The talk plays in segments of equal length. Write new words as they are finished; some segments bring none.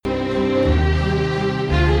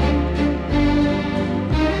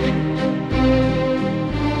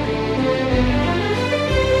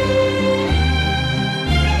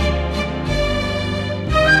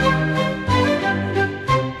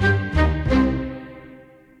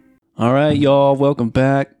All right, y'all, welcome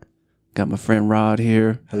back. Got my friend Rod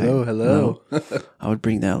here. Hello. I would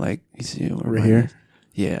bring that you see Right here?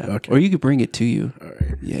 Yeah. Okay. Or you could bring it to you. All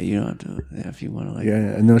right. Yeah, you don't have to. Yeah, if you want to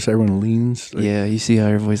Yeah, I noticed everyone leans. yeah, you see how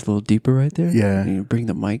your voice a little deeper right there? Yeah. And you bring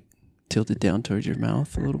the mic tilted down towards your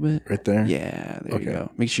mouth a little bit. Right there? Yeah, there you Okay.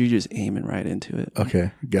 go. Make sure you're just aiming right into it. Okay,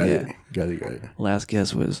 got Yeah. it. Got it. Last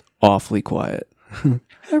guess was awfully quiet.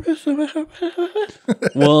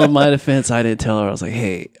 Well, in my defense, I didn't tell her. I was like,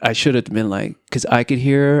 hey, I should have been because I could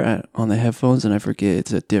hear her on the headphones, and I forget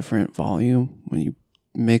it's a different volume when you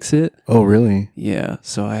mix it. Oh, really? Yeah,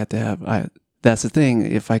 so I had to have. That's the thing.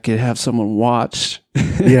 If I could have someone watch,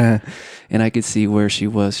 Yeah. and I could see where she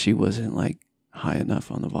wasn't high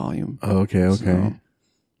enough on the volume. Oh, okay. So,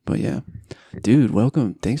 but yeah, dude,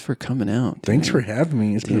 welcome. Thanks for coming out. Thanks dude. for having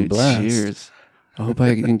me. It's been a Dude, blast. cheers. I hope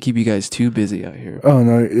I can keep you guys too busy out here. Oh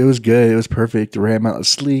no, it was good. It was perfect. The right amount of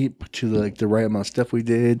sleep to the right amount of stuff we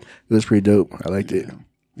did. It was pretty dope. I liked it.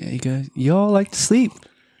 Yeah, y'all like to sleep.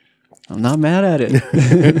 I'm not mad at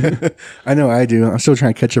it. I know I do. I'm still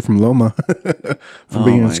trying to catch up from Loma from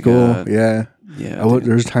being in my school. God. Yeah. Yeah,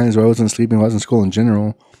 There's times where I wasn't sleeping. I was in school in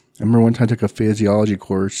general. I remember one time I took a physiology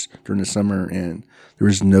course during the summer and there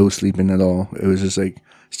was no sleeping at all. It was just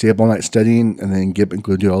stay up all night studying and then get up and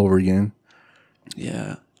go do it all over again.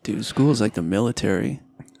 yeah, dude, school is like the military.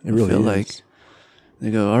 It really I feel is. like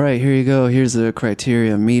they go, all right, here you go. Here's the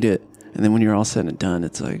criteria. Meet it. And then when you're all said and done,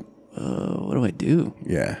 it's like, what do I do?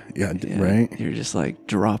 Yeah, Yeah, right? You're just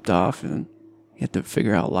dropped off and you have to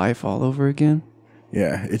figure out life all over again.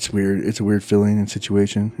 Yeah, it's weird. It's a weird feeling and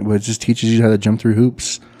situation. But it just teaches you how to jump through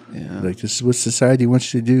hoops. Yeah. This is what society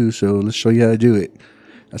wants you to do, so let's show you how to do it.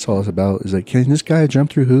 That's all it's about. Is can this guy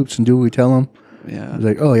jump through hoops and do what we tell him? Yeah.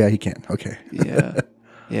 It's oh yeah, he can. Okay. Yeah.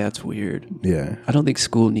 Yeah, it's weird. Yeah. I don't think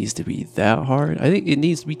school needs to be that hard. I think it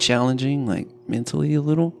needs to be challenging, mentally a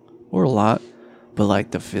little or a lot.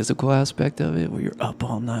 But the physical aspect of it, where you're up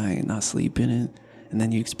all night, not sleeping, and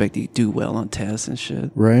then you expect to do well on tests and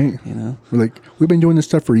shit. Right. You know? We've been doing this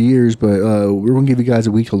stuff for years, but we're going to give you guys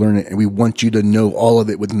a week to learn it, and we want you to know all of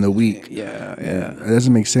it within the week. Yeah. It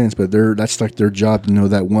doesn't make sense, but that's their job to know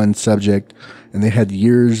that one subject, and they had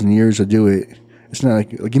years and years to do it. It's not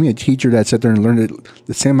give me a teacher that sat there and learned it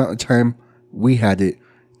the same amount of time we had it,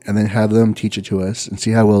 and then have them teach it to us and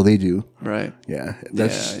see how well they do. Right. Yeah,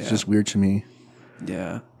 that's just weird to me.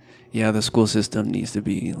 Yeah. Yeah, the school system needs to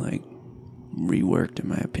be reworked, in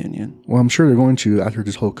my opinion. Well, I'm sure they're going to after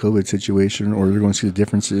this whole COVID situation, or they're going to see the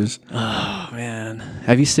differences. Oh, man.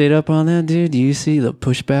 Have you stayed up on that, dude? Do you see the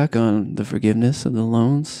pushback on the forgiveness of the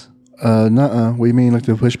loans? Nuh-uh. What do you mean, the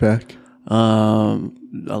pushback?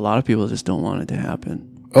 A lot of people just don't want it to happen.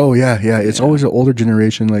 Oh, yeah. It's always an older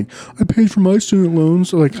generation. I paid for my student loans,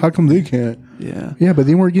 so how come they can't? Yeah. Yeah, but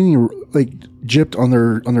they weren't getting gypped on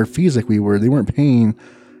their fees like we were. They weren't paying.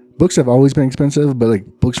 Books have always been expensive,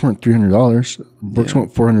 but books weren't $300. Books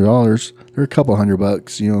weren't $400. They're a couple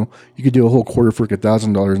 $100. You could do a whole quarter for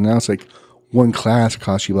 $1,000. Now it's one class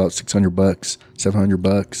costs you about $600,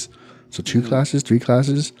 $700. So 2 classes, 3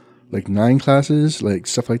 classes, 9 classes,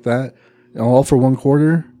 stuff like that, all for one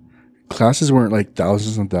quarter. Classes weren't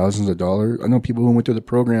thousands and thousands of dollars. I know people who went through the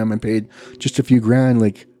program and paid just a few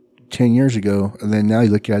grand 10 years ago, and then now you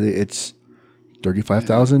look at it, it's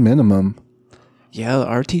 $35,000 minimum. Yeah,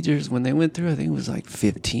 our teachers, when they went through, I think it was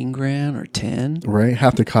 15 grand or 10. Right?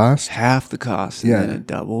 Half the cost. Half the cost, and then it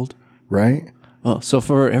doubled. Right? Well, so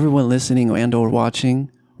for everyone listening and or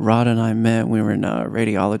watching, Rod and I met when we were in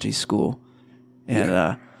radiology school.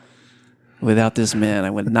 And without this man, I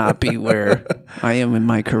would not be where I am in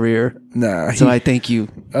my career. Nah. So I thank you.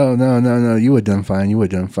 Oh, no. You would have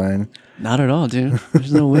done fine. Not at all, dude.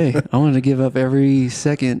 There's no way. I wanted to give up every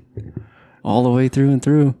second all the way through and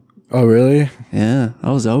through. Oh, really? Yeah,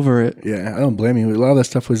 I was over it. Yeah, I don't blame you. A lot of that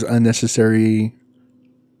stuff was unnecessary.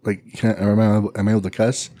 Am I able to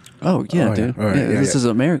cuss? Oh, yeah, dude. Yeah. All right. This is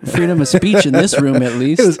America. Freedom of speech in this room, at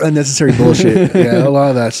least. It was unnecessary bullshit. Yeah, a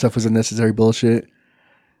lot of that stuff was unnecessary bullshit.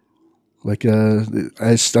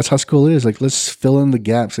 That's how school is. Let's fill in the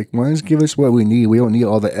gaps. Why just give us what we need? We don't need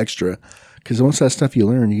all the extra. Because once that stuff you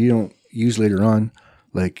learn, you don't use later on.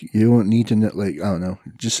 You don't need to know, I don't know.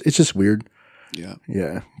 It's just weird. Yeah.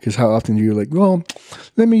 Yeah. Because how often do you well,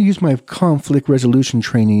 let me use my conflict resolution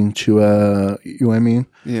training to, you know what I mean?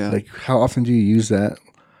 Yeah. How often do you use that?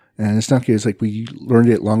 And it's not good. It's we learned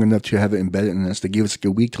it long enough to have it embedded in us. They gave us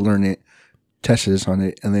a week to learn it, tested us on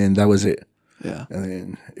it, and then that was it. Yeah. And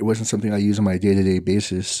then it wasn't something I use on my day-to-day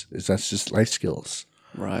basis. That's just life skills.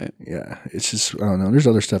 Right. Yeah. It's just, I don't know. There's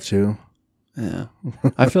other stuff too. Yeah.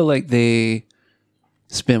 I feel like they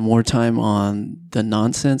spent more time on the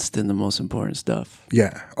nonsense than the most important stuff.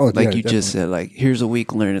 Yeah. Oh, Like yeah, you definitely. just said, like, here's a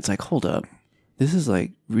week learn. It's like, hold up. This is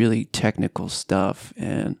like really technical stuff.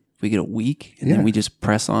 And we get a week and Yeah. then we just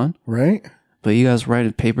press on. Right? But you guys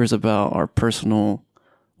writing papers about our personal,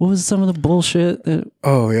 what was some of the bullshit that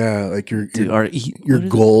Oh, yeah. Like your our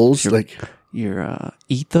goals. Like, your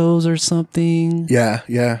ethos or something? yeah,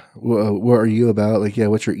 yeah. What are you about? Like, yeah,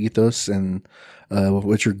 what's your ethos and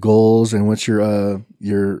what's your goals and what's your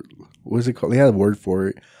what is it called? They had a word for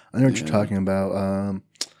it. I know what you're talking about.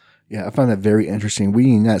 Yeah, I found that very interesting. We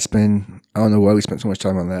need not spend, I don't know why we spent so much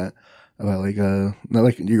time on that. About like, not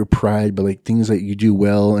like your pride, but like things that you do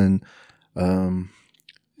well and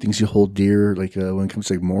things you hold dear, like when it comes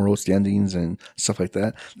to like moral standings and stuff like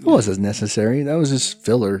that. That wasn't necessary. That was just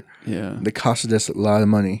filler. Yeah. That costed us a lot of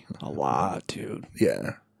money. A lot, dude.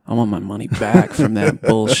 Yeah. I want my money back from that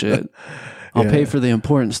bullshit. I'll pay for the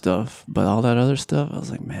important stuff, but all that other stuff, I was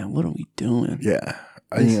like, man, what are we doing? Yeah.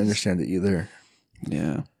 I didn't understand it either.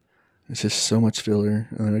 Yeah. It's just so much filler.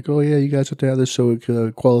 And they're like, oh yeah, you guys have to have this so it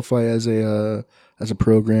could qualify as a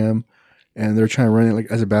program. And they're trying to run it like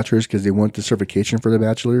as a bachelor's because they want the certification for the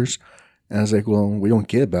bachelor's. And I was like, well, we don't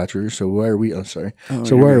get a bachelor's, so why are we? Oh, sorry.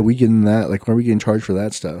 So why are we getting that? Like, why are we getting charged for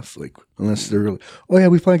that stuff? Like, unless they're really, oh yeah,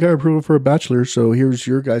 we finally got approval for a bachelor's, so here's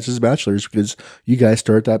your guys' bachelor's because you guys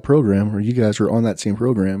start that program or you guys are on that same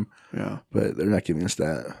program. Yeah. But they're not giving us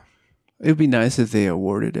that. It would be nice if they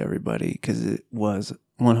awarded everybody because it was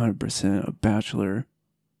 100% a bachelor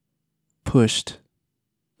pushed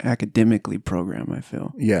academically program, I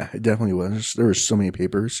feel. Yeah, it definitely was. There were so many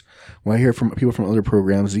papers. When I hear from people from other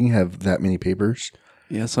programs, you can have that many papers.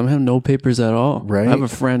 Yeah, some have no papers at all. Right. I have a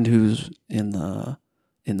friend who's in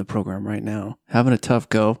the program right now, having a tough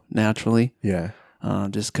go naturally. Yeah.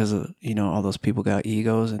 Just because of all those people got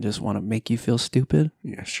egos and just want to make you feel stupid.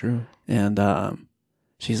 Yeah, true. And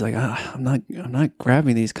she's like, I'm not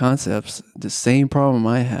grabbing these concepts. The same problem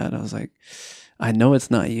I had. I was like, I know it's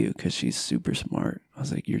not you because she's super smart. I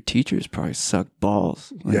was like, your teachers probably suck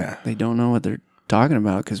balls. Like, yeah. They don't know what they're talking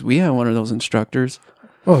about because we had one of those instructors.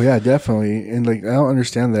 Oh, yeah, definitely. And like, I don't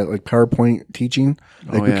understand that. Like PowerPoint teaching,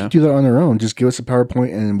 like we could do that on our own. Just give us a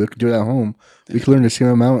PowerPoint and we could do it at home. We could learn the same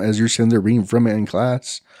amount as you're sitting there reading from it in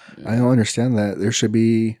class. Yeah. I don't understand that. There should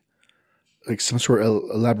be like some sort of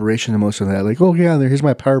elaboration to most of that. Like, oh yeah, here's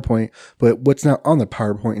my PowerPoint, but what's not on the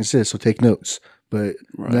PowerPoint is this, so take notes. But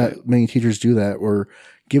not many teachers do that, or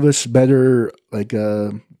give us better like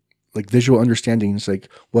visual understandings. Like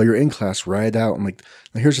while you're in class, write it out and like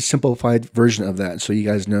here's a simplified version of that, so you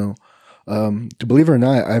guys know. To believe it or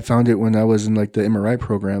not, I found it when I was in like the MRI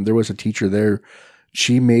program. There was a teacher there.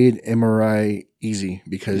 She made MRI easy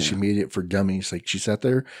because she made it for dummies. Like she sat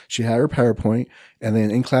there, she had her PowerPoint, and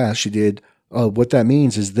then in class she did, what that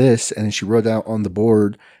means is this, and then she wrote out on the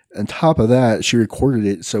board. On top of that, she recorded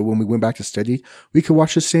it. So when we went back to study, we could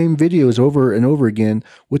watch the same videos over and over again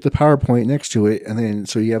with the PowerPoint next to it. And then,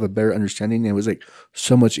 so you have a better understanding. And it was like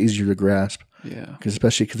so much easier to grasp. Yeah.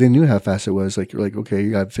 Especially because they knew how fast it was. Like, you're like, okay,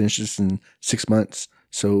 you got to finish this in 6 months.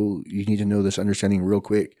 So you need to know this understanding real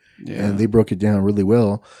quick. Yeah. And they broke it down really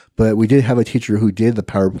well. But we did have a teacher who did the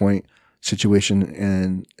PowerPoint situation,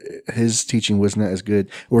 and his teaching was not as good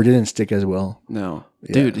or didn't stick as well. No.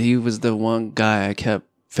 Yeah. Dude, he was the one guy I kept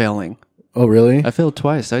failing. Oh, really? I failed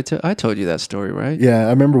twice. I told you that story, right? Yeah,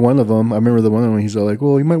 I remember one of them. I remember the one when he's all like,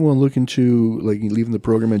 well, you might want to look into like leaving the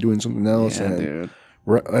program and doing something else. Yeah, and dude.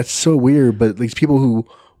 That's so weird. But these people who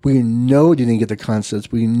we know didn't get the concepts,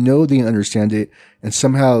 we know they didn't understand it, and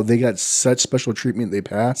somehow they got such special treatment they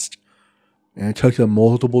passed. And it took them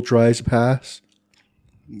multiple tries to pass.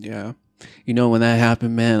 Yeah. When that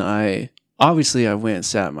happened, man, I went and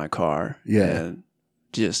sat in my car and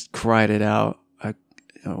just cried it out.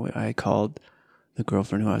 I called the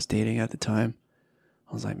girlfriend who I was dating at the time.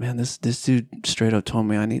 I was like, man, this dude straight up told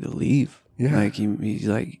me I need to leave. Yeah. Like he's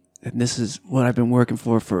like, and this is what I've been working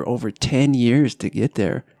for over 10 years to get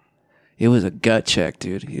there. It was a gut check,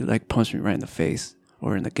 dude. He like punched me right in the face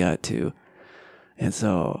or in the gut too. And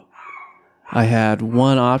so I had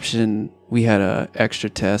one option. We had a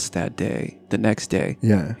extra test the next day.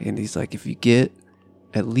 Yeah. And he's like, if you get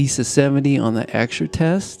at least a 70 on the extra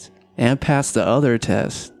test and pass the other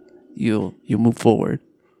test, you'll move forward.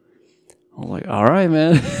 I'm like, all right,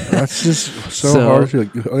 man. That's just so hard to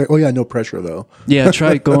like, oh yeah, no pressure though. Yeah,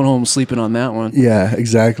 try going home sleeping on that one. Yeah,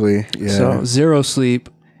 exactly. Yeah. So 0 sleep.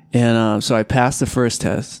 And so I passed the first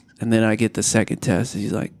test, and then I get the second test.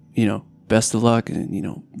 He's like, best of luck,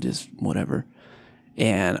 and just whatever.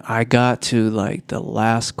 And I got to like the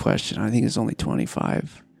last question. I think it's only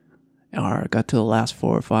 25. Or I got to the last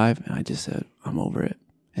 4 or 5, and I just said, I'm over it.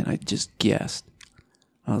 And I just guessed.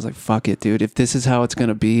 I was like, fuck it, dude. If this is how it's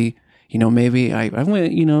gonna be, maybe I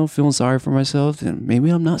went, feeling sorry for myself, and maybe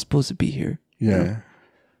I'm not supposed to be here. Yeah.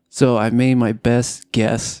 So I made my best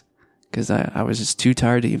guess because I was just too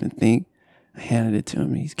tired to even think. I handed it to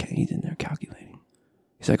him. He's in there calculating.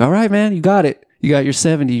 He's like, all right, man, you got it. You got your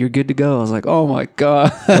 70. You're good to go. I was like, oh my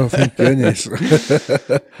God. Oh, thank goodness.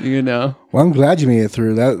 Well, I'm glad you made it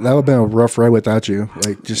through. That would have been a rough ride without you.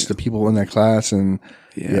 Like, just the people in that class. And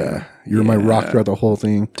yeah you were my rock throughout the whole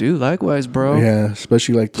thing. Dude, likewise, bro. Yeah,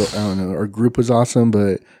 especially like, I don't know, our group was awesome,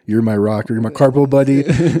 but you're my rock. You're my carpool buddy.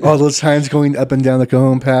 All those times going up and down the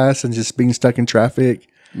Cajon Pass and just being stuck in traffic.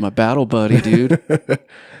 My battle buddy, dude.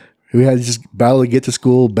 We had to just battle to get to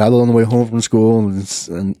school, battle on the way home from school,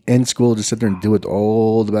 and end school, just sit there and deal with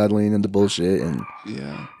all the battling and the bullshit. And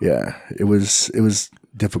yeah, it was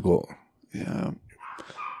difficult. Yeah.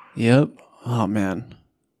 Yep. Oh man,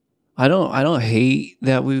 I don't hate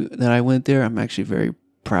that I went there. I'm actually very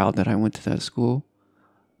proud that I went to that school,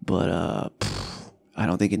 but I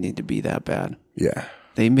don't think it needed to be that bad. Yeah,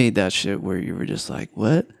 they made that shit where you were just like,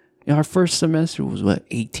 what? Our first semester was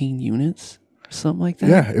 18 units. Something like that.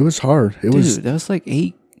 Yeah, it was hard. That was like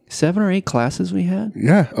 7 or 8 classes we had.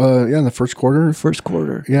 Yeah, in the first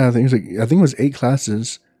quarter. Yeah, I think it was 8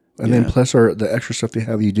 classes, and then plus the extra stuff they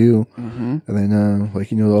have you do, and then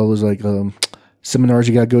all those seminars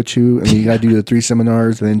you got to go to, and then you got to do the 3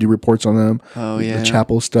 seminars, and then do reports on them. Oh yeah, the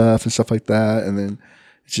chapel stuff and stuff like that, and then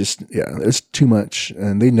it's just it's too much,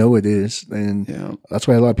 and they know it is, and that's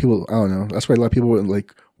why a lot of people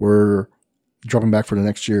were dropping back for the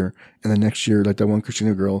next year, and the next year, like that one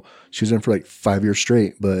Christina girl, she was in for 5 years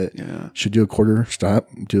straight, but she'd do a quarter, stop,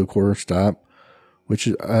 which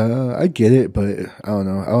is, I get it, but I don't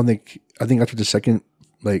know. I think after the second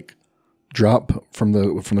drop from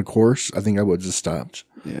the course, I think I would have just stopped.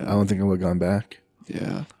 Yeah, I don't think I would have gone back.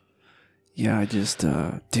 Yeah. I just,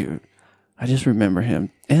 dude, I just remember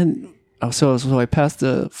him, and so I passed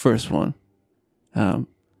the first one. I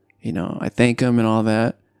thank him and all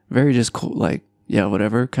that. Very just cool,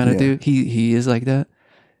 whatever kind of dude. He is like that.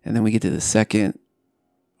 And then we get to the second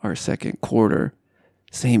quarter,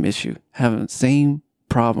 same issue, having the same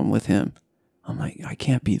problem with him. I'm like, I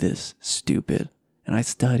can't be this stupid. And I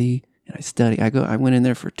study. I went in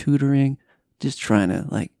there for tutoring, just trying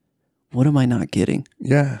to what am I not getting?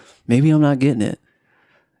 Yeah. Maybe I'm not getting it.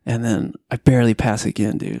 And then I barely pass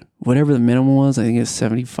again, dude. Whatever the minimum was, I think it's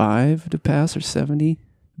 75 to pass or 70.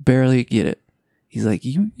 Barely get it. He's like,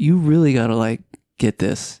 you really got to get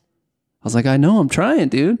this. I was like, I know, I'm trying,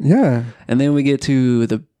 dude. Yeah. And then we get to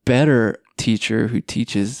the better teacher who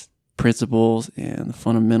teaches principles and the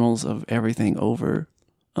fundamentals of everything over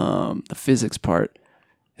the physics part.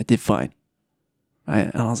 I did fine.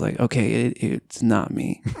 I was like, okay, it's not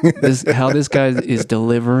me. How this guy is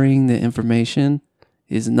delivering the information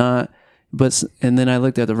is not. And then I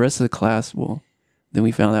looked at the rest of the class. Well, then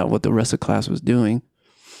we found out what the rest of the class was doing.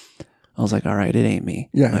 I was like, all right, it ain't me.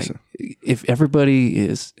 Yeah. If everybody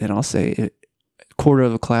is, and I'll say a quarter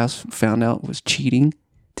of the class found out was cheating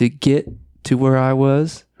to get to where I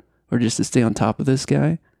was, or just to stay on top of this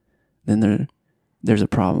guy, then there's a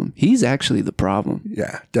problem. He's actually the problem.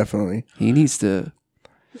 Yeah, definitely. He needs to,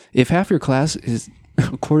 if half your class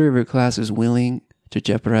a quarter of your class is willing to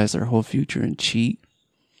jeopardize their whole future and cheat,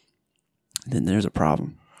 then there's a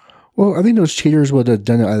problem. Well, I think those cheaters would have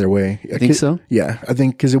done it either way. I think so? Yeah, I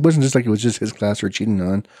think because it wasn't just it was just his class they're cheating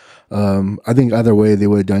on. I think either way they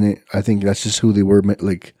would have done it. I think that's just who they were,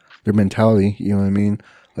 their mentality. You know what I mean?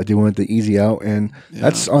 They wanted the easy out, and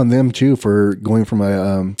that's on them too for going from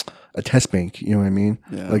a test bank. You know what I mean?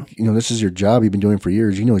 Yeah. This is your job. You've been doing it for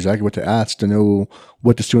years. You know exactly what to ask to know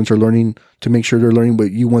what the students are learning, to make sure they're learning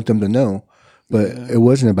what you want them to know. But it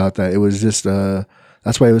wasn't about that. It was just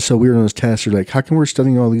that's why it was so weird on those tests. You're like, how come we're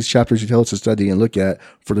studying all these chapters you tell us to study and look at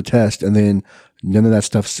for the test, and then none of that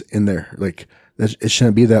stuff's in there? It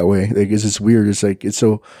shouldn't be that way. It's just weird. It's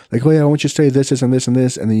so oh yeah, I want you to study this and this and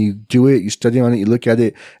this, and then you do it, you study on it, you look at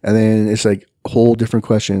it, and then it's whole different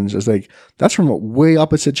questions. It's that's from way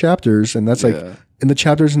opposite chapters, and that's in the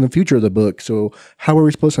chapters in the future of the book. So how are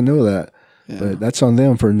we supposed to know that? Yeah. But that's on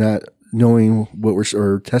them for not knowing what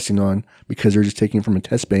we're testing on, because they're just taking from a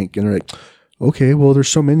test bank, and they're like, okay, well, there's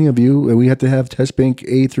so many of you, and we have to have test bank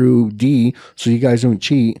A through D so you guys don't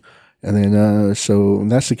cheat. And then, so when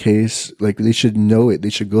that's the case, they should know it.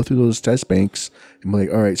 They should go through those test banks and be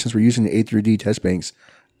like, all right, since we're using the A through D test banks,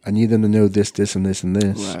 I need them to know this, this, and this, and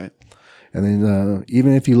this. Right. And then,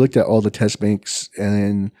 even if you looked at all the test banks and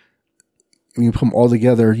then when you put them all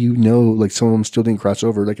together, some of them still didn't cross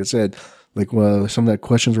over. Like I said, Like, well, some of that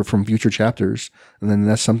questions were from future chapters, and then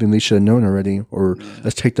that's something they should have known already. Or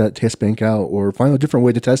let's take that test bank out, or find a different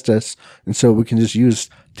way to test us, and so we can just use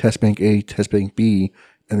test bank A, test bank B,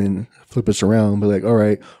 and then flip us around. But like, all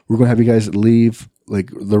right, we're gonna have you guys leave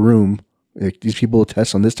like the room. Like these people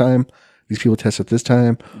test on this time, these people test at this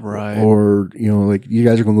time, Right. Or like you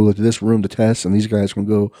guys are gonna go to this room to test, and these guys are gonna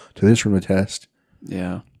go to this room to test.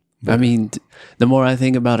 Yeah. I mean, the more I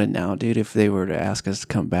think about it now, dude, if they were to ask us to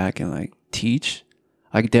come back and like teach,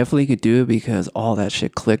 I definitely could do it because all that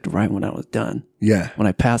shit clicked right when I was done. Yeah, When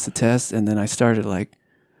I passed the test, and then I started like,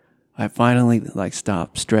 I finally like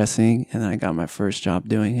stopped stressing, and then I got my first job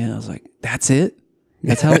doing it. I was like, that's it?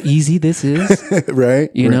 That's how easy this is? right.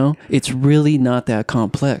 You know, it's really not that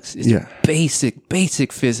complex. It's Yeah.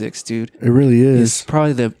 basic physics, dude. It really It's is.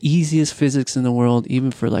 probably the easiest physics in the world, even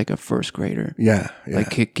for like a first grader. Yeah, Like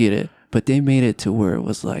could get it. But they made it to where it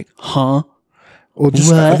was like, huh? Well,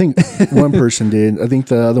 just I What? think one person did. I think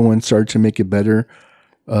the other one started to make it better.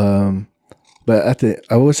 But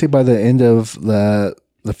I would say by the end of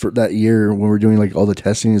that year when we were doing like all the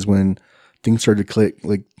testing is when things started to click.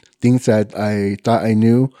 Like things that I thought I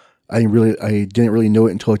knew, I didn't really know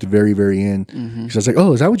it until like the very, very end. Because I was like,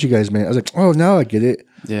 oh, is that what you guys meant? I was like, oh, now I get it.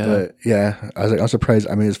 Yeah. But yeah, I was like, I'm surprised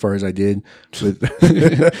I made it as far as I did. But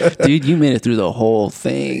Dude, you made it through the whole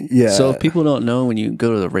thing. Yeah. So if people don't know, when you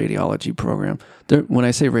go to the radiology program, when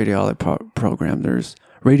I say radiology program, there's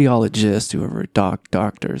radiologists who are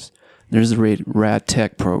doctors. There's the rad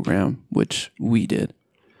tech program, which we did.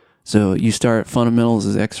 So you start fundamentals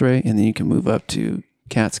as X-ray, and then you can move up to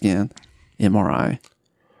CAT scan, MRI.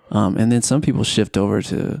 And then some people shift over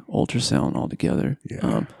to ultrasound altogether.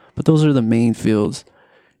 Yeah. But those are the main fields.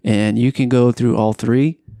 And you can go through all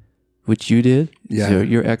three, which you did. Yeah. So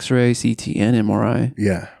you're X-ray, CT, and MRI.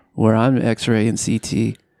 yeah, Where I'm X-ray and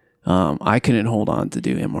CT, I couldn't hold on to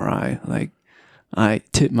do MRI. Like, I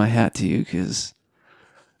tip my hat to you because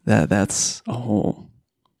that's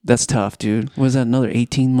tough, dude. Was that another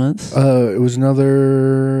 18 months? it was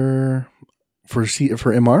another for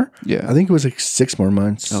MR. Yeah. I think it was like 6 more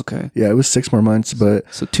months. Okay. Yeah, it was 6 more months,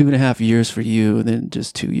 but So 2.5 years for you, and then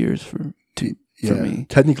just 2 years for me.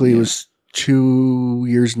 Technically, it was 2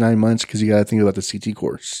 years 9 months because you got to think about the CT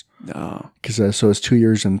course. Oh. Because so it's 2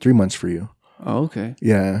 years and 3 months for you. Oh, okay.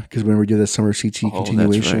 Yeah, because when we did the summer CT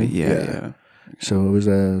continuation, That's right. Yeah. So it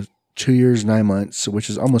was 2 years 9 months, which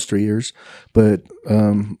is almost 3 years. But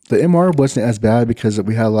the MR wasn't as bad because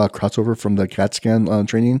we had a lot of crossover from the CAT scan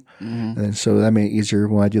training, and so that made it easier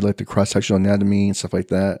when I did like the cross sectional anatomy and stuff like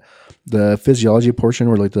that. The physiology portion,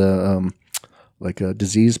 or like the a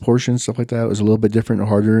disease portion, stuff like that, was a little bit different and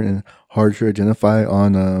harder to identify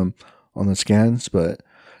on the scans. But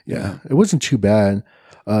yeah, it wasn't too bad.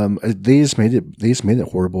 They just made it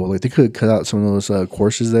horrible. Like they could have cut out some of those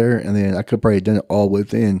courses there, and then I could probably have done it all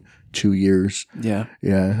within 2 years. Yeah.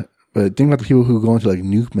 Yeah. But think about the people who go into like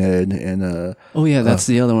nuke med and Oh, yeah. That's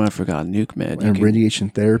the other one I forgot. Nuke med. and radiation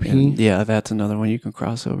therapy. Yeah, that's another one you can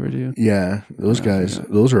cross over to. Yeah, those guys,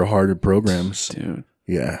 those are harder programs. Dude.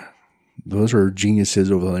 Yeah, those are geniuses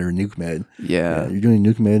over there in nuke med. Yeah. You're doing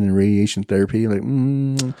nuke med and radiation therapy. Like,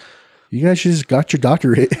 you guys just got your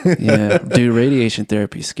doctorate. Yeah. Dude, radiation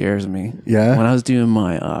therapy scares me. Yeah. When I was doing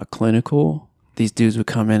my clinical, these dudes would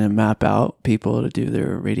come in and map out people to do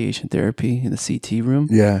their radiation therapy in the CT room.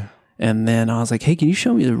 Yeah. And then I was like, hey, can you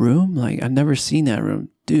show me the room? Like, I've never seen that room.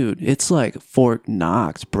 Dude, it's like Fort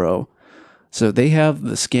Knox, bro. So they have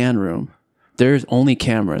the scan room. There's only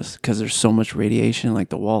cameras because there's so much radiation. Like,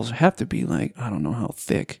 the walls have to be like, I don't know how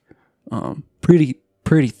thick. Pretty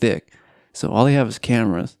thick. So all they have is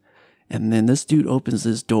cameras. And then this dude opens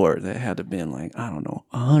this door that had to been like, I don't know,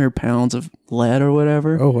 100 pounds of lead or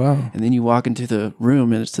whatever. Oh, wow. And then you walk into the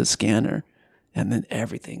room and it's the scanner. And then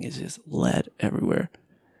everything is just lead everywhere.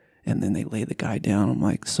 And then they lay the guy down. I'm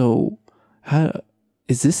like, so how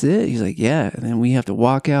is this it? He's like, yeah. And then we have to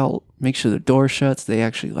walk out, make sure the door shuts. They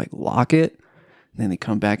actually like lock it. And then they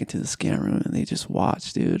come back into the scan room and they just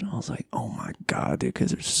watch, dude. I was like, oh my God, dude,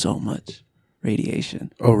 because there's so much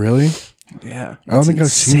radiation. Oh, really? Yeah. I don't think I've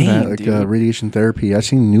seen that, insane, like dude. radiation therapy. I've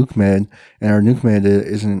seen nuke med, and our nuke med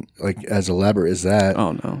isn't like as elaborate as that.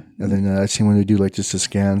 Oh, no. And then I've seen when they do like just the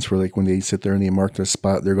scans for like when they sit there and they mark the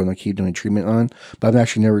spot they're going to keep doing treatment on. But I've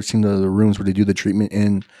actually never seen the rooms where they do the treatment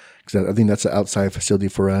in, because I think that's an outside facility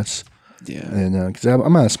for us. Yeah. And because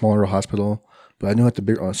I'm at a smaller hospital, but I know at the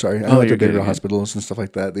big, I know at the bigger hospitals and stuff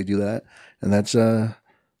like that, they do that. And that's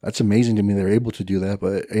amazing to me. They're able to do that.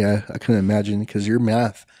 But yeah, I couldn't imagine, because your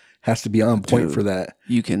math has to be on point Dude, for that.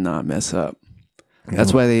 You cannot mess up.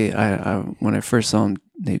 That's why when I first saw them,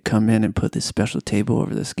 they'd come in and put this special table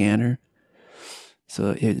over the scanner.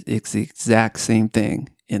 So it's the exact same thing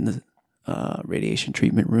in the radiation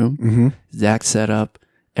treatment room. Mm-hmm. Exact setup,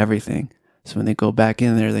 everything. So when they go back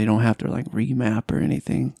in there, they don't have to like remap or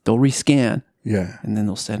anything. They'll rescan, Yeah. and then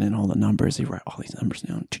they'll set in all the numbers. They write all these numbers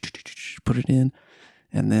down, put it in,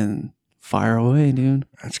 and then fire away, dude.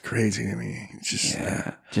 That's crazy to me. It's just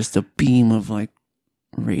Just a beam of like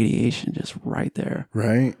radiation just right there.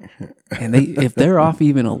 right. And if they're off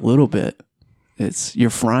even a little bit, you're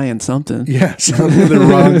frying something. Yeah, something in the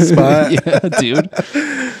wrong spot. Yeah, dude.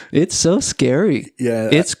 It's so scary. Yeah.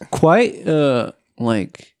 It's quite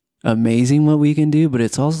like amazing what we can do, but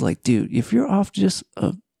it's also like, dude, if you're off just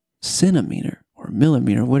a centimeter or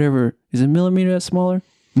millimeter, whatever, is it millimeter that's smaller?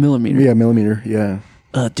 Millimeter. Yeah, millimeter. Yeah.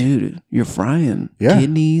 Dude, you're frying Yeah.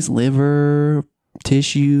 kidneys, liver,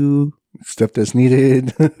 tissue. Stuff that's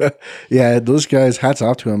needed. Yeah, those guys, hats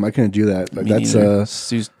off to them. I couldn't do that. But Me that's neither.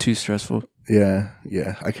 It's too stressful. yeah.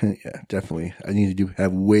 I couldn't. Yeah, definitely. I need to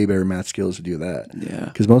have way better math skills to do that. Yeah.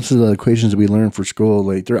 Because most of the equations that we learn for school,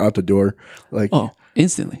 like they're out the door. Like, Oh,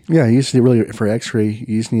 instantly. yeah, you used to really for X-ray,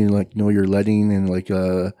 you just need to like know your leading and like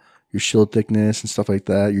your shield thickness and stuff like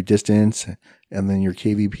that, your distance, and then your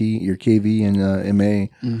KVP, your KV and MA.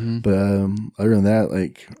 Mm-hmm. But other than that,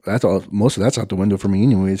 like that's all. Most of that's out the window for me,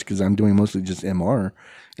 anyways, because I'm doing mostly just MR,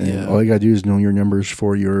 and Yeah. all you gotta do is know your numbers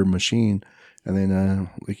for your machine, and then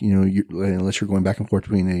like unless you're going back and forth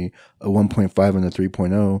between a 1.5 and a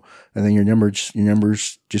 3.0, and then your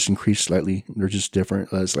numbers just increase slightly. They're just different,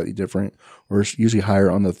 slightly different, or it's usually higher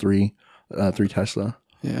on the 3 Tesla.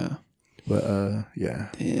 Yeah. But yeah.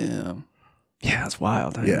 Damn. Yeah, it's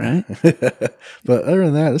wild, Yeah. right? But other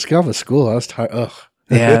than that, let's get off of school. I was tired. Ugh.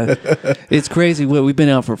 Yeah. It's crazy. We've been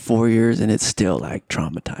out for 4 years and it's still like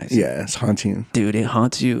traumatizing. Yeah, it's haunting. Dude, it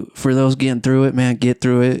haunts you. For those getting through it, man, get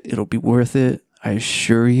through it. It'll be worth it. I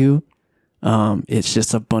assure you. It's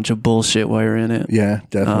just a bunch of bullshit while you're in it. Yeah,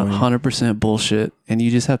 definitely. 100% bullshit. And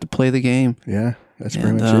you just have to play the game. Yeah, that's pretty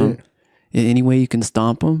And, much it. Any way you can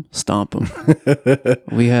stomp them, stomp them.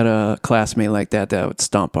 We had a classmate like that would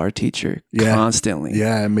stomp our teacher constantly.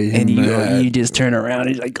 Yeah, it made him And mad. you just turn around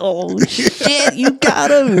and he's like, oh, shit, you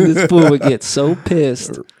got him. And this fool would get so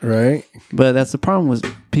pissed. Right? But that's the problem with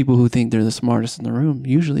people who think they're the smartest in the room.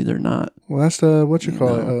 Usually they're not. Well, that's a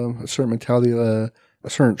certain mentality, a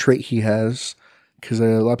certain trait he has. Because a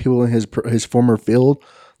lot of people in his former field,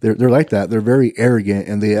 they're like that. They're very arrogant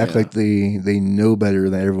and they act like they know better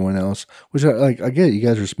than everyone else. Which I get it. You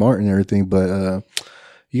guys are smart and everything, but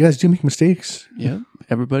you guys do make mistakes. Yeah,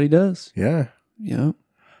 everybody does. Yeah. Yeah.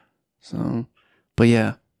 So, but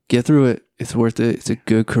yeah, get through it. It's worth it. It's a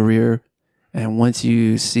good career. And once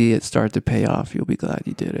you see it start to pay off, you'll be glad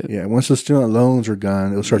you did it. Yeah. Once the student loans are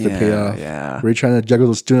gone, it'll start to pay off. Yeah. We're trying to juggle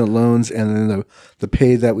the student loans and then the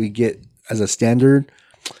pay that we get as a standard.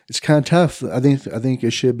 It's kind of tough. I think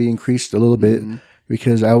it should be increased a little bit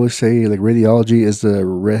because I always say like radiology is the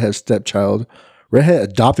redhead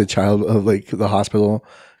adopted child of like the hospital.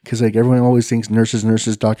 Because like everyone always thinks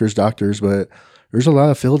nurses, doctors, but there's a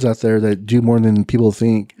lot of fields out there that do more than people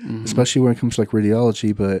think, especially when it comes to like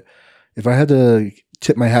radiology. But if I had to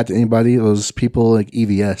tip my hat to anybody, those people like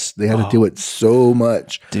EVS, they had to do it so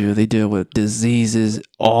much. Dude, they deal with diseases,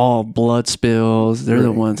 all blood spills. They're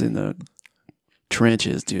the ones in the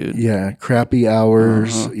trenches, dude. Yeah, crappy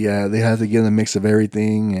hours. Yeah, they have to get in the mix of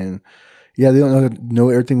everything, and yeah, they don't know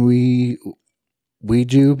everything we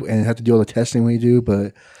do, and have to do all the testing we do.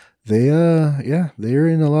 But they're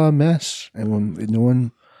in a lot of mess, and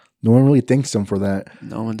when no one really thanks them for that.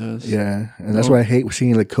 No one does. Yeah, and that's why I hate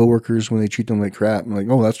seeing like coworkers when they treat them like crap. I'm like,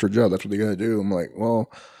 oh, that's their job. That's what they gotta do. I'm like,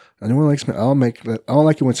 well, no one likes me. I don't like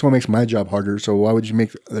it when someone makes my job harder. So why would you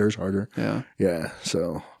make theirs harder? Yeah. Yeah.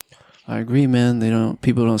 So. I agree, man.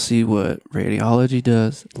 People don't see what radiology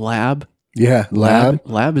does. Lab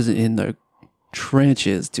is in the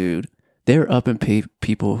trenches, dude. They're up and pay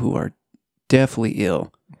people who are deathly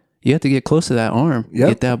ill. You have to get close to that arm,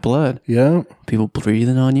 get that blood. Yeah. People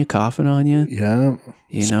breathing on you, coughing on you. Yeah.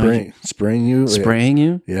 Spraying you. Spraying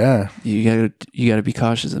you. Yeah. You gotta be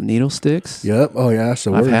cautious of needle sticks. Yep. Oh yeah.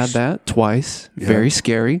 So I've had that twice. Yeah. Very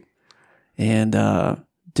scary. And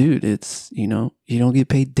dude, it's you don't get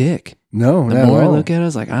paid dick. No. The more I look at it, I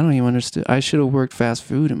was like, I don't even understand. I should have worked fast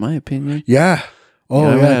food, in my opinion. Yeah. Oh,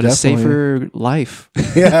 I yeah, had a safer life.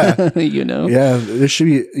 Yeah. Yeah. There should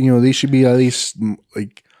be, they should be at least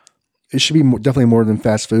like, it should be definitely more than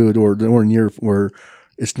fast food or near where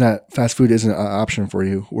it's not, fast food isn't an option for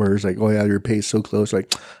you. Where it's like, oh yeah, your pay's so close.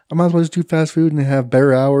 Like, I might as well just do fast food and have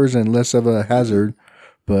better hours and less of a hazard.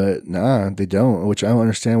 But nah, they don't, which I don't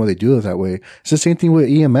understand why they do it that way. It's the same thing with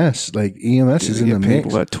EMS. Like EMS is in the paid,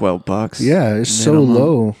 mix. what, $12? Yeah, it's so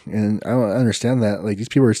low, and I don't understand that. Like these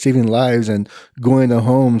people are saving lives and going to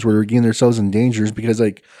homes where they're getting themselves in dangers because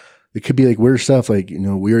like it could be like weird stuff, like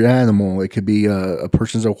weird animal. It could be a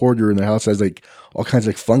person's a hoarder and their house has like all kinds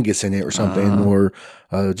of like fungus in it or something, or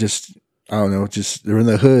just. I don't know, just they're in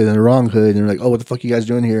the hood, in the wrong hood, and they're like, "Oh, what the fuck you guys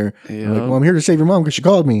doing here?" I'm like, "Well, I'm here to save your mom because she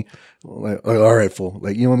called me." Like, "Oh, all right, fool."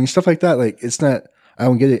 Like, what I mean, stuff like that. Like, it's not. I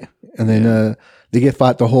don't get it. And then they get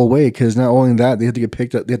fought the whole way because not only that, they have to get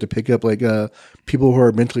picked up. They have to pick up like people who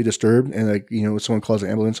are mentally disturbed, and like someone calls an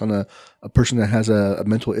ambulance on a person that has a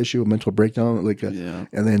mental issue, a mental breakdown, like, and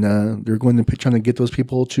then they're going to trying to get those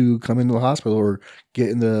people to come into the hospital or get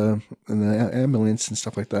in the ambulance and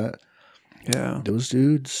stuff like that. Yeah, those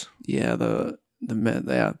dudes. Yeah, the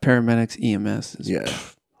paramedics, EMS.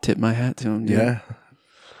 Tip my hat to them. Dude. Yeah,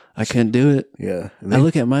 I couldn't do it. Yeah, I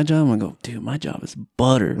look at my job and I go, dude, my job is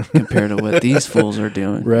butter compared to what these fools are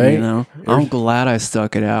doing. Right? I'm glad I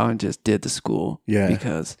stuck it out and just did the school. Yeah,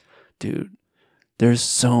 because, dude, there's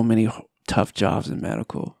so many tough jobs in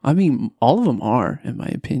medical. I mean, all of them are, in my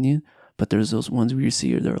opinion. But there's those ones where you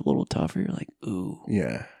see they're a little tougher. You're like, ooh,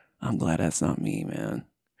 yeah, I'm glad that's not me, man.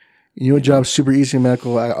 What job's super easy in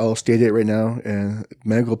medical? I'll state it right now. And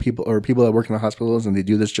medical people or people that work in the hospitals and they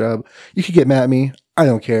do this job, you could get mad at me. I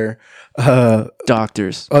don't care.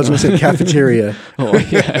 Doctors. I was going to say cafeteria.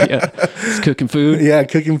 yeah. Just cooking food. Yeah,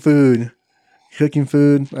 cooking food.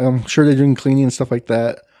 I'm sure they're doing cleaning and stuff like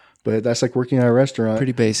that. But that's like working at a restaurant.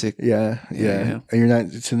 Pretty basic. Yeah. And you're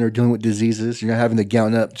not sitting there dealing with diseases. You're not having to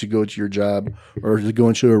gown up to go to your job or to go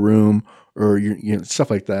into a room or stuff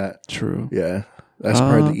like that. True. Yeah. That's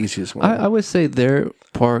probably the easiest one. I would say their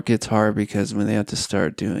part gets hard because when they have to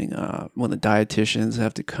start doing, when the dietitians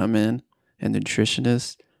have to come in and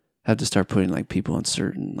nutritionists have to start putting like people on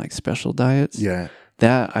certain like special diets. Yeah.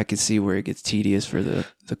 That I could see where it gets tedious for the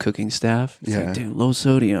cooking staff. It's like, dude, low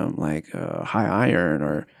sodium, like high iron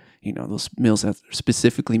or, those meals that are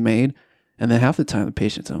specifically made. And then half the time the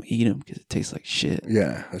patients don't eat them because it tastes like shit.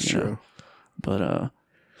 Yeah, that's true. But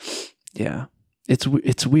yeah,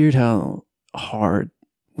 it's weird how hard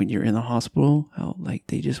when you're in the hospital, how like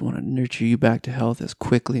they just want to nurture you back to health as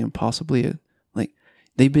quickly and possibly like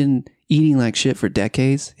they've been eating like shit for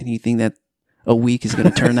decades and you think that a week is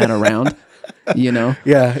going to turn that around. Yeah.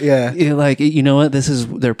 You're like, you know what, this is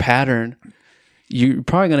their pattern. You're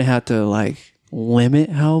probably going to have to like limit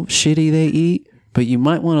how shitty they eat, but you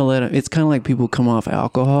might want to let them. It's kind of like people come off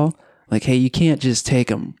alcohol, like, hey, you can't just take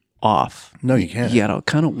them off. No, you can't. You gotta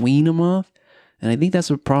kind of wean them off. And I think that's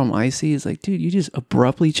the problem I see is like, dude, you just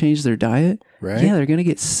abruptly change their diet. Right. Yeah, they're going to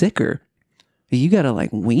get sicker. You got to like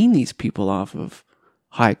wean these people off of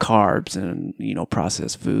high carbs and,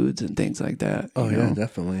 processed foods and things like that. Oh, yeah,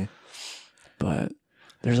 definitely. But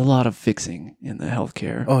there's a lot of fixing in the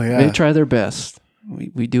healthcare. Oh, yeah. They try their best.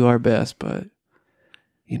 We do our best, but,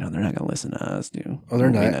 they're not going to listen to us, dude. Oh, they're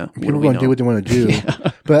not. People are going to do what they want to do.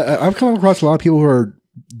 Yeah. But I've come across a lot of people who are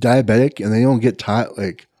diabetic and they don't get taught,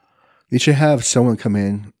 like, they should have someone come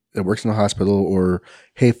in that works in the hospital or,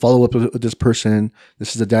 hey, follow up with this person.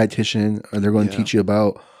 This is a dietitian. And they're going to teach you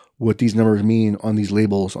about what these numbers mean on these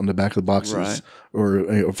labels on the back of the boxes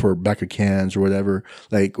or for back of cans or whatever.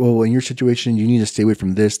 Like, well, in your situation, you need to stay away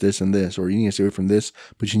from this, this, and this, or you need to stay away from this,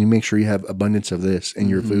 but you need to make sure you have abundance of this in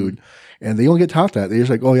your food. And they don't get taught that. They're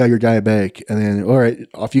just like, oh, yeah, you're diabetic. And then, all right,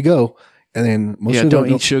 off you go. And then most of them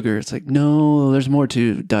don't eat sugar. It's like, no, there's more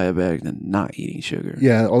to diabetic than not eating sugar.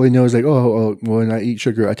 Yeah, all they know is like, well, when I eat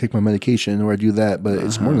sugar, I take my medication or I do that, but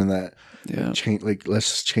it's more than that. Yeah,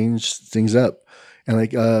 let's change things up. And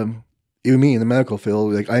like, even me in the medical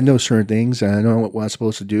field, like I know certain things and I know what I'm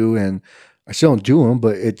supposed to do, and I still don't do them,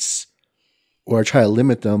 but or I try to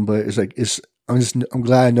limit them. But it's like I'm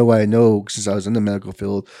glad I know what I know since I was in the medical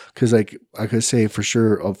field. Because like I could say for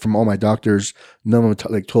sure from all my doctors, none of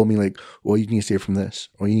them told me like, well, you need to stay from this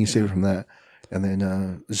or you need to stay from that. And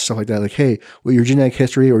then stuff like that, like, hey, well, your genetic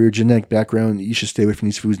history or your genetic background, you should stay away from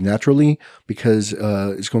these foods naturally because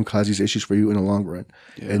it's going to cause these issues for you in the long run.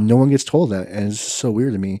 Yeah. And no one gets told that, and it's so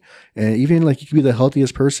weird to me. And even like you could be the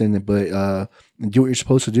healthiest person, but do what you're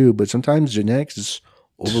supposed to do, but sometimes genetics just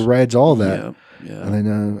overrides all that. Yeah. And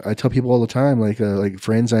then I tell people all the time, like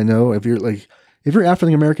friends I know, if you're like if you're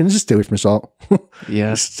African American, just stay away from salt.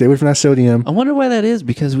 Yeah. Stay away from that sodium. I wonder why that is,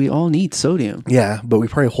 because we all need sodium. Yeah, but we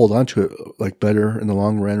probably hold on to it like better in the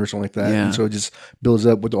long run or something like that. Yeah. And so it just builds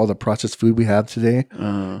up with all the processed food we have today.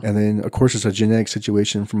 And then, of course, it's a genetic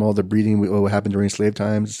situation from all the breeding what happened during slave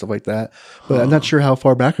times and stuff like that. But I'm not sure how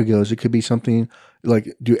far back it goes. It could be something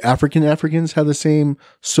like, do Africans have the same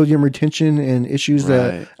sodium retention and issues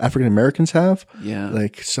that African Americans have? Yeah.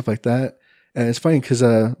 Like stuff like that. And it's funny because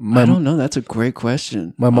I don't know. That's a great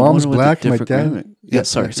question. My mom's black. My dad. Yeah,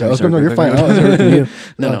 sorry. No, you're fine. I was interrupting you.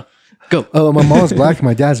 No. Go. Oh, my mom's black and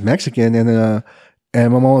my dad's Mexican, and then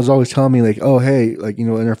and my mom was always telling me like, oh hey, like in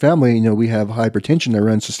our family, we have hypertension that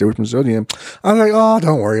runs, so stay away from sodium. I was like, oh,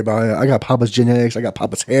 don't worry about it. I got Papa's genetics, I got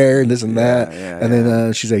Papa's hair, and this and that. And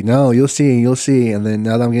then she's like, no, you'll see. And then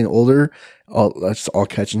now that I'm getting older, that's all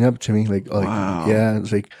catching up to me. Wow. Yeah,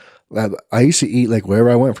 it's like. I used to eat like wherever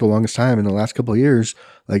I went for the longest time. In the last couple of years,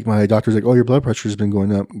 like my doctor's like, "Oh, your blood pressure has been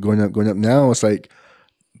going up. Now it's like,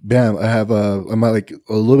 bam, I'm at like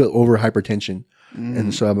a little bit over hypertension,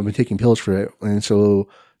 and so I've been taking pills for it. And so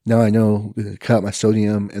now I know to cut out my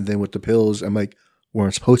sodium, and then with the pills, I'm like where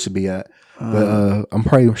I'm supposed to be at. But I'm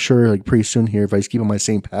probably sure like pretty soon here, if I just keep on my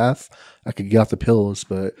same path, I could get off the pills.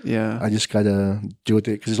 But yeah, I just gotta do it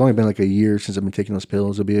because it's only been like a year since I've been taking those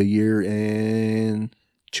pills. It'll be a year and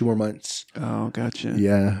 2 more months. Oh, gotcha.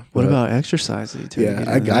 Yeah. What about exercise? Yeah,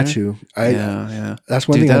 I got there? you. Yeah. That's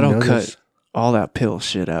one dude, thing that'll cut all that pill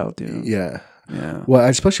shit out, dude. Yeah. Yeah. Well,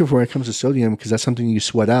 especially when it comes to sodium, because that's something you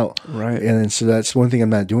sweat out. Right. And then, so that's one thing I'm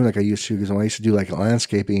not doing like I used to, because when I used to do like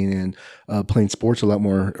landscaping and playing sports a lot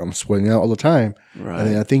more, I'm sweating out all the time. Right.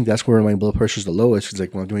 And then I think that's where my blood pressure is the lowest. Because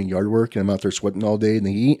like when I'm doing yard work and I'm out there sweating all day in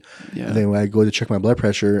the heat. Yeah. And then when I go to check my blood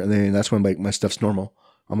pressure, and then that's when like my stuff's normal.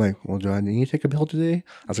 I'm like, well, do I need to take a pill today?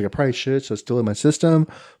 I was like, I probably should, so it's still in my system.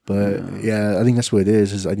 But yeah, I think that's what it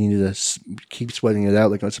is I need to keep sweating it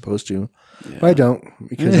out like I'm supposed to. Yeah. But I don't,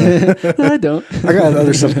 because I don't. I got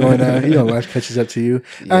other stuff going on. Life catches up to you.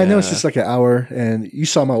 Yeah. I know it's just like an hour, and you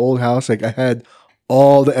saw my old house. Like I had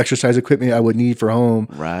all the exercise equipment I would need for home.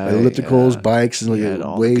 Right. Like ellipticals, bikes, and like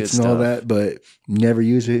weights and all stuff. that, but never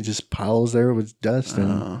use it. It just piles there with dust.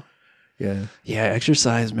 And yeah. Yeah,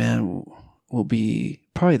 exercise, man, will be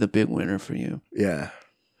probably the big winner for you. Yeah.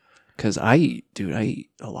 Because I eat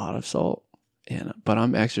a lot of salt, but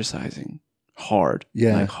I'm exercising hard.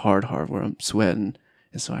 Yeah. Like hard, where I'm sweating.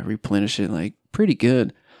 And so I replenish it like pretty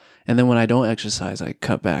good. And then when I don't exercise, I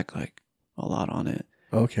cut back like a lot on it.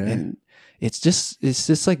 Okay. And it's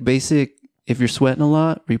just like basic. If you're sweating a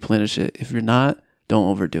lot, replenish it. If you're not, don't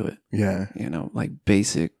overdo it. Yeah. Like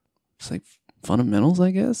basic, it's like fundamentals,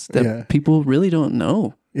 I guess, that people really don't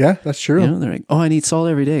know. Yeah, that's true. They're like, oh, I need salt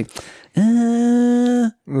every day.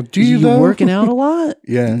 Well, do you though? working out a lot?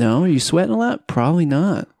 Yeah. No. Are you sweating a lot? Probably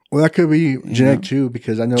not. Well, that could be genetic too,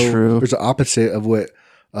 because I know True. there's the opposite of what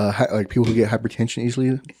like people who get hypertension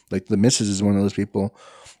easily. Like the missus is one of those people.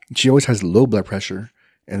 She always has low blood pressure,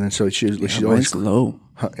 and then so she's always low.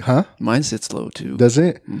 Huh? Mine sits low too. Does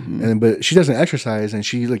it? Mm-hmm. But she doesn't exercise, and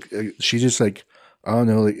she just like, I don't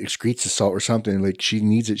know, like excretes the salt or something. Like she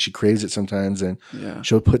needs it, she craves it sometimes, and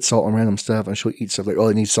she'll put salt on random stuff, and she'll eat stuff like, oh,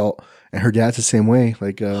 I need salt. And her dad's the same way.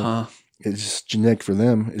 Like it's just genetic for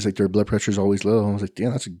them. It's like their blood pressure is always low. I was like,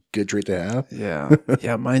 damn, that's a good trait to have. Yeah.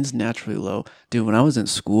 Yeah, mine's naturally low. Dude, when I was in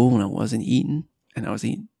school, when I wasn't eating, and I was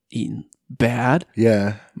eating bad,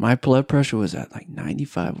 my blood pressure was at like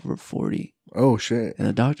 95/40. Oh shit. And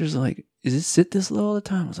the doctor's like, is it sit this low all the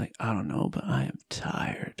time? I was like, I don't know, but I am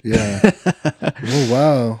tired. Yeah. Oh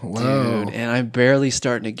wow. Dude, and I'm barely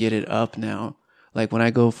starting to get it up now. Like when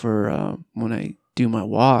I go for when I do my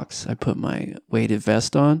walks, I put my weighted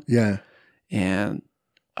vest on. Yeah. And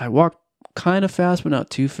I walk kind of fast, but not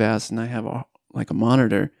too fast. And I have a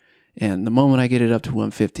monitor. And the moment I get it up to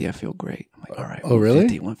 150, I feel great. I'm like, all right, oh,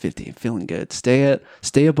 really? 150, I'm feeling good.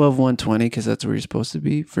 Stay above 120, because that's where you're supposed to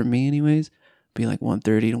be, for me anyways. Be like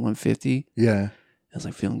 130 to 150. Yeah. I was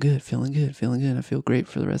like, feeling good. I feel great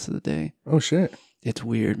for the rest of the day. Oh, shit. It's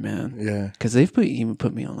weird, man. Yeah. Because they've even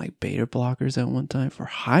put me on like beta blockers at one time for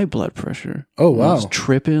high blood pressure. Oh, wow. I was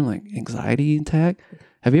tripping, like anxiety attack.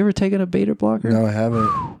 Have you ever taken a beta blocker? No, I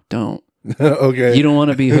haven't. Don't. Okay. You don't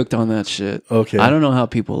want to be hooked on that shit. Okay. I don't know how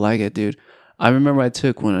people like it, dude. I remember I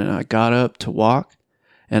took when I got up to walk,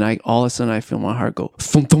 and all of a sudden I feel my heart go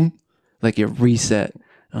thump thump, like it reset.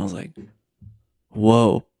 And I was like,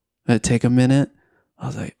 whoa. That'd take a minute. I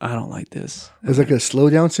was like, I don't like this. It's like a slow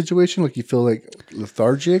down situation? Like you feel like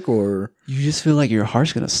lethargic, or? You just feel like your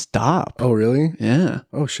heart's going to stop. Oh, really? Yeah.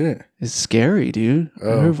 Oh, shit. It's scary, dude. I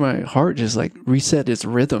heard my heart just like reset its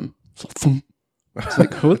rhythm. So, thump. It's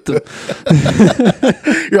like, what the?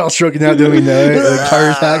 You're all stroking out, doing like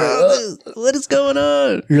heart attack. What is going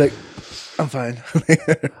on? You're like, I'm fine.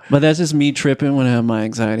 But that's just me tripping when I have my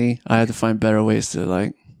anxiety. I have to find better ways to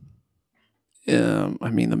like. I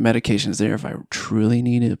mean, the medication's there if I truly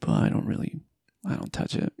need it, but I don't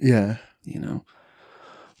touch it. Yeah. You know.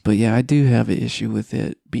 But yeah, I do have an issue with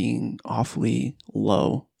it being awfully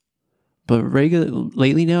low. But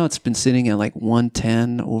lately now, it's been sitting at like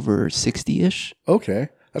 110 over 60-ish. Okay.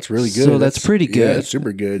 That's really good. So that's pretty good. Yeah, that's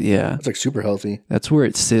super good. Yeah. That's like super healthy. That's where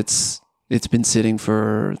it sits. It's been sitting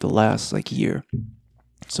for the last like year.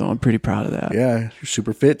 So I'm pretty proud of that. Yeah. You're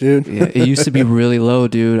super fit, dude. Yeah. It used to be really low,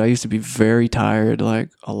 dude. I used to be very tired,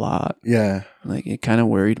 like a lot. Yeah. Like it kind of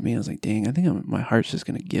worried me. I was like, dang, I think my heart's just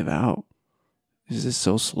going to give out. It's just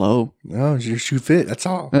so slow. No, you're too fit. That's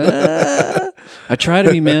all. I try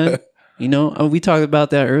to be, man. You know, we talked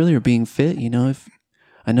about that earlier, being fit. You know, if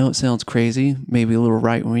I know it sounds crazy, maybe a little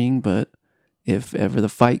right wing, but if ever the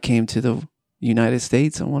fight came to the United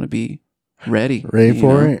States, I want to be ready. Ready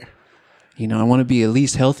for it? You know, I want to be at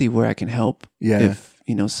least healthy where I can help. Yeah. If,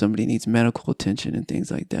 you know, somebody needs medical attention and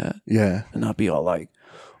things like that. Yeah. And not be all like,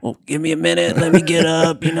 well, give me a minute. Let me get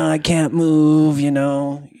up. You know, I can't move. You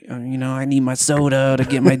know, I need my soda to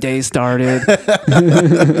get my day started.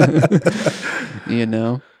 You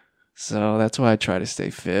know? So that's why I try to stay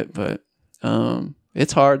fit, but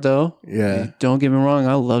it's hard though. Yeah. Don't get me wrong.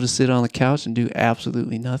 I love to sit on the couch and do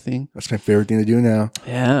absolutely nothing. That's my favorite thing to do now.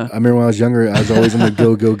 Yeah. I remember when I was younger, I was always on the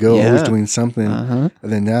go, Yeah. always doing something. Uh-huh.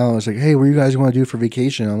 And then now it's like, hey, what do you guys want to do for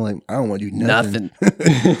vacation? I'm like, I don't want to do nothing.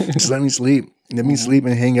 Just let me sleep. Let me sleep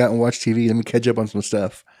and hang out and watch TV. Let me catch up on some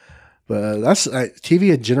stuff. But that's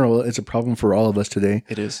TV in general. It's a problem for all of us today.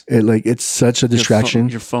 It is. It's such a distraction.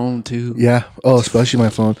 Your phone too. Yeah. Oh, especially my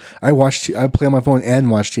phone. I play on my phone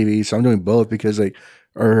and watch TV. So I'm doing both because like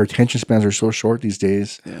our attention spans are so short these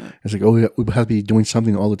days. Yeah. It's like, oh, we have to be doing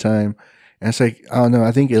something all the time. And it's like, I don't know.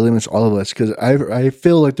 I think it limits all of us because I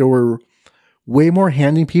feel like there were way more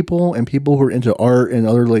handy people and people who are into art and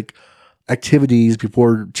other like activities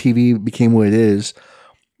before TV became what it is.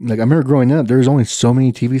 Like I remember growing up, there was only so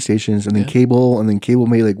many TV stations, and then cable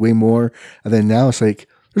made like way more, and then now it's like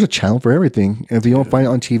there's a channel for everything. And if you don't find it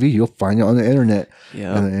on TV, you'll find it on the internet.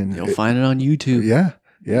 Yeah, and you'll find it on YouTube. Yeah.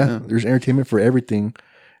 There's entertainment for everything,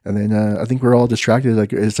 and then I think we're all distracted.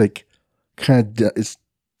 Like it's like kind of it's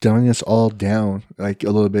dumbing us all down like a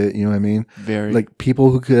little bit. You know what I mean? Very. Like people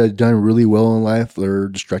who could have done really well in life, they're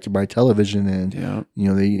distracted by television, and you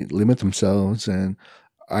know they limit themselves and.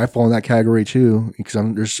 I fall in that category too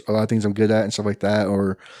because there's a lot of things I'm good at and stuff like that,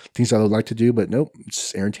 or things I would like to do, but nope,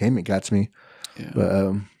 it's entertainment gets me. Yeah.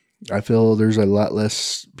 But I feel there's a lot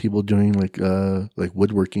less people doing like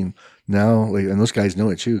woodworking now, like, and those guys know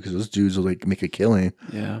it too because those dudes will like make a killing.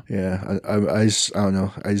 Yeah, yeah. I don't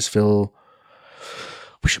know. I just feel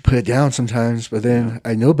we should put it down sometimes, but then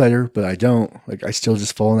I know better, but I don't. Like I still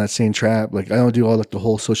just fall in that same trap. Like I don't do all like the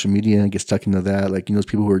whole social media and get stuck into that. Like, you know, those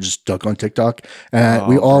people who are just stuck on TikTok, and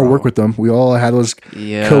we all work with them. We all have those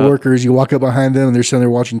coworkers. You walk up behind them and they're sitting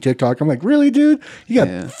there watching TikTok. I'm like, really, dude? You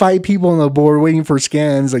got 5 people on the board waiting for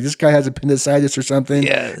scans. Like this guy has appendicitis or something.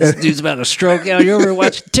 Yeah, this dude's about to stroke out. You over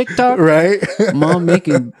watching TikTok, right? Mom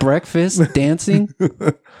making breakfast, dancing.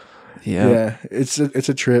 Yeah, it's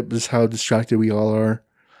a trip. This is how distracted we all are.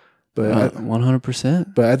 But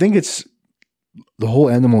 100%. But I think it's the whole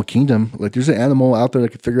animal kingdom. Like there's an animal out there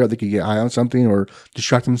that could figure out they could get high on something or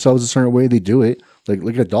distract themselves a certain way. They do it. Like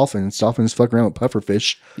look at dolphins. Dolphins fuck around with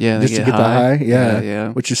pufferfish. Yeah, just to get that high.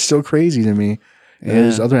 Yeah. Which is so crazy to me. Yeah.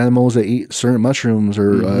 There's other animals that eat certain mushrooms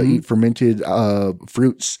or eat fermented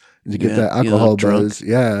fruits to get that alcohol buzz.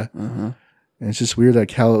 Yeah. And it's just weird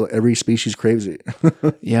like how every species craves it.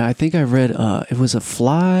 Yeah, I think I read it was a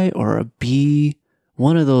fly or a bee.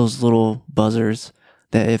 One of those little buzzers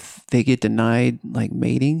that if they get denied like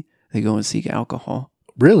mating, they go and seek alcohol.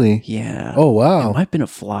 Really? Yeah. Oh, wow. It might have been a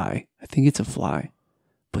fly. I think it's a fly.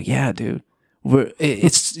 But yeah, dude.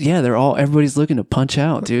 Everybody's looking to punch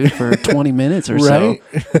out, dude, for 20 minutes or so.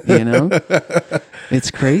 You know? It's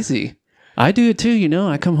crazy. I do it too, you know.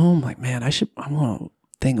 I come home like, man, I want a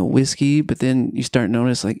thing of whiskey, but then you start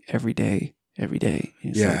notice like every day.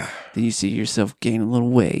 It's like, then you see yourself gain a little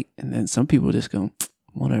weight, and then some people just go,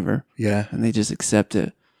 whatever. Yeah. And they just accept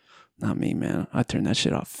it. Not me, man. I turn that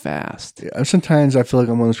shit off fast. Yeah, sometimes I feel like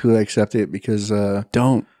I'm one of those people that accept it because...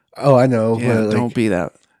 Don't. Oh, I know. Yeah, but don't be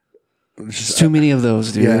that. There's too many of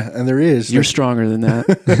those, dude. Yeah, and there is. You're stronger than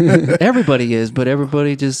that. Everybody is, but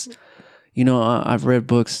everybody just... You know, I've read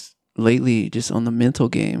books lately just on the mental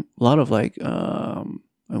game. A lot of like... and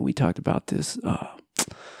we talked about this...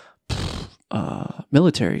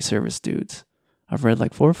 military service dudes. I've read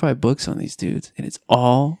like 4 or 5 books on these dudes, and it's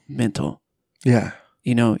all mental. Yeah.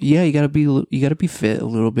 You know, yeah, you gotta be fit a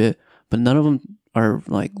little bit, but none of them are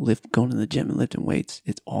like going to the gym and lifting weights.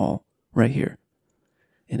 It's all right here,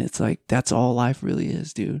 and it's like that's all life really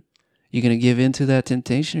is, dude. You're gonna give into that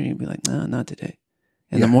temptation, or you'll be like, nah, not today.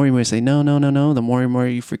 And the more you say no, the more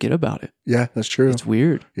you forget about it. Yeah, that's true. It's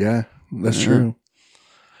weird. Yeah, that's true.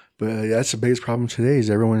 But that's the biggest problem today is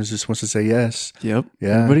everyone just wants to say yes. Yep.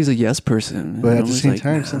 Yeah. Everybody's a yes person. But at the same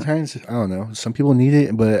time, sometimes, I don't know, some people need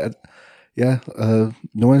it, but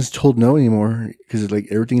no one's told no anymore because like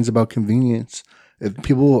everything's about convenience. If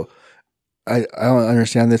people, I don't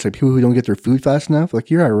understand this. Like people who don't get their food fast enough,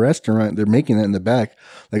 like you're at a restaurant, they're making it in the back.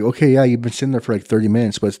 Like, okay, yeah, you've been sitting there for like 30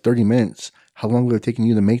 minutes, but it's 30 minutes. How long would it take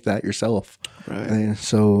you to make that yourself? Right. And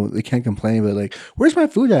so they can't complain, but like, where's my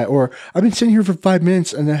food at? Or I've been sitting here for 5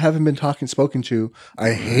 minutes and I haven't been spoken to.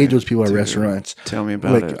 I hate those people at restaurants. Tell me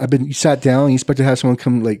about like, it. You sat down and you expect to have someone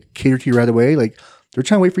come like cater to you right away. Like they're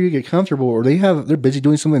trying to wait for you to get comfortable, or they're busy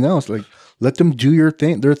doing something else. Like let them do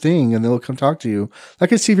their thing, and they'll come talk to you. I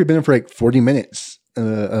can see if you've been there for like 40 minutes,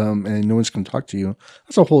 and no one's come talk to you.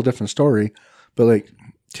 That's a whole different story. But like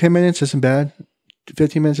 10 minutes isn't bad.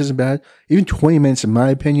 15 minutes isn't bad. Even 20 minutes, in my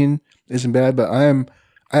opinion, isn't bad. But I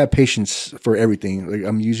have patience for everything. Like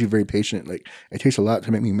I'm usually very patient. Like it takes a lot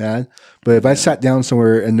to make me mad. But if I sat down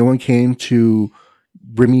somewhere and no one came to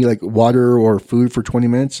bring me like water or food for 20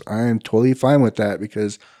 minutes, I'm totally fine with that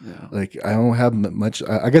because like I don't have much.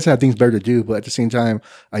 I guess I have things better to do, but at the same time,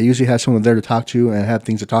 I usually have someone there to talk to and have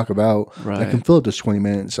things to talk about. Right. I can fill up those 20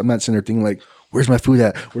 minutes. I'm not sitting there thinking like, where's my food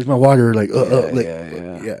at? Where's my water? Like,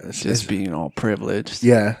 Just being all privileged.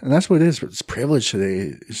 Yeah, and that's what it is. It's privilege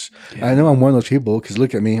today. I know I'm one of those people because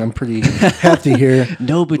look at me. I'm pretty hefty here.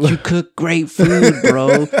 No, but you cook great food,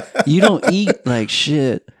 bro. You don't eat like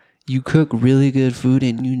shit. You cook really good food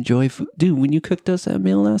and you enjoy food. Dude, when you cooked us that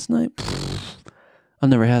meal last night, I've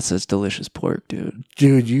never had such delicious pork, dude.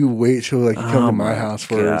 Dude, you wait till like you come to my house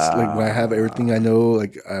first. Like when I have everything I know,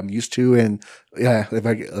 like I'm used to, and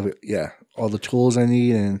all the tools I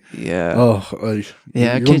need, and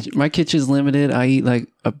my kitchen's limited. I eat like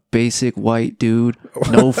a basic white dude,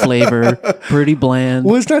 no flavor, pretty bland.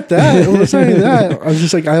 Well, it's not that. It's not even that. I was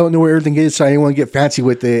just like, I don't know where everything is, so I didn't want to get fancy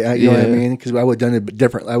with it. You know what I mean? Because I would have done it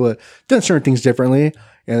different. I would have done certain things differently,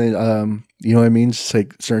 and then, you know what I mean? Just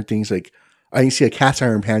like certain things, like I didn't see a cast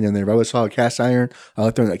iron pan in there. If I would saw a cast iron, I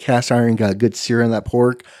would throw in that cast iron, got a good sear on that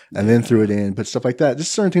pork, and then threw it in. But stuff like that,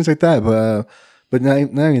 just certain things like that. But not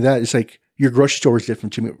only that, it's like your grocery store is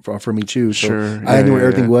different for me too. So sure. I knew where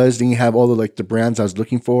everything was. Then you have all the brands I was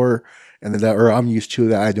looking for, and then I'm used to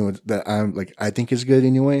that I'm like I think is good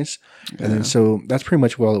anyways. Yeah. And then so that's pretty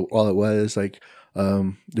much all it was. Like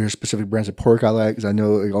there's specific brands of pork I like because I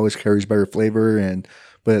know it always carries better flavor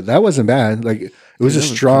but that wasn't bad. Like it was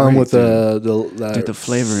just strong with the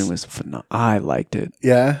flavoring was phenomenal. I liked it.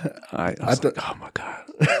 Yeah, I was like, oh my god.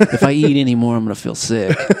 If I eat any more, I'm gonna feel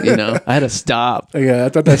sick. You know, I had to stop. Yeah, I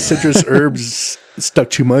thought that citrus herbs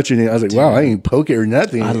stuck too much in it. I was like, wow, I didn't poke it or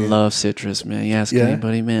nothing. I love citrus, man. You ask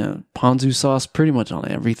anybody, man. Ponzu sauce, pretty much on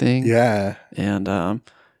everything. Yeah, and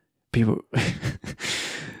people,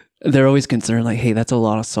 they're always concerned, like, hey, that's a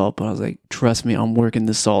lot of salt. But I was like, trust me, I'm working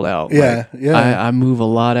this salt out. Yeah, like, I move a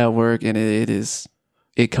lot at work, and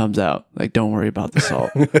it comes out. Like, don't worry about the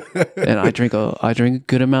salt. And I drink a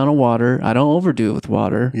good amount of water. I don't overdo it with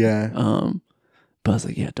water. Yeah. But I was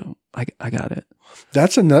like, I got it.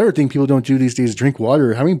 That's another thing people don't do these days. Drink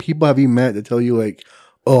water. How many people have you met that tell you like,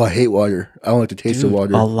 oh, I hate water. I don't like the taste of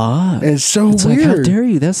water. A lot. And it's weird. Like, how dare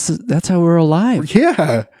you? That's how we're alive.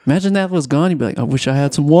 Yeah. Imagine that was gone. You'd be like, I wish I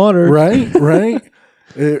had some water. Right.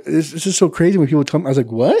 It's just so crazy when people tell me. I was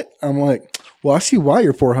like, what? I'm like, well, I see why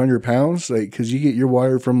you're 400 pounds. Like, because you get your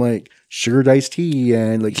water from like sugared iced tea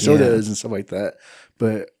and like sodas and stuff like that.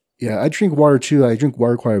 But yeah, I drink water too. I drink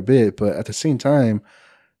water quite a bit. But at the same time,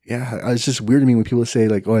 it's just weird to me when people say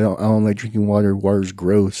like, oh, I don't like drinking water. Water's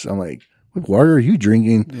gross. I'm like, what water are you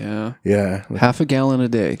drinking? Yeah. Yeah. Like, half a gallon a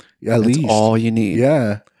day. Yeah, at least. All you need.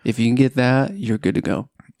 Yeah. If you can get that, you're good to go.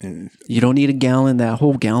 You don't need a gallon. That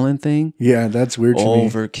whole gallon thing. Yeah, that's weird to me.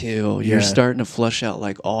 Overkill. You're starting to flush out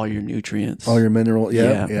like all your nutrients. All your mineral.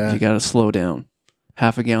 Yeah. You got to slow down.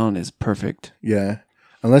 Half a gallon is perfect. Yeah.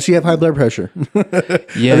 Unless you have high blood pressure.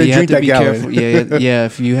 Yeah, you have to be careful. Yeah.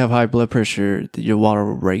 If you have high blood pressure, your water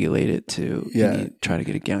will regulate it too. Yeah. You try to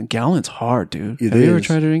get a gallon. Gallon's hard, dude. Have you ever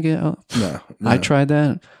tried to drink it? Oh, no. I tried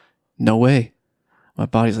that. No way. My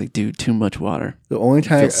body's like, dude, too much water. The only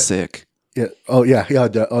time I feel sick. Yeah. Oh yeah. Yeah.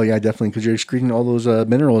 Oh yeah. Definitely, because you're excreting all those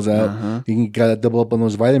minerals out. You gotta double up on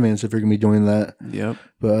those vitamins if you're gonna be doing that. Yep.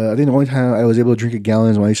 But I think the only time I was able to drink a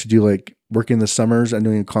gallon is when I used to do like work in the summers and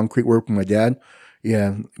doing concrete work with my dad.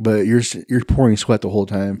 Yeah, but you're pouring sweat the whole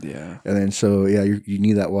time. Yeah. And then so yeah, you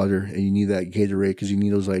need that water and you need that Gatorade because you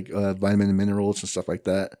need those like vitamin and minerals and stuff like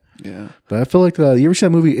that. Yeah. But I feel like you ever see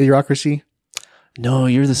that movie Idiocracy? No,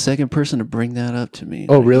 you're the second person to bring that up to me.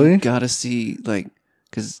 Oh, really? You gotta see, like,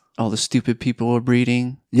 because all the stupid people are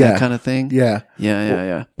breeding, Yeah. that kind of thing. Yeah.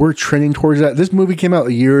 Yeah. We're trending towards that. This movie came out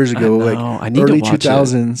years ago, I like know. I need to early watch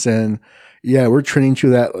 2000s, and yeah, we're trending to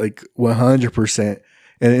that like 100%.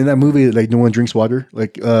 And in that movie, like no one drinks water.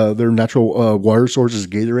 Like their natural water source is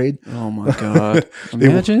Gatorade. Oh my god!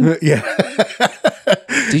 Imagine, Yeah.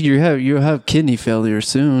 dude, you have kidney failure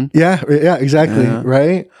soon. Yeah, exactly, Yeah.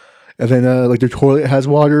 right? And then like their toilet has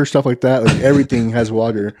water, stuff like that. Like everything has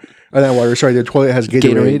water. Not water. Sorry, their toilet has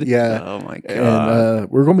Gatorade. Yeah. Oh my god. And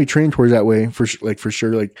we're gonna be trained towards that way for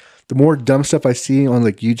sure. Like the more dumb stuff I see on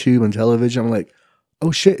like YouTube and television, I'm like,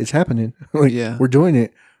 oh shit, it's happening. Like Yeah. we're doing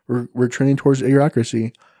it. We're trending towards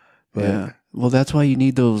bureaucracy. But Yeah. Well, that's why you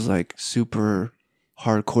need those like super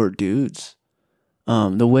hardcore dudes.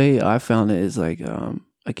 The way I found it is like,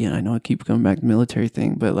 again, I know I keep coming back to the military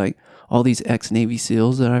thing, but like all these ex-Navy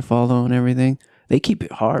SEALs that I follow and everything, they keep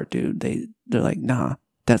it hard, dude. They're like, nah,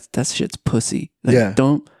 that shit's pussy. Like, Yeah.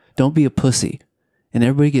 don't be a pussy. And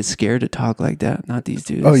everybody gets scared to talk like that. Not these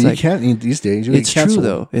dudes. oh, It's you like, can't eat these days. You get it's true canceled.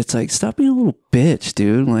 though. It's like, stop being a little bitch,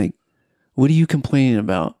 dude. Like, what are you complaining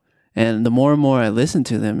about? And the more and more I listen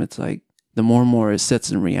to them, it's like, the more and more it sets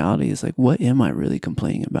in reality. It's like, what am I really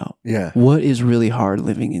complaining about? Yeah. What is really hard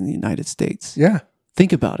living in the United States? Yeah.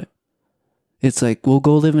 Think about it. It's like, we'll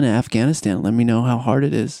go live in Afghanistan. Let me know how hard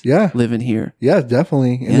it is Yeah. living here. Yeah,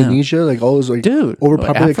 definitely. Indonesia, like all those like Dude,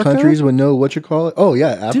 overpopulated Africa? countries would know what you call it. Oh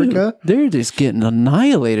yeah, Africa. Dude, they're just getting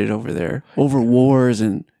annihilated over there over wars.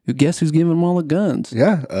 And guess who's giving them all the guns?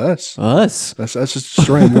 Yeah, us. Us. That's us just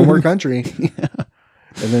destroying one more country.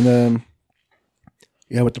 And then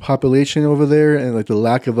yeah, with the population over there and like the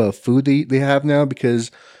lack of food they have now,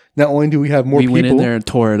 because not only do we have more We people, went in there and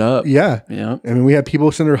tore it up. yeah, Yeah. I mean we have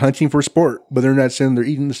people sitting there hunting for sport, but they're not sitting there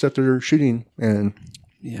eating the stuff they're shooting. And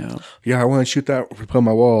Yeah. yeah, I want to shoot that put on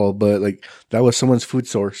my wall, but like that was someone's food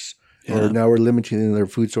source. Yeah. Or now we're limiting their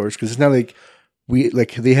food source because it's not like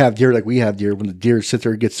they have deer like we have deer. When the deer sit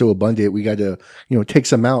there and get so abundant, we got to take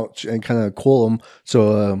some out and kind of cool them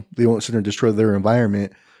so they won't sit there and destroy their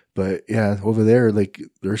environment. But yeah, over there, like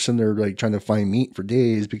they're sitting there like trying to find meat for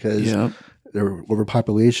days because Yeah. they're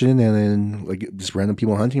overpopulation and then like just random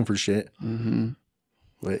people hunting for shit. Mm-hmm.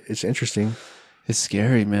 But it's interesting. It's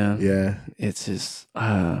scary, man. Yeah. It's just,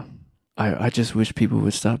 I just wish people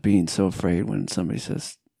would stop being so afraid when somebody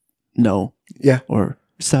says no. Yeah. Or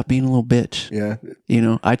stop being a little bitch.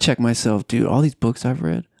 Yeah. I check myself, dude. All these books I've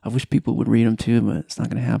read, I wish people would read them too, but it's not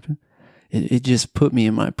going to happen. It just put me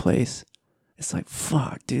in my place. It's like,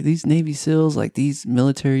 fuck, dude, these Navy SEALs, like these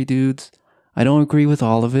military dudes, I don't agree with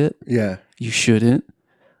all of it. Yeah. You shouldn't.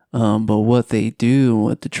 But what they do,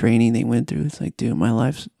 what the training they went through, it's like, dude, my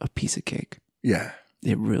life's a piece of cake. Yeah.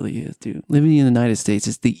 It really is, dude. Living in the United States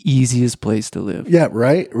is the easiest place to live. Yeah.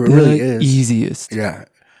 Right. It really is. Easiest. Yeah.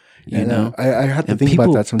 You know? I have to And think people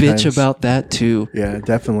about that sometimes. bitch about that too. Yeah,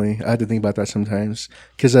 definitely. I had to think about that sometimes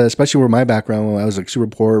because especially where my background, when I was like super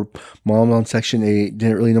poor, mom on Section 8,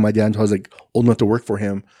 didn't really know my dad until I was like old enough to work for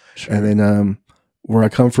him. Sure. And then where I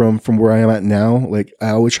come from where I am at now, like I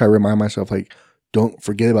always try to remind myself, like, don't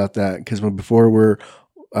forget about that. Because I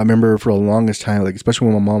remember for the longest time, like especially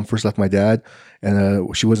when my mom first left my dad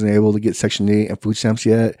and she wasn't able to get Section 8 and food stamps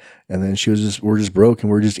yet. And then we're just broke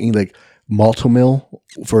and we're just eating like malto meal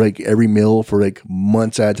for like every meal for like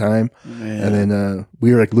months at a time. Man. And then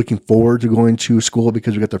we were like looking forward to going to school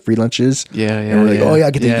because we got the free lunches. Yeah, And we're like, oh yeah,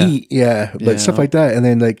 I get to eat. Yeah. But Yeah. stuff like that. And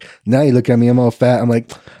then like now you look at me, I'm all fat. I'm like,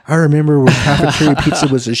 I remember when cafeteria pizza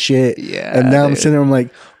was a shit. Yeah, And now I'm dude. sitting there, I'm like,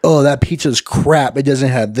 oh, that pizza's crap. It doesn't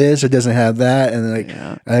have this, it doesn't have that. And like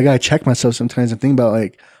Yeah. I gotta check myself sometimes and think about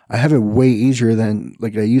like I have it way easier than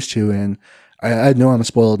like I used to. And I know I'm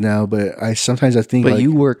spoiled now, but I sometimes think But like,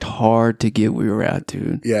 you worked hard to get where you're at,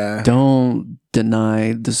 dude. yeah. Don't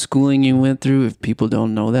deny the schooling you went through. If people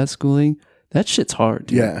don't know that schooling, that shit's hard,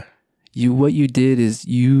 dude. Yeah. What you did is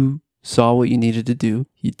you saw what you needed to do.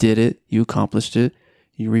 You did it. You accomplished it.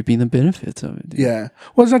 You're reaping the benefits of it, dude. Yeah.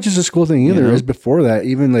 Well, it's not just a school thing either. You know? It's before that.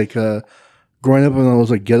 Even like growing up in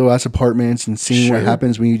those like ghetto ass apartments and seeing what Sure.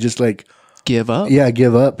 happens when you just like, Give up.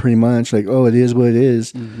 give up pretty much. Like, oh, it is what it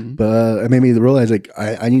is. Mhm. But it made me realize like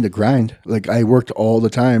I need to grind. Like I worked all the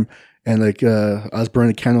time And like I was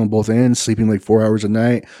burning a candle on both ends, sleeping like 4 hours a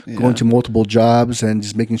night, going to multiple jobs, and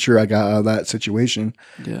just making sure I got out of that situation.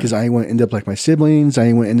 Because I didn't want to end up like my siblings. I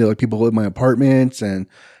didn't want to end up like people who live in my apartments, and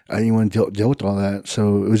I didn't want to deal with all that.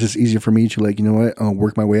 So it was just easier for me to like, you know what, I'll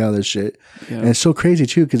work my way out of this shit. And it's so crazy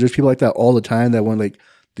too, because there's people like that all the time that want like,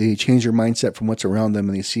 they change their mindset from what's around them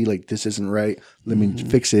and they see like, this isn't right. Let me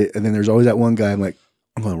fix it. And then there's always that one guy, I'm like,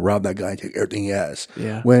 I'm going to rob that guy and take everything he has.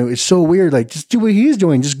 Yeah. When it's so weird, like just do what he's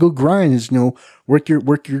doing. Just go grind. Just, you know, work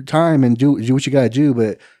your time and do what you got to do.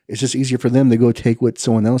 But it's just easier for them to go take what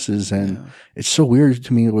someone else's. And it's so weird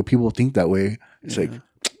to me when people think that way. It's like,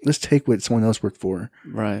 let's take what someone else worked for.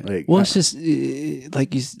 Right. Like, well, it's just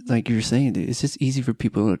like you're saying, dude, it's just easy for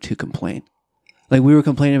people to complain. Like we were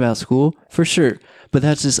complaining about school for sure, but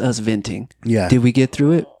that's just us venting. Yeah. Did we get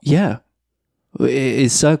through it? Yeah.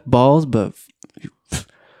 It sucked balls, but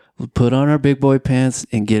we'll put on our big boy pants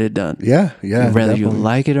and get it done. Yeah. Yeah. Whether you definitely.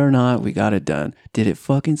 like it or not, we got it done. Did it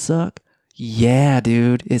fucking suck? Yeah,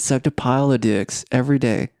 dude. It sucked a pile of dicks every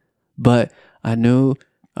day. But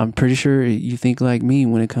I'm pretty sure you think like me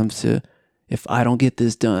when it comes to if I don't get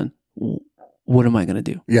this done, what am I going to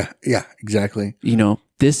do? Yeah. Yeah. Exactly. You know,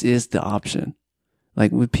 this is the option.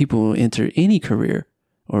 Like when people enter any career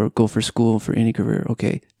or go for school for any career,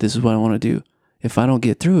 okay, this is what I want to do. If I don't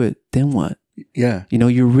get through it, then what? Yeah. You know,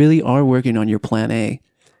 you really are working on your plan A.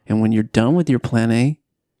 And when you're done with your plan A,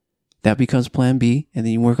 that becomes plan B. And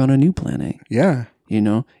then you work on a new plan A. Yeah. You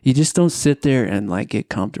know, you just don't sit there and like get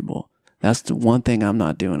comfortable. That's the one thing I'm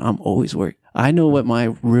not doing. I'm always working. I know what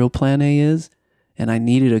my real plan A is, and I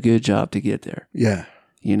needed a good job to get there. Yeah.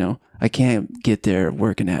 You know, I can't get there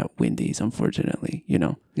working at Wendy's, unfortunately, you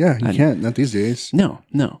know. Yeah. You can't. Not these days. No.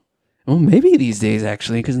 Well, maybe these days,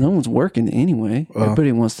 actually, because no one's working anyway.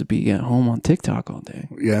 Everybody wants to be at home on TikTok all day.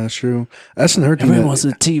 Yeah, that's true. That's another thing. Everyone wants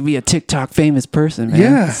to be a TikTok famous person, man.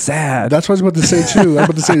 Yeah. Sad. That's what I was about to say, too. I was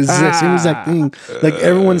about to say the same exact thing. Like,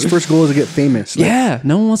 everyone's first goal is to get famous. Like, yeah.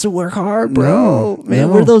 No one wants to work hard, bro. No, Man,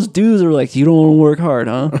 no. we're those dudes who are like, you don't want to work hard,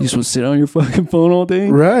 huh? You just want to sit on your fucking phone all day?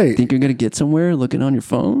 Right. Think you're going to get somewhere looking on your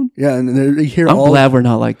phone? Yeah, and they hear I'm all... glad we're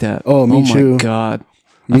not like that. Oh, me too. My God.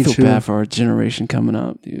 Me I feel too. bad for our generation coming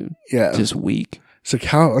up, dude. Yeah. Just weak. It's like,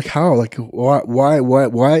 why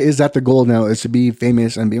is that the goal now, is to be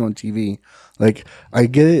famous and be on TV? Like, I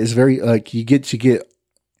get it. It's very, like, you get to get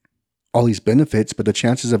all these benefits, but the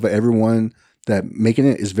chances of everyone that making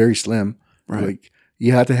it is very slim. Right. Like,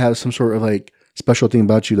 you have to have some sort of, like, special thing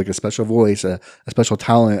about you, like a special voice, a special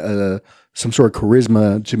talent, some sort of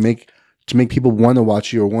charisma to make people want to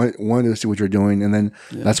watch you or want to see what you're doing. And then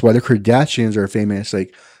that's why the Kardashians are famous,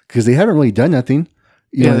 like, because they haven't really done nothing.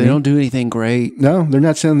 You know what they I mean? don't do anything great. No, they're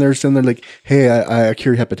not sitting there like, hey, I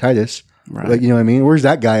cured hepatitis. Right. Like, you know what I mean? Where's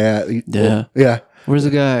that guy at? Yeah. Well, yeah. Where's the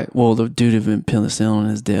guy? Well, the dude who invented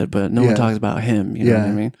penicillin is dead, but no one talks about him. You know what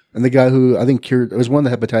I mean? And the guy who I think cured, it was one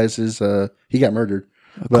of the hepatitis, he got murdered.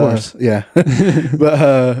 Of course. Yeah. But,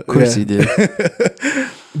 Of course he did.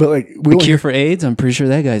 But like, The cure for AIDS, I'm pretty sure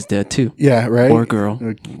that guy's dead too. yeah, right. Or girl.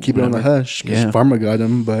 Keep it on the hush. Because Yeah. Pharma got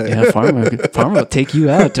him, but Yeah, Pharma will take you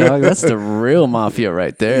out, dog. That's the real mafia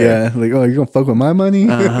right there. yeah, like, oh, you're gonna fuck with my money?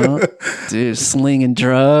 Uh-huh. Dude, slinging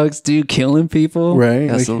drugs, dude, killing people. Right,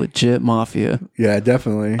 That's like- a legit mafia. Yeah,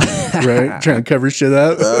 definitely. Right, trying to cover shit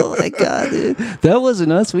up. Oh my God, dude. That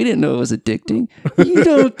wasn't us. We didn't know it was addicting. You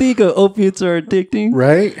don't think opiates are addicting?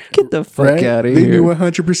 Right, Get the fuck right. out of They here. knew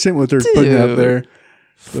 100% what they're putting out Dude. there.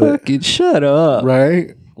 Fucking shut up.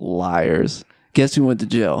 Right. Liars. Guess who went to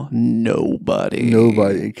jail? Nobody.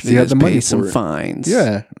 Because They you had just the money paid for some it. fines.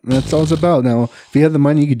 Yeah, that's all it's about. Now, if you have the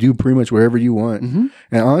money, you could do pretty much whatever you want. Mm-hmm.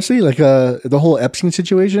 And honestly, like the whole Epstein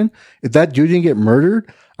situation, if that dude didn't get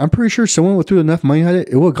murdered, I'm pretty sure someone would throw enough money at it,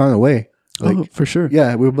 it would have gone away. Like, Oh, for sure.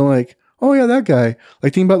 yeah, we've been like, oh yeah, that guy.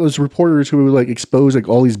 Like, think about those reporters who would like expose like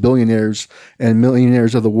all these billionaires and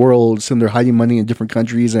millionaires of the world, saying they're hiding money in different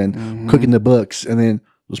countries and Mm-hmm. cooking the books, and then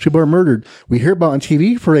those people are murdered. We hear about it on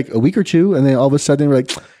TV for like a week or two, and then all of a sudden we're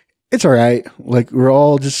like, it's all right. Like, we're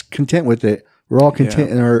all just content with it. We're all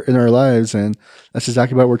content in our lives, and that's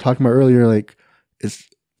exactly what we're talking about earlier. Like, it's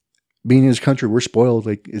being in this country, we're spoiled.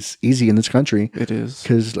 Like, it's easy in this country It is.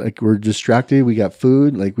 because like we're distracted. We got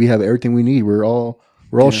food. Like, we have everything we need. We're all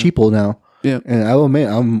sheeple now. Yeah. And I will admit,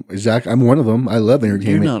 I'm one of them. I love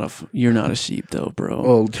entertainment. You're not a sheep though, bro.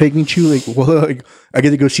 Oh, take me to like I get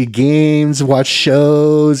to go see games, watch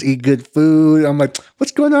shows, eat good food. I'm like,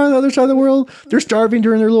 what's going on the other side of the world? They're starving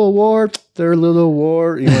during their little war. Their little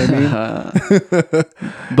war. You know what I mean?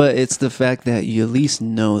 But it's the fact that you at least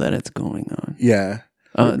know that it's going on. Yeah.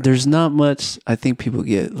 There's not much. I think people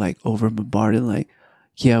get like over bombarded. Like,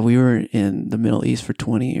 yeah, we were in the Middle East for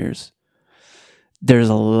 20 years. there's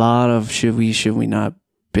a lot of should we not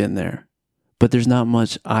been there, but there's not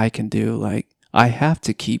much I can do. Like, I have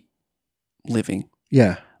to keep living.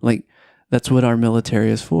 Yeah. Like, that's what our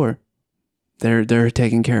military is for. They're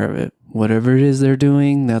taking care of it. Whatever it is they're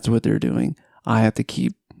doing, that's what they're doing. I have to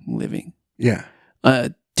keep living. Yeah.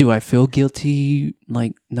 Do I feel guilty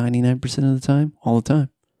like 99% of the time? All the time.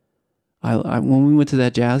 I when we went to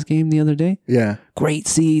that Jazz game the other day, Yeah. great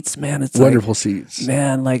seats, man. It's Wonderful seats.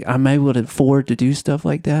 man, like I'm able to afford to do stuff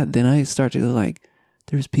like that. Then I start to go like,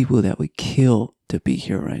 there's people that would kill to be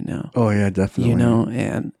here right now. Oh yeah, definitely. You know,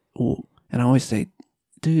 and I always say,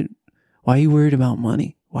 dude, why are you worried about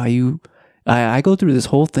money? Why you? I go through this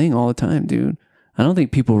whole thing all the time, dude. I don't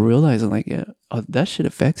think people realize like, yeah, that shit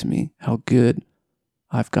affects me. How good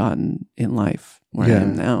I've gotten in life where I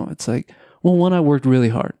am now. It's like, well, one, I worked really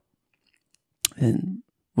hard. And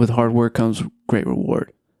with hard work comes great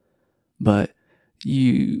reward. But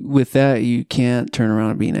with that, you can't turn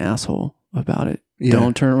around and be an asshole about it. Yeah.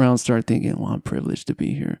 Don't turn around and start thinking, well, I'm privileged to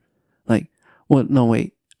be here. Like, well, no,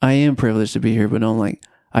 wait. I am privileged to be here, but don't like,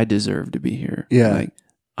 I deserve to be here. Yeah. Like,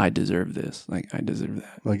 I deserve this. Like, I deserve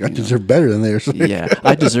that. Like, I deserve better than theirs. Yeah.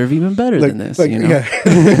 I deserve even better than this. Like, you know? yeah.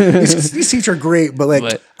 these seats are great, but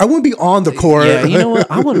like, I wouldn't be on the court. Yeah, you know what?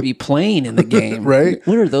 I want to be playing in the game. Right?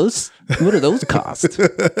 What are those cost?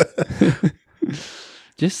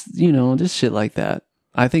 Just shit like that.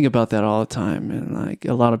 I think about that all the time, and like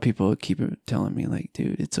a lot of people keep telling me like,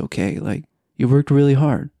 dude, it's okay. Like, you worked really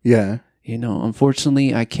hard. Yeah. You know,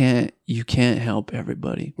 unfortunately, you can't help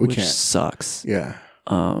everybody, which can't. sucks. Yeah.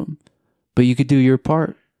 But you could do your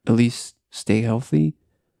part. At least stay healthy,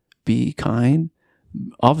 be kind.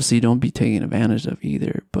 Obviously, don't be taken advantage of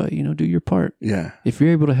either, but do your part. Yeah. If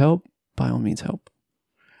you're able to help, by all means help.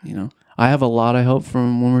 I have a lot of help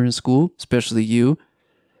from when we were in school, especially you,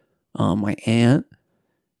 my aunt,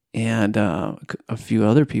 and a few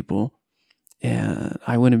other people. And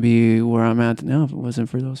I wouldn't be where I'm at now if it wasn't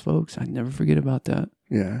for those folks. I'd never forget about that.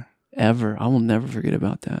 Yeah. Ever. I will never forget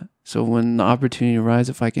about that. So when the opportunity arises,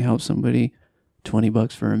 if I can help somebody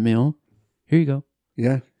 $20 for a meal, here you go.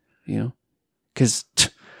 Yeah. Because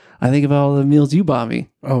I think about all the meals you bought me.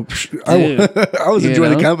 Oh, I was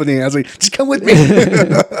enjoying the company. I was like, just come with me.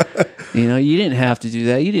 You didn't have to do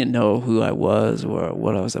that. You didn't know who I was or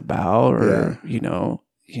what I was about, or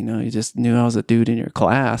you just knew I was a dude in your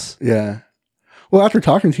class. Yeah. Well, after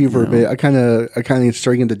talking to you for a bit, I kind of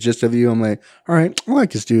started getting the gist of you. I'm like, all right, I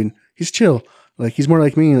like this dude. He's chill. Like, he's more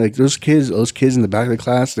like me. Like those kids in the back of the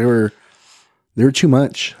class, they're too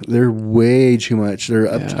much. They're way too much. They're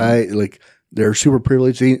uptight. Like, they're super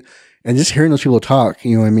privileged. And just hearing those people talk,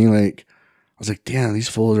 you know what I mean? Like, I was like, damn, these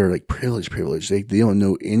fools are like privileged. They don't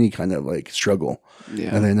know any kind of like struggle.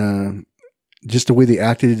 Yeah. And then just the way they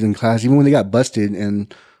acted in class, even when they got busted,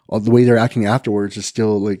 and all the way they're acting afterwards is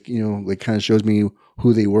still like, like kind of shows me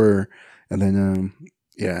who they were. And then,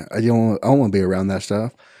 I don't want to be around that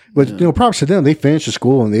stuff. But props to them. They finished the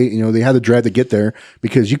school and they had the drive to get there,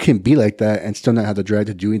 because you can be like that and still not have the drive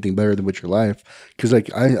to do anything better than with your life. Because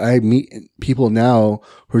like I meet people now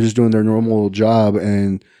who are just doing their normal job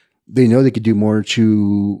and they know they could do more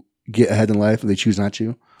to get ahead in life, and they choose not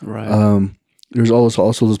to. Right. There's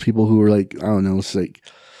also those people who are like, I don't know, it's like,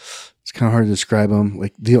 it's kind of hard to describe them.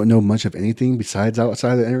 Like, they don't know much of anything besides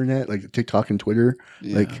outside of the internet, like TikTok and Twitter.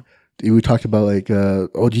 Yeah. Like, we talked about like, do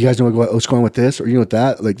you guys know what's going on with this, or with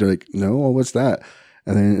that? Like, they're like, no, what's that?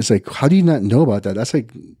 And then it's like, how do you not know about that? That's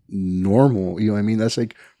like normal, you know what I mean? That's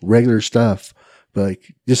like regular stuff. But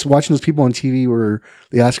like, just watching those people on TV where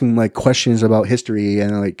they ask them like questions about history,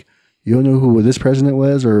 and like, you don't know who this president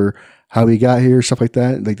was or how he got here, stuff like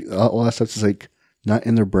that. Like, all that stuff is like not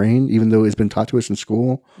in their brain, even though it's been taught to us in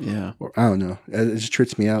school. Yeah. Or I don't know. It just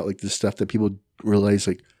trips me out, like the stuff that people realize,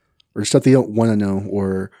 like, or stuff they don't want to know,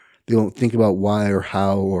 or they don't think about why or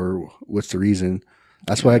how or what's the reason.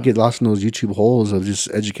 That's why I get lost in those YouTube holes of just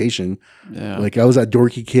education. Yeah. Like, I was that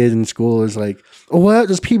dorky kid in school. It's like, oh, what?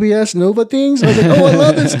 Does PBS Nova things? I was like, oh, I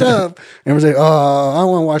love this stuff. And I was like, oh, I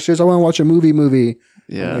don't want to watch this. I want to watch a movie.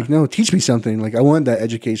 Yeah. Like, no, teach me something. Like, I want that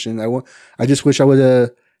education. I just wish I would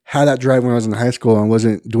have had that drive when I was in high school and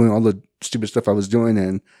wasn't doing all the stupid stuff I was doing.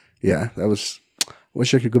 And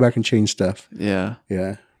wish I could go back and change stuff. Yeah.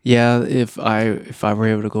 Yeah. Yeah. If I were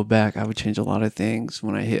able to go back, I would change a lot of things.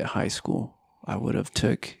 When I hit high school, I would have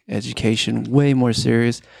took education way more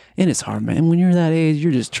serious. And it's hard, man. When you're that age,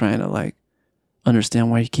 you're just trying to like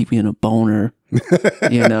understand why you keep being a boner,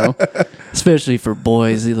 especially for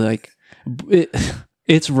boys.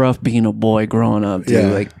 It's rough being a boy growing up, dude.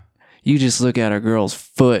 Yeah. Like, you just look at a girl's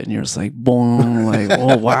foot and you're just like, boom, like,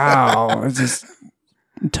 oh, wow. It's just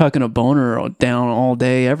tucking a boner down all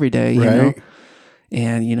day, every day, you know?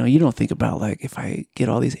 And, you know, you don't think about like, if I get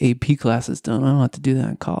all these AP classes done, I don't have to do that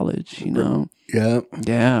in college, you know? Yeah.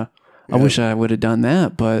 Yeah. I Yeah. wish I would have done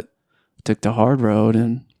that, but took the hard road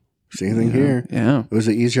and Same thing you know, here. Yeah. It was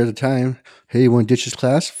easier at the time. Hey, you want to ditch this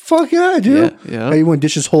class? Fuck yeah, I do. Yeah. Yeah. Hey, you want to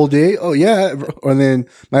ditch this whole day? Oh, yeah. And then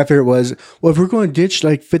my favorite was, well, if we're going to ditch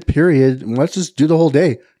like fifth period, let's just do the whole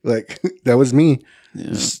day. Like, that was me.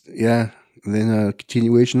 Yeah. Yeah. And then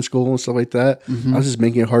continuation school and stuff like that. Mhm. I was just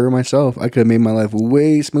making it harder myself. I could have made my life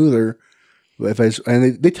way smoother. But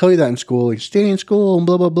and they tell you that in school, like stay in school and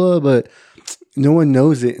blah, blah, blah. But no one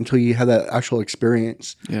knows it until you have that actual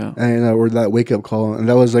experience. Yeah. And or that wake up call. And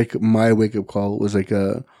that was like my wake up call. It was like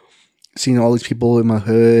seeing all these people in my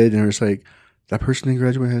hood. And it was like, that person didn't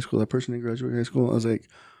graduate high school. That person didn't graduate high school. I was like,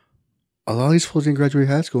 a lot of these fools didn't graduate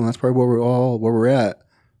high school. And that's probably where we're at.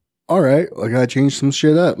 All right, I gotta change some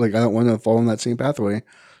shit up. Like I don't want to fall in that same pathway,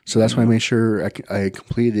 so that's why I made sure I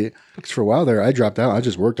completed it. Because for a while there, I dropped out. I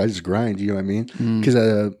just worked. I just grind. You know what I mean? Because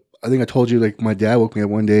I think I told you like my dad woke me up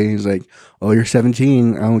one day. He's like, "Oh, you're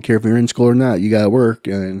 17. I don't care if you're in school or not. You gotta work."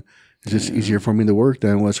 And it's just easier for me to work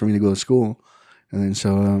than it was for me to go to school. And then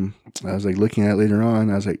so I was like looking at it later on.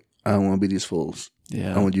 I was like, I don't want to be these fools.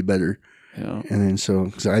 Yeah. I want to do better. Yeah. And then so,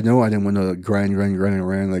 because I know I didn't want to grind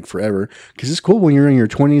around like forever. Because it's cool when you're in your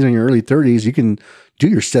 20s and your early 30s, you can do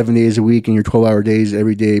your 7 days a week and your 12-hour days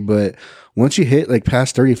every day. But once you hit like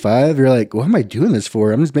past 35, you're like, what am I doing this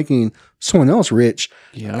for? I'm just making someone else rich.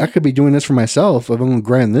 Yeah. I could be doing this for myself if I'm going to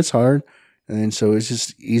grind this hard. And then so it's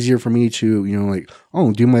just easier for me to, you know, like,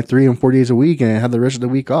 oh, do my 3 and 4 days a week and have the rest of the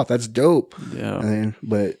week off. That's dope. Yeah. And then,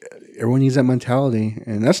 but everyone needs that mentality.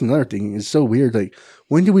 And that's another thing. It's so weird. Like,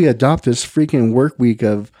 when do we adopt this freaking work week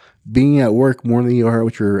of being at work more than you are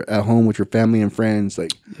with your at home with your family and friends?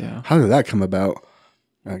 Like, Yeah. how did that come about?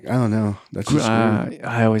 Like, I don't know. That's just weird.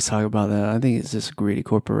 I always talk about that. I think it's just greedy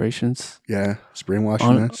corporations. Yeah, it's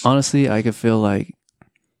brainwashing us. Honestly, I could feel like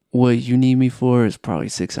what you need me for is probably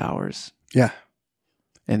 6 hours. Yeah,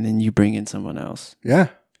 And then you bring in someone else. yeah,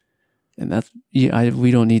 And that's,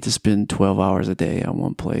 we don't need to spend 12 hours a day on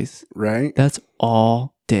one place. right. That's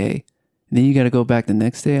all day. And then you got to go back the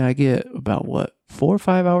next day. I get about 4 or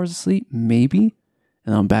 5 hours of sleep, maybe.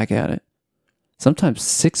 And I'm back at it. Sometimes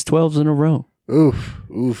 6 12s in a row. Oof,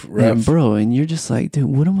 rough. And bro, and you're just like, dude,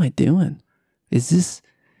 what am I doing? Is this,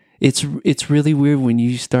 it's really weird when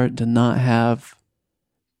you start to not have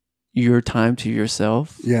your time to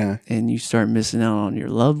yourself. Yeah, And you start missing out on your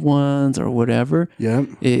loved ones or whatever. yeah,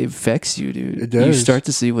 It affects you, dude. It does. You start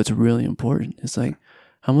to see what's really important. It's like,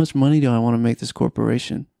 how much money do I want to make this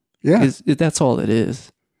corporation? yeah. Because that's all it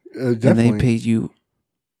is. Definitely. And they pay you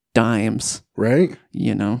dimes, right?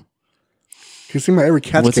 you know? Because think about every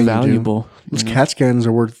CAT What's scan you do. valuable? Those CAT scans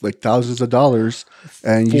are worth like thousands of dollars,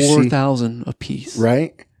 and you see 4,000 a piece.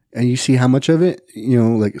 right, and you see how much of it, you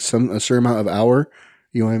know, like a certain amount of hour.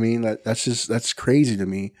 You know what I mean? That's crazy to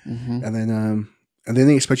me. Mm-hmm. And then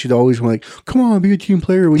they expect you to always like, come on, be a team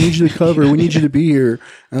player. We need you to cover. We need you to be here.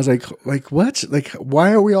 And I was like what? Like,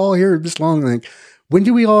 why are we all here this long? Like, when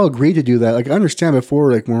do we all agree to do that? Like, I understand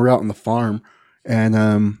before, like when we're out on the farm,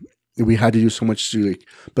 and we had to do so much to like,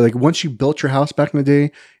 but like once you built your house back in the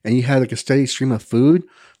day and you had like a steady stream of food,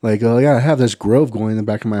 like, oh yeah, I have this grove going in the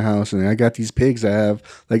back of my house, and I got these pigs. I have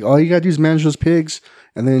like all you gotta do is manage those pigs,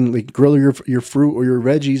 and then like grill your fruit or your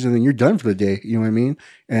veggies, and then you're done for the day. You know what I mean?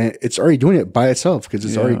 And it's already doing it by itself because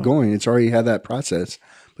it's already going. It's already had that process.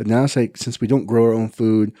 But now it's like, since we don't grow our own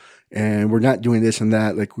food and we're not doing this and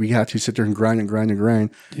that, like we have to sit there and grind.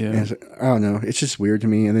 Yeah. And it's like, I don't know. It's just weird to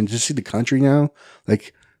me. And then just see the country now,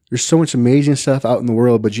 like there's so much amazing stuff out in the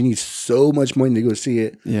world, but you need so much money to go see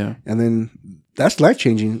it. Yeah. And then that's life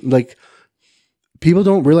changing. Like, people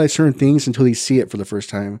don't realize certain things until they see it for the first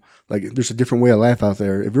time. Like, there's a different way of life out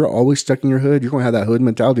there. If you're always stuck in your hood, you're going to have that hood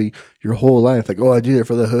mentality your whole life. Like, oh, I did it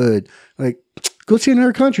for the hood. Like, go see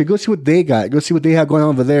another country. Go see what they got. Go see what they have going on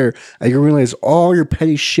over there. And you realize all your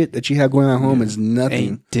petty shit that you have going on at home is nothing.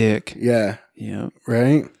 Ain't dick. Yeah. Yeah.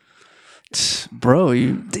 Right? Bro,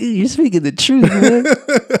 you're speaking the truth, man.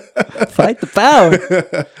 Fight the power.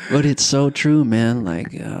 But it's so true, man.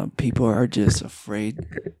 Like, people are just afraid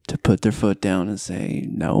to put their foot down and say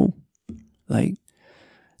no. Like,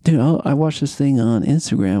 dude, I watched this thing on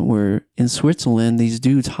Instagram where in Switzerland, these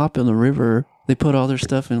dudes hop in the river. They put all their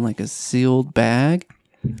stuff in like a sealed bag,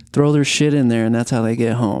 throw their shit in there, and that's how they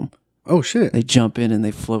get home. Oh, shit. They jump in and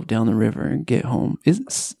they float down the river and get home.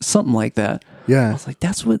 It's something like that. I Yeah. was like,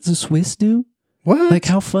 that's what the Swiss do? What? Like,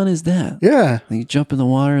 how fun is that? Yeah. Like, you jump in the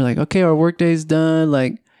water, like, okay, our workday's done,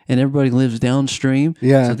 like, and everybody lives downstream.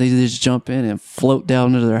 Yeah. So they just jump in and float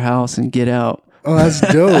down to their house and get out Oh, that's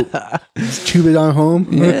dope. Just tube it on home.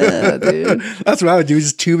 Yeah, dude. That's what I would do.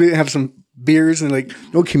 Just tube it and have some beers and like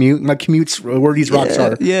no commute. My commute's where these rocks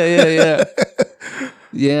are. Yeah.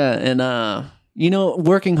 Yeah, and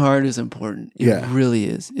working hard is important. It really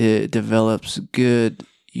is. It develops good,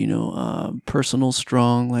 personal,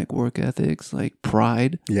 strong like work ethics, like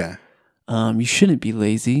pride. Yeah. You shouldn't be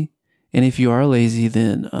lazy, and if you are lazy,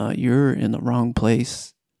 then you're in the wrong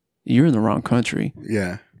place. You're in the wrong country.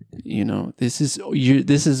 Yeah. This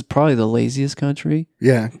is probably the laziest country.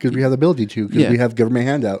 Yeah, because we have the ability to, because we have government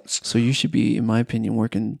handouts. So you should be, in my opinion,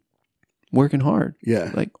 working hard.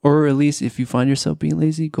 Yeah. Or at least if you find yourself being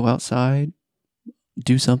lazy, go outside,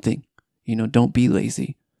 do something. Don't be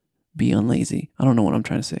lazy. Be unlazy. I don't know what I'm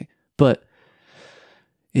trying to say, but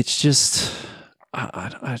it's just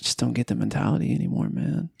I just don't get the mentality anymore,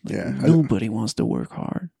 man. Nobody wants to work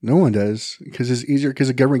hard. No one does, because it's easier, because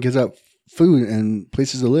the government gives out food and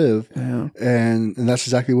places to live. Yeah. And that's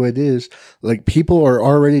exactly what it is. Like, people are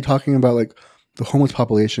already talking about like the homeless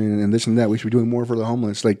population and this and that. We should be doing more for the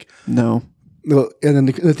homeless. Like, no. And then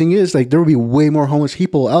the thing is, like, there would be way more homeless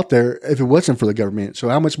people out there if it wasn't for the government. So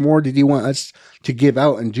how much more did you want us to give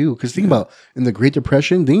out and do? Because think about, in the Great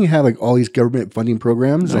Depression, they didn't have like all these government funding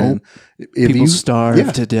programs, and if people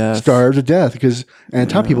starved to death. Starved to death. And I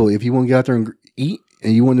tell people, if you want to get out there and eat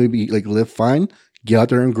and you want to be like live fine, get out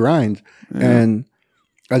there and grind. Yeah. And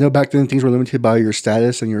I know back then things were limited by your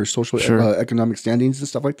status and your social economic standings and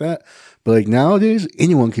stuff like that. But like nowadays,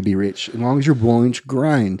 anyone can be rich as long as you're willing to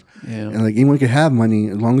grind. Yeah. And like anyone can have money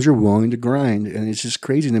as long as you're willing to grind. And it's just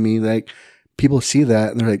crazy to me. Like, people see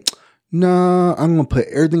that and they're like, nah, I'm going to put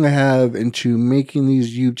everything I have into making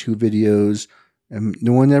these YouTube videos. And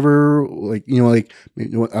no one ever, I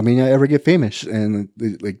may not ever get famous. And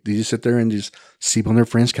they just sit there and just sleep on their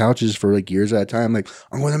friends' couches for like years at a time. Like,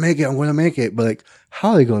 I'm going to make it. But like,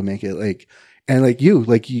 how are they going to make it?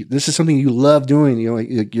 This is something you love doing,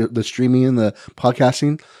 the streaming and the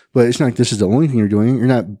podcasting. But it's not like this is the only thing you're doing. You're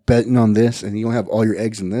not betting on this and you don't have all your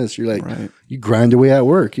eggs in this. You're like, you grind away at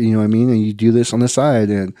work, you know what I mean? And you do this on the side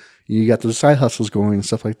and you got those side hustles going and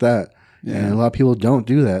stuff like that. Yeah. And a lot of people don't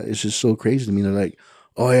do that. It's just so crazy to me. They're like,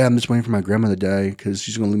 oh yeah, I'm just waiting for my grandma to die because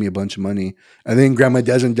she's going to leave me a bunch of money. And then grandma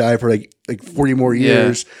doesn't die for like 40 more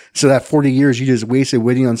years. Yeah. So that 40 years you just wasted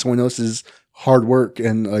waiting on someone else's hard work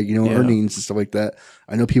and earnings and stuff like that.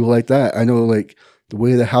 I know people like that. I know like the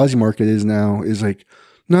way the housing market is now is like,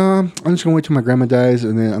 nah, I'm just going to wait till my grandma dies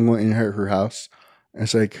and then I'm going to inherit her house. And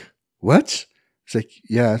it's like, what? It's like,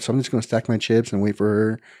 yeah, so I'm just going to stack my chips and wait for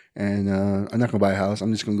her. And I'm not going to buy a house.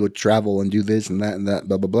 I'm just going to go travel and do this and that,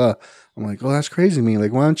 blah, blah, blah. I'm like, oh, that's crazy to me.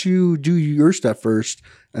 Like, why don't you do your stuff first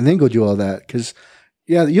and then go do all that? Because,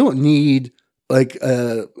 yeah, you don't need like,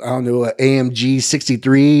 an AMG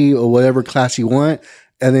 63 or whatever class you want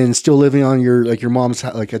and then still living on your mom's,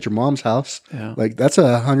 like at your mom's house. Yeah. Like, that's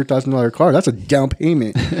 $100,000 car. That's a down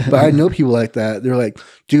payment. But I know people like that. They're like,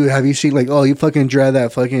 dude, have you seen you fucking drive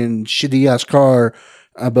that fucking shitty ass car?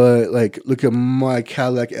 But like, look at my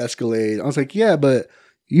Cadillac Escalade. I was like, yeah, but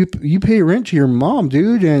you pay rent to your mom,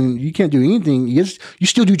 dude, and you can't do anything. You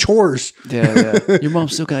still do chores. Yeah. Your mom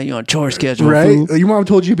still got you on a chore schedule, right? Fool. Your mom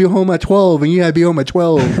told you to be home at 12, and you had to be home at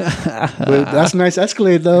 12. But that's a nice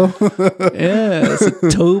Escalade, though. Yeah, it's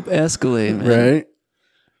a taupe Escalade, man. Right?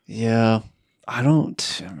 Yeah, I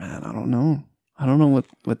don't know. I don't know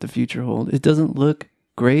what the future holds. It doesn't look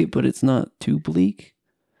great, but it's not too bleak.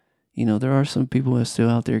 There are some people who are still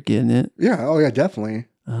out there getting it. Yeah. Oh, yeah, definitely.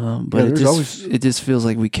 But it just feels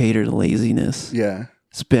like we cater to laziness. Yeah.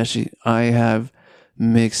 Especially, I have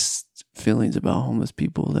mixed feelings about homeless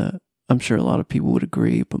people that I'm sure a lot of people would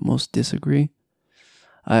agree, but most disagree.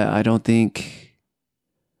 I don't think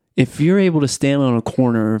if you're able to stand on a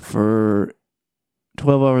corner for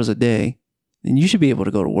 12 hours a day, then you should be able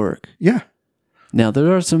to go to work. Yeah. Now,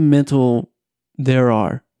 there are some I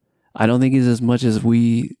don't think it's as much as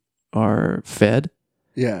we are fed.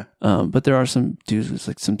 Yeah. But there are some dudes with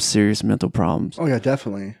like some serious mental problems. Oh yeah,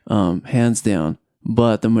 definitely. Hands down.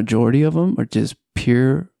 But the majority of them are just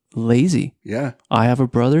pure lazy. Yeah. I have a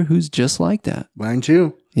brother who's just like that. Mine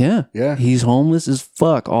too. Yeah. Yeah. He's homeless as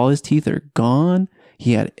fuck. All his teeth are gone.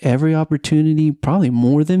 He had every opportunity, probably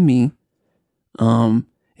more than me, and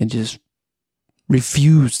just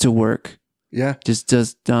refused to work. Yeah. Just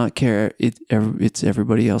does not care. It's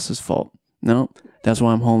everybody else's fault. No. That's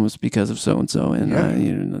why I'm homeless, because of so-and-so. And,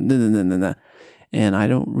 and I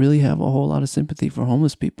don't really have a whole lot of sympathy for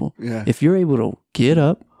homeless people. Yeah. If you're able to get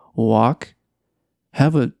up, walk,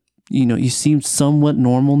 have you seem somewhat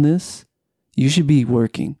normalness, you should be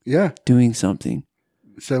working. Yeah. Doing something.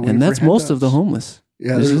 So and that's most of the homeless.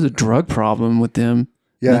 Yeah. There's a drug problem with them.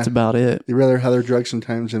 Yeah. That's about it. They'd rather have their drugs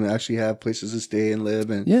sometimes than actually have places to stay and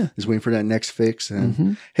live and Yeah. just waiting for that next fix.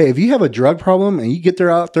 And hey, if you have a drug problem and you get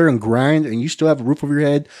there out there and grind and you still have a roof over your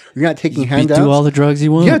head, you're not taking handouts. Do all the drugs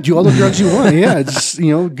you want. Yeah, do all the drugs you want. Yeah, it's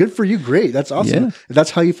good for you. Great. That's awesome. Yeah. If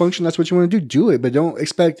that's how you function, that's what you want to do. Do it, but don't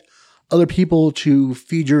expect other people to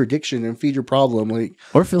feed your addiction and feed your problem. Like,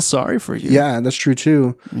 or feel sorry for you. yeah, that's true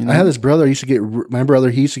too. I had this brother. He used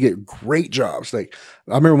to get great jobs. Like,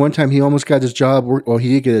 I remember one time he almost got this job. He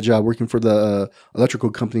did get a job working for the electrical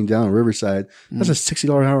company down in Riverside. That's a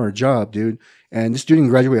 $60 an hour job, dude. And this dude didn't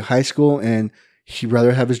graduate high school, and he'd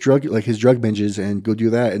rather have his drug binges and go do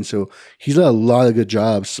that. And so he's got a lot of good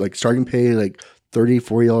jobs, like starting pay like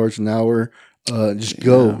 $30-$40 an hour. Just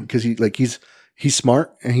go, because he's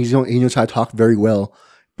smart and he knows how to talk very well,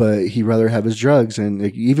 but he'd rather have his drugs. And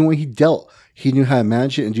like, even when he dealt, he knew how to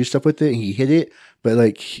manage it and do stuff with it, and he hit it. But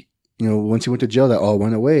like, once he went to jail, that all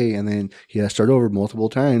went away, and then he had to start over multiple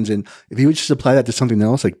times. And if he would just apply that to something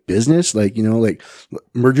else, like business, like like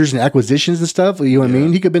mergers and acquisitions and stuff, you know what I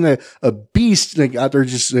mean? He could have been a beast, like out there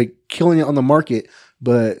just like killing it on the market.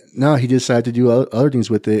 But now he decided to do other things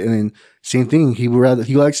with it. And then same thing, he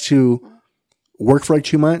likes to work for like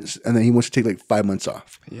 2 months, and then he wants to take like 5 months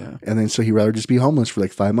off. Yeah. And then so he'd rather just be homeless for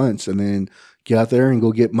like 5 months and then get out there and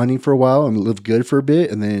go get money for a while and live good for a bit,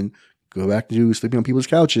 and then go back to sleeping on people's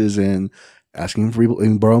couches and asking for people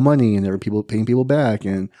and borrow money, and there were people paying people back,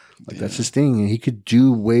 and like that's his thing. And he could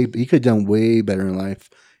have done way better in life.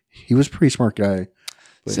 He was a pretty smart guy.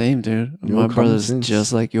 Same, dude. My brother's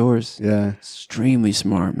just like yours. Yeah. Extremely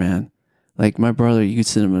smart, man. Like my brother, you could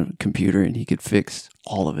send him a computer and he could fix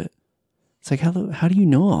all of it. It's like, how do you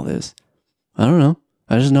know all this? I don't know.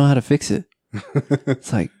 I just know how to fix it.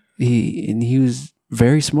 It's like he was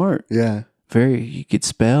very smart. Yeah. He could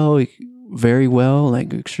spell very well,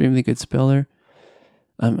 like extremely good speller.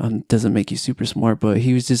 Doesn't make you super smart, but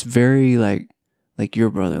he was just very like your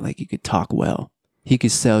brother. Like he could talk well. He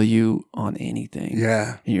could sell you on anything.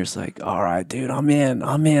 Yeah. And you're just like, all right, dude, I'm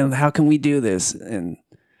in. How can we do this? And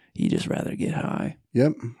you just rather get high.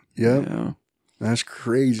 Yep. Yeah. That's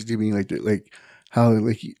crazy to me. Like how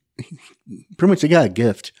pretty much they got a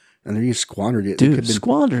gift and they just squandered it. Dude,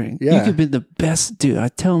 squandering. Yeah. You could be the best. Dude, I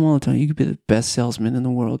tell them all the time, you could be the best salesman in the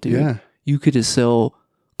world, dude. Yeah. You could just sell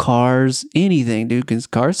cars, anything, dude, because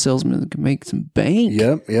car salesmen can make some bank.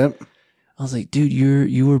 Yep. I was like, dude,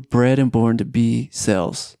 you were bred and born to be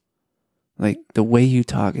sales. Like the way you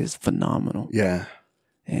talk is phenomenal. Yeah.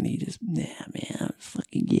 And he just, man,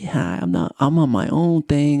 fucking get high. I'm on my own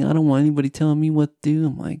thing. I don't want anybody telling me what to do.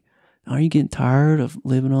 I'm like, are you getting tired of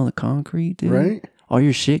living on the concrete, dude? Right. All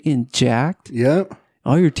your shit getting jacked. Yep.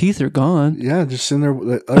 All your teeth are gone. Yeah, just sitting there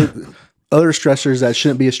with other stressors that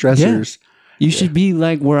shouldn't be stressors. Yeah. You should be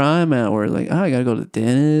like where I'm at, where like, I gotta go to the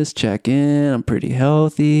dentist, check in. I'm pretty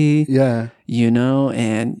healthy. Yeah.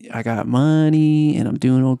 And I got money and I'm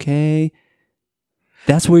doing okay.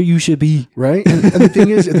 That's where you should be. Right. And the thing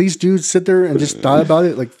is, if these dudes sit there and just thought about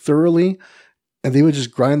it like thoroughly, and they would just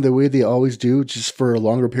grind the way they always do just for a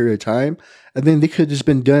longer period of time, and then they could have just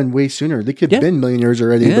been done way sooner. They could have been millionaires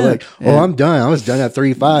already. Yeah. But like, I'm done. I was done at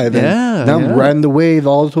 35. And now I'm riding the wave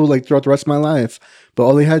throughout the rest of my life. But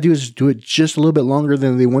all they had to do is do it just a little bit longer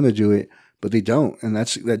than they want to do it. But they don't. And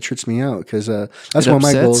that trips me out, because that's one of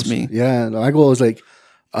my goals. Me. Yeah. My goal is like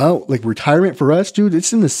retirement for us, dude.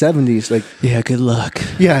 It's in the 70s. Like, yeah, good luck.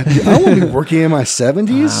 Yeah, dude, I won't be working in my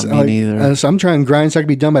 70s. Me neither. So I'm trying to grind so I can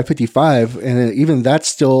be done by 55, and even that's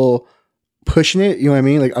still pushing it. You know what I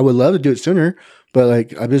mean? Like, I would love to do it sooner, but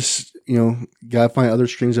like, I just gotta find other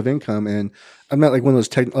streams of income. And I'm not like one of those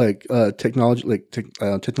technological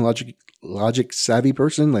logic savvy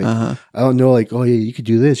person. Like, I don't know, like, oh yeah, you could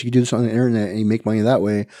do this on the internet and you make money that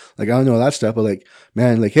way. Like, I don't know that stuff, but like,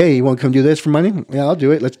 man, like, hey, you want to come do this for money? Yeah, I'll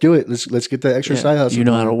do it. Let's do it. Let's get that extra side hustle. You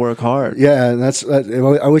know how to work hard. Yeah, and that's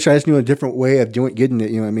I wish I just knew a different way of getting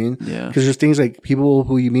it. You know what I mean? Yeah. Because there's things like people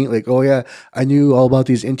who you meet, like, oh yeah, I knew all about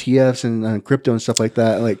these NTFs and crypto and stuff like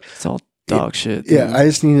that. Like, it's all dog shit. Dude. Yeah, I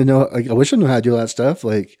just need to know. Like, I wish I knew how to do all that stuff.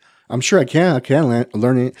 Like, I'm sure I can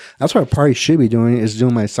learn it. That's what I probably should be doing, is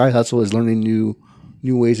doing my side hustle, is learning new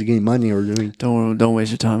ways of getting money, or doing. Don't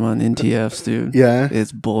waste your time on NTFs, dude. Yeah,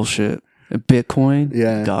 it's bullshit. Bitcoin,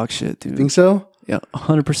 yeah, dog shit, dude. Think so? Yeah,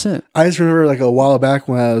 100%. I just remember like a while back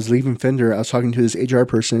when I was leaving Fender, I was talking to this HR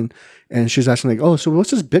person, and she was asking like, "Oh, so what's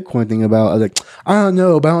this Bitcoin thing about?" I was like, "I don't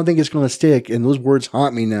know, but I don't think it's going to stick." And those words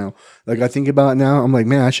haunt me now. Like, I think about it now, I'm like,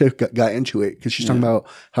 man, I should have got into it, because she's talking about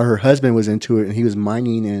how her husband was into it and he was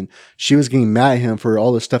mining, and she was getting mad at him for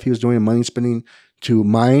all the stuff he was doing and money spending to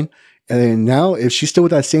mine. And then now, if she's still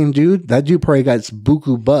with that same dude, that dude probably got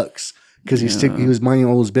buku bucks, because he was mining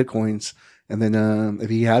all those Bitcoins. And then if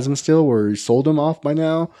he has them still, or he sold them off by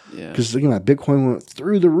now, Yeah. because that Bitcoin went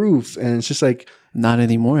through the roof, and it's just like, Not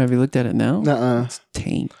anymore. Have you looked at it now? nuh-uh. It's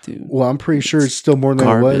tanked, dude. Well, I'm pretty sure it's still more than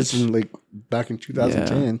it was garbage. in like back in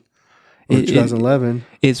 2010 It- or it- 2011.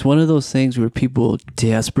 It's one of those things where people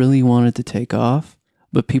desperately want it to take off,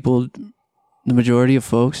 but people, the majority of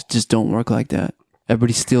folks, just don't work like that.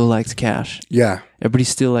 Everybody still likes cash. Yeah, Everybody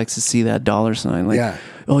still likes to see that dollar sign. Like, yeah,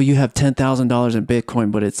 oh, you have $10,000 in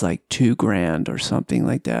Bitcoin, but it's like $2,000 or something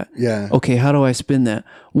like that. yeah, Okay, how do I spend that?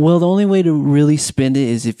 Well, the only way to really spend it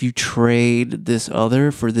is if you trade this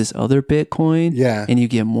other for this other Bitcoin, yeah, and you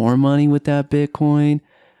get more money with that Bitcoin.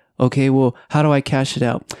 Okay, well, how do I cash it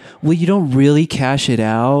out? Well, you don't really cash it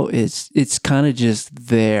out. It's kind of just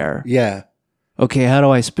there. yeah, Okay, how do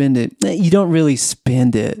I spend it? You don't really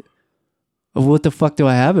spend it. What the fuck do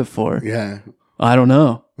I have it for? yeah, I don't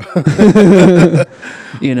know.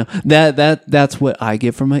 You know, that's what I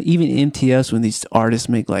get from it. Even NTFs, when these artists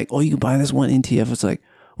make like, oh, you can buy this one NTF, it's like,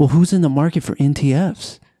 well, who's in the market for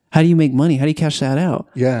NTFs? How do you make money? How do you cash that out?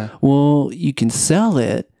 yeah, Well, you can sell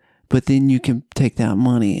it, but then you can take that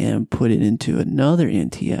money and put it into another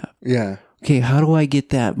NTF. yeah. Okay, how do I get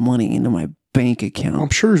that money into my bank I'm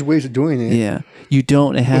account? sure there's ways of doing it. Yeah, you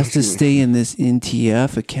don't. It has to stay in this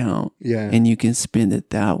NTF account, Yeah. and you can spend it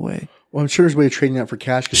that way. Well, I'm sure there's a way of trading that for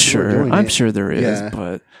cash. 'Cause people are Sure, doing I'm it. sure there is, Yeah.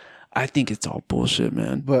 but I think it's all bullshit,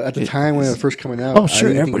 man. But at the time when it was first coming out, Oh, sure,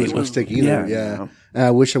 I didn't think it everybody was going was- to stick either. Yeah. And I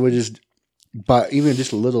wish I would just buy even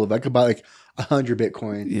just a little. If I could buy like 100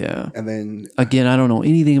 Bitcoin, yeah. and then Again, I don't know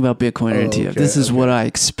anything about Bitcoin or Oh, NTF. okay, This is what I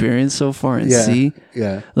experienced so far and Yeah. see.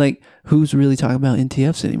 yeah, Like, who's really talking about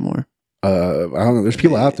NTFs anymore? I don't know. There's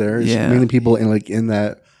people out there. It's Yeah. mainly people in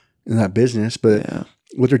that business. But Yeah.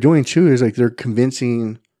 what they're doing too is like they're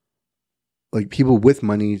convincing like people with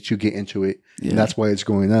money to get into it. Yeah. And that's why it's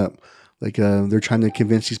going up. Like they're trying to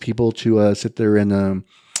convince these people to sit there and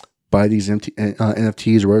buy these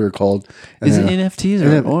NFTs or whatever they're called. And Is it then, NFTs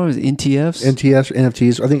or is it NTFs? NTFs,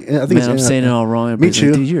 NFTs? I think Man, it's I'm saying it all wrong. Me Everybody's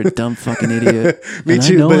like, too. Dude, you're a dumb fucking idiot. Me And I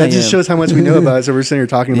too. know But I that just am. shows how much we know about it. So we're sitting here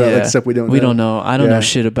talking about like stuff we don't know. We don't know. I don't Yeah. know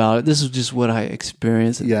shit about it. This is just what I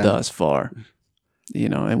experienced Yeah. thus far. You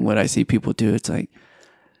know, and what I see people do, it's like,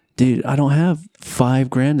 dude, I don't have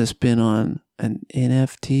 $5,000 to spend on an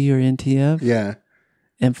NFT or NTF. Yeah.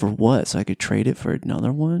 And for what? So I could trade it for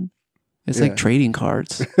another one? It's Yeah. like trading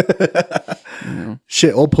cards. You know?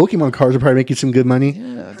 Shit, old Pokemon cards are probably making some good money.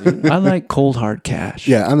 Yeah, dude. I like cold hard cash.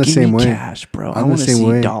 Yeah, I'm the Give same me way. cash, bro. I I'm the want to same see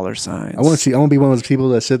way. dollar signs. I want to be one of those people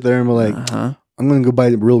that sit there and be like, Uh-huh. I'm going to go buy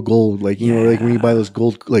the real gold. Like, you know, like when you buy those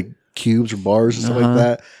gold, like cubes or bars and stuff like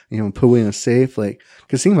that, you know, put it in a safe. Like,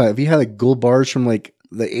 because think about it, if you had like gold bars from like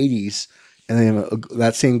the 80s, and then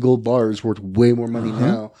that same gold bar is worth way more money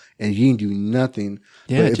now, and you didn't do nothing.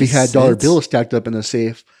 Yeah, But it if you just had dollar sits. bills stacked up in the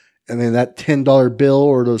safe, and then that $10 bill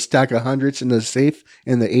or those stack of hundreds in the safe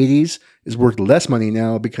in the 80s is worth less money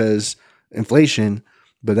now because inflation.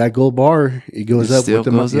 But that gold bar, it goes up Still with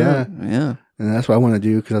the goes money. up. Yeah. Yeah. And that's what I want to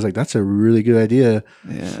do because I was like, that's a really good idea.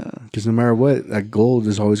 Yeah. Because no matter what, that gold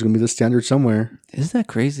is always going to be the standard somewhere. Isn't that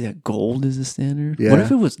crazy that gold is the standard? Yeah. What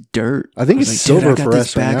if it was dirt? I think was it's dude, silver I got for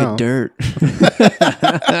this us right bag now. of dirt.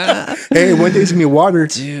 Hey, one day it's going to be water.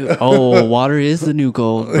 Dude. Oh, water is the new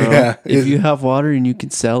gold, bro. Yeah. If you have water and you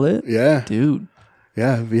can sell it, Yeah. dude.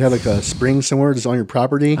 Yeah. If you have like a spring somewhere that's on your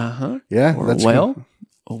property. Uh-huh. Yeah. Or that's a well.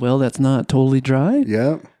 A well that's not totally dry.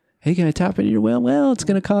 Yeah. Hey, can I tap into your well? Well, it's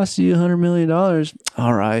going to cost you $100 million.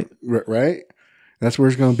 All right. Right. That's where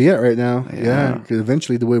it's going to be at right now. Yeah. Yeah. Because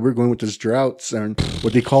eventually, the way we're going with this droughts and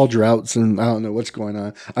what they call droughts, and I don't know what's going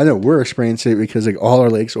on. I know we're experiencing it because like all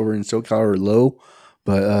our lakes over in SoCal are low,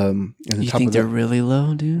 but and the You top think of they're that, really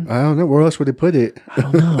low, dude? I don't know where else would they put it. I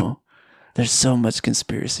don't know. There's so much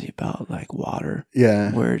conspiracy about like water,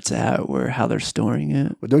 Yeah. where it's at, how they're storing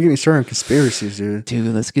it. But don't get me started on conspiracies, dude.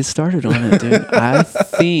 Dude, let's get started on it, dude. I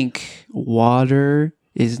think water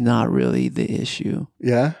is not really the issue.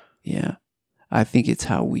 Yeah. Yeah. I think it's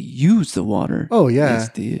how we use the water Oh yeah. is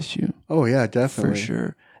the issue, Oh yeah. for Definitely.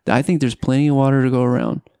 sure. I think there's plenty of water to go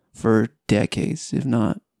around for decades, if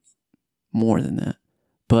not more than that.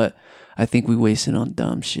 But I think we waste it on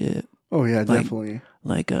dumb shit. Oh yeah. Like- Definitely.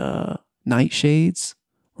 Like nightshades,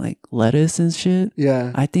 like lettuce and shit.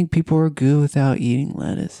 Yeah. I think people are good without eating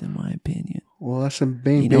lettuce, in my opinion. Well, that's the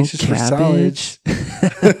main You know, basis for salad. cabbage.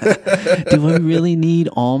 Do we really need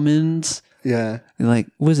almonds? Yeah. Like,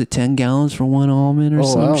 was it 10 gallons for one almond or Oh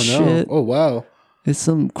some wow. shit? No. Oh wow. It's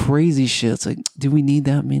some crazy shit. It's like, do we need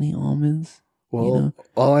that many almonds? Well, You know?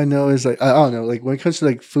 all I know is like I don't know. Like when it comes to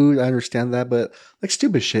like food, I understand that, but like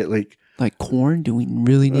stupid shit, like Like corn? Do we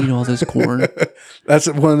really need all this corn? That's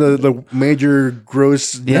one of the major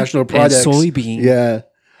gross national products. And soybean. Yeah.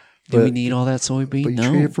 Do we need all that soybean? But you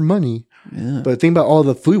No. trade it for money. Yeah. But think about all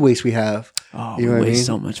the food waste we have. Oh, You know we what I waste mean?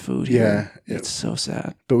 so much food here. Yeah. It's so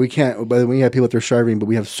sad. But we can't. But we have people that are starving, but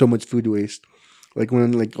we have so much food waste. Like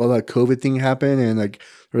when like all that COVID thing happened, and like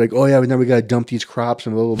they're like, oh yeah, now we gotta dump these crops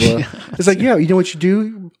and blah blah blah. It's like, yeah, you know what you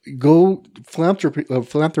do? Go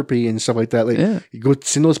philanthropy and stuff like that. Like you go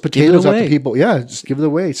send those potatoes out to people. Yeah, just give it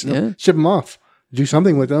away. Ship them off. Do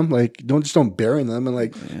something with them. Like don't bury them. And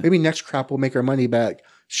like maybe next crop will make our money back.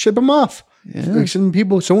 Ship them off. Yeah. Like send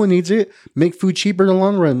people. Someone needs it. Make food cheaper in the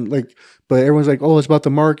long run. Like, but everyone's like, oh, it's about the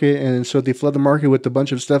market, and so they flood the market with a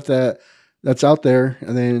bunch of stuff that's out there,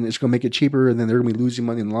 and then it's going to make it cheaper, and then they're going to be losing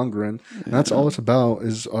money in the long run. And that's all it's about.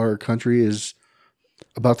 Is our country is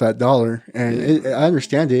about that dollar, and I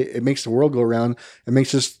understand it. It makes the world go around. It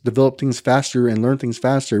makes us develop things faster and learn things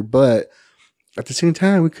faster. But at the same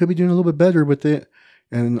time, we could be doing a little bit better with it.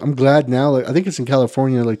 And I'm glad now. Like I think it's in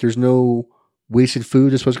California. Like there's no wasted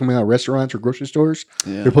food that's supposed to come out of restaurants or grocery stores.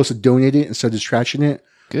 They're supposed to donate it instead of just trashing it.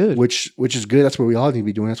 Good. Which is good. That's what we all need to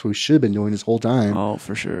be doing. That's what we should have been doing this whole time. Oh,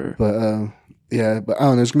 for sure. But yeah, but I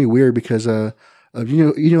don't know. It's gonna be weird because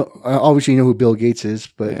obviously you know who Bill Gates is,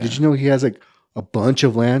 but did you know he has like a bunch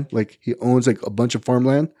of land? Like he owns like a bunch of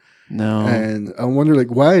farmland. No. And I wonder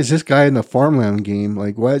like why is this guy in the farmland game?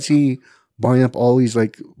 Like why is he buying up all these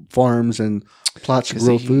like farms and plots to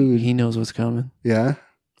grow food? He knows what's coming. Yeah.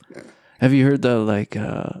 Have you heard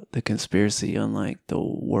the conspiracy on like the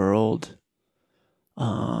world?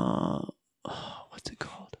 What's it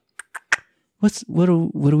called? What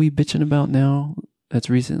are we bitching about now? That's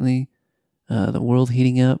recently the world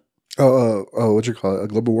heating up. Oh, what you call it?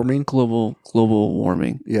 Global warming. Global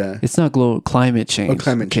warming. Yeah, it's not climate change. Oh,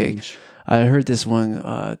 climate change. I heard this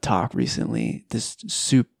one talk recently.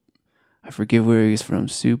 I forget where he's from.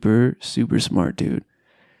 Super smart dude.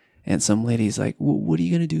 And some lady's like, "What are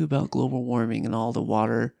you gonna do about global warming and all the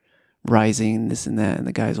water rising, this and that?" And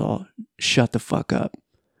the guy's all, "Shut the fuck up."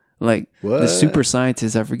 Like the super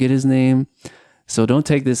scientist, I forget his name. So don't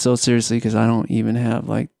take this so seriously because I don't even have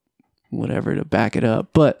like whatever to back it up.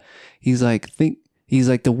 But he's like,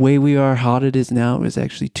 the way we are hot it is now is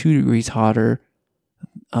actually 2 degrees hotter.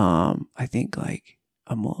 I think like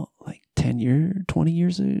 20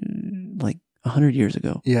 years, like 100 years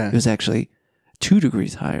ago. Yeah. It was actually 2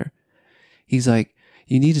 degrees higher. He's like,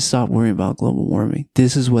 you need to stop worrying about global warming.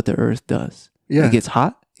 This is what the earth does. Yeah. It gets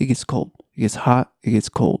hot, it gets cold. It gets hot, it gets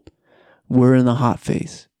cold. We're in the hot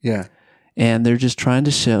phase. Yeah. And they're just trying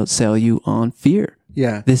to sell you on fear.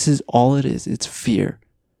 Yeah. This is all it is. It's fear.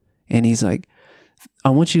 And he's like, I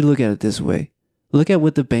want you to look at it this way. Look at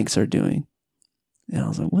what the banks are doing. And I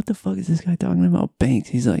was like, what the fuck is this guy talking about banks?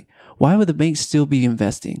 He's like, why would the banks still be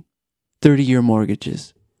investing 30-year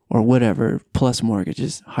mortgages or whatever, plus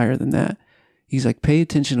mortgages higher than that? He's like, pay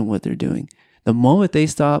attention to what they're doing. The moment they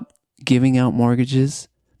stop giving out mortgages,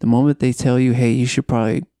 the moment they tell you, hey, you should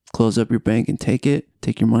probably close up your bank and take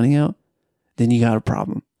your money out, then you got a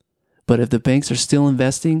problem. But if the banks are still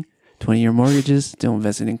investing, 20-year mortgages, still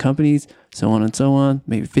investing in companies, so on,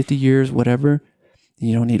 maybe 50 years, whatever,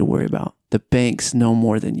 you don't need to worry about. The banks know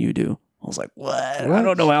more than you do. I was like, what? I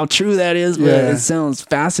don't know how true that is, but it sounds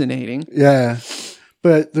fascinating. Yeah.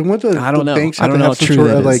 But the ones that the banks have to have some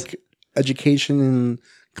sort of like education and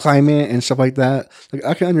climate and stuff like that. Like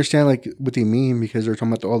I can understand like what they mean because they're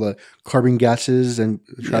talking about all the carbon gases and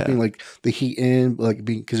trapping like the heat in, like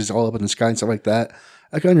because it's all up in the sky and stuff like that.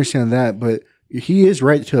 I can understand that, but he is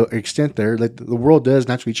right to an extent there. Like the world does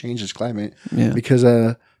naturally change its climate because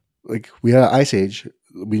like we had an ice age.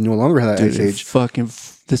 We no longer had an ice age.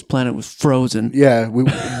 This planet was frozen. Yeah, we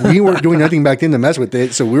weren't doing nothing back then to mess with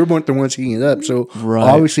it, so we weren't the ones heating it up. So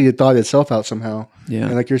obviously it thawed itself out somehow. Yeah,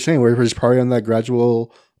 and like you're saying, we're just probably on that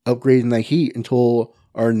gradual upgrade in that heat until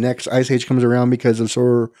our next ice age comes around because of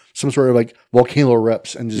some sort of like volcano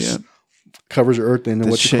erupts and just covers the earth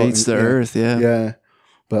and shades the earth. Yeah.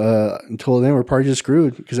 But until then, we're probably just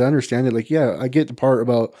screwed because I understand it. Like, yeah, I get the part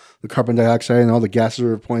about the carbon dioxide and all the gases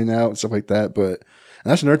are pointing out and stuff like that. But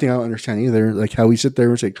that's another thing I don't understand either. Like how we sit there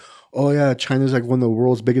and it's like, oh yeah, China's like one of the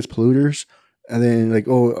world's biggest polluters. And then like,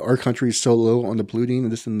 oh, our country is so low on the polluting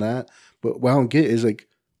and this and that. But what I don't get is like,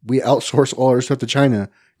 we outsource all our stuff to China.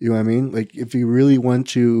 You know what I mean? Like if you really want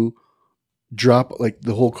to drop like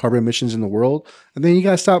the whole carbon emissions in the world, and then you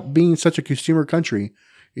got to stop being such a consumer country.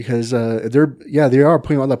 Because they are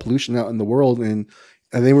putting all that pollution out in the world, and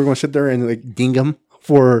then we're going to sit there and like ding them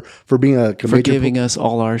for being for giving us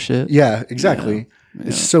all our shit. Yeah, exactly. Yeah.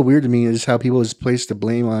 It's so weird to me is how people just place the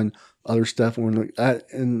blame on other stuff when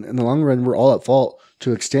in the long run we're all at fault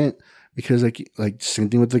to an extent. because like same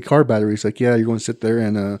thing with the car batteries. Like, yeah, you're going to sit there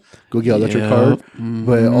and go get an electric car,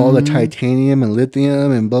 but all the titanium and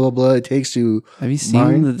lithium and blah blah blah it takes to Have you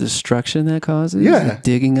seen the destruction that causes? Yeah. The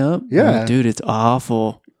digging up. Yeah. Oh, dude, it's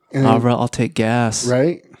awful. And I'll take gas.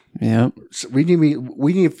 right. Yep. So we need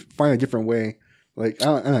to find a different way. Like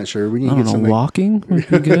I'm not sure. We need I to don't get know. some Walking would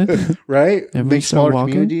be good. right. Everybody Make start smaller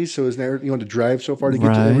walking? communities so it's never you want to drive so far to get to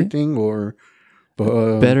Right. everything or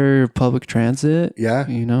Better public transit. Yeah.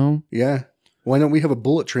 You know, Yeah. Why don't we have a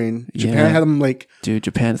bullet train? Japan Yeah. had them like dude,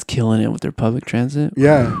 Japan's killing it with their public transit.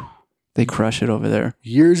 yeah. They crush it over there.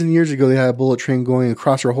 Years and years ago, they had a bullet train going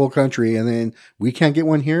across our whole country, and then we can't get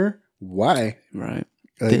one here. Why? Right.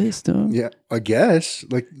 Like, This though. yeah, I guess.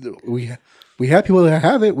 Like we have people that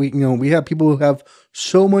have it. We have people who have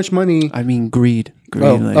so much money. I mean, greed.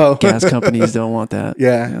 Oh. Gas companies don't want that.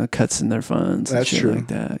 Yeah. You know, cuts in their funds. That's and shit true. like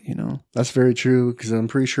that. You know. That's very true because I'm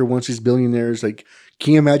pretty sure once these billionaires, like,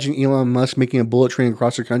 can you imagine Elon Musk making a bullet train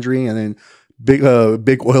across the country and then big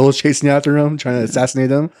oil is chasing after him, trying to assassinate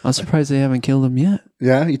them? I'm surprised they haven't killed him yet.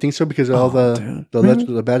 Yeah, you think so because of all dude.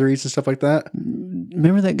 the batteries and stuff like that?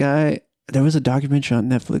 Remember that guy? There was a documentary on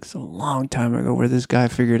Netflix a long time ago where this guy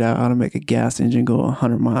figured out how to make a gas engine go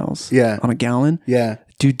 100 miles Yeah. on a gallon. Yeah,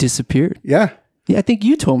 Dude disappeared. yeah. Yeah, I think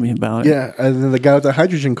you told me about it. Yeah, and then the guy with the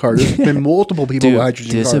hydrogen car. There's been multiple people Dude, with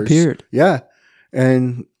hydrogen disappeared. cars. Yeah,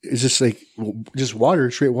 and it's just like just water,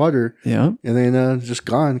 straight water, Yeah. and then just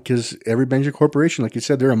gone because every major corporation, like you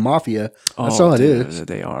said, they're a mafia. That's all it dude, is.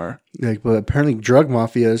 They are. Like, but apparently drug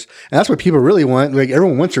mafias, and that's what people really want. Like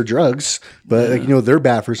everyone wants their drugs, but like they're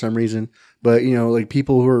bad for some reason. But like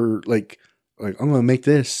people who are like I'm gonna make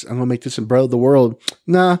this, and brother the world.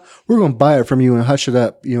 Nah, we're gonna buy it from you and hush it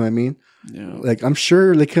up. You know what I mean? Yeah. Like I'm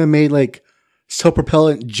sure they could have made like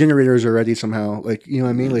self-propellant generators already somehow. Like you know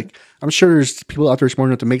what I mean? Like I'm sure there's people out there smart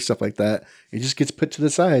enough to make stuff like that. It just gets put to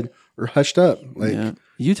the side or hushed up. Like Yeah.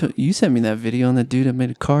 You sent me that video on that dude that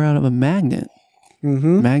made a car out of a magnet.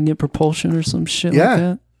 Magnet propulsion or some shit Yeah. like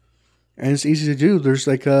that. and it's easy to do. There's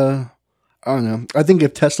like I don't know. I think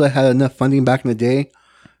if Tesla had enough funding back in the day,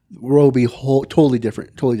 the world would be totally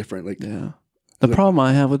different. Totally different. Like Yeah. The problem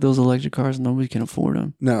I have with those electric cars, nobody can afford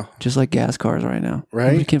them. no, Just like gas cars right now. Right?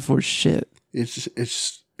 Nobody can afford shit.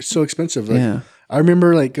 it's so expensive. Like, Yeah. I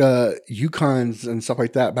remember like Yukons and stuff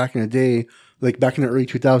like that back in the day. Like back in the early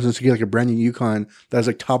 2000s, to get like a brand new Yukon that was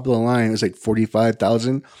like top of the line, it was like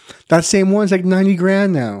 45,000. That same one's like 90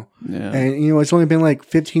 grand now. Yeah. And it's only been like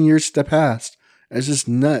 15 years that passed. It's just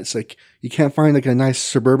nuts. Like you can't find like a nice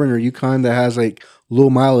Suburban or Yukon that has like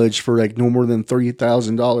low mileage for like no more than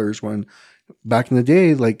 $30,000. When back in the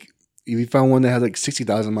day, like if you found one that had like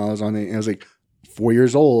 60,000 miles on it and it was like 4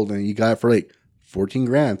 years old and you got it for like 14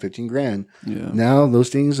 grand, 15 grand. Yeah. Now those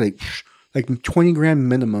things like 20 grand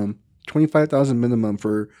minimum, 25,000 minimum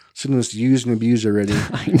for something that's used and abused already.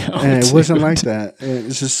 I know. And it wasn't dude. like that. And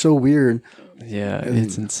it's just so weird. Yeah,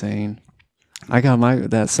 it's insane. I got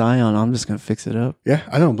that Scion. I'm just gonna fix it up. Yeah,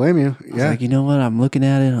 I don't blame you. I was Yeah. like, you know what? I'm looking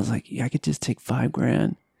at it. And I was like, yeah, I could just take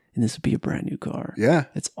 $5,000 and this would be a brand new car. Yeah.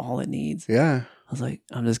 It's all it needs. Yeah. I was like,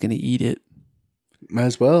 I'm just gonna eat it. Might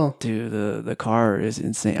as well. Dude, the car is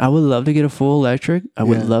insane. I would love to get a full electric. I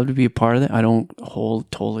would Yeah. love to be a part of that. I don't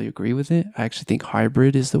totally agree with it. I actually think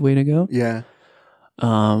hybrid is the way to go. Yeah.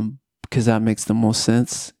 Because that makes the most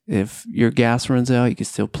sense. If your gas runs out, you can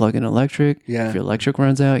still plug in electric. Yeah. If your electric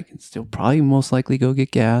runs out, you can still probably most likely go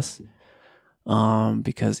get gas.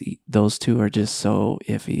 Because those two are just so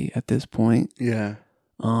iffy at this point. Yeah.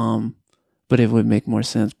 But it would make more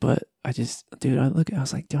sense. But I was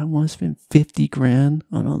like, do I want to spend $50,000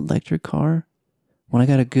 on an electric car when I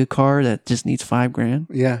got a good car that just needs $5,000?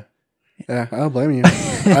 Yeah. Yeah. I don't blame you. I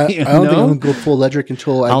don't think I'm going to go full electric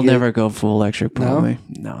until I'll never go full electric, probably.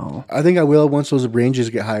 No. I think I will once those ranges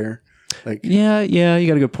get higher. Like, Yeah, you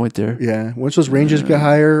got a good point there. yeah. Once those ranges get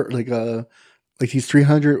higher, like these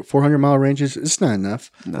 300, 400 mile ranges, it's not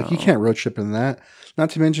enough. Like you No. can't road trip in that. Not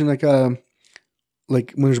to mention like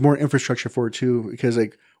when there's more infrastructure for it too, because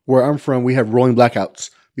like where I'm from, we have rolling blackouts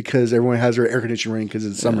because everyone has their air conditioning running because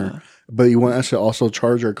it's summer. But you want us to also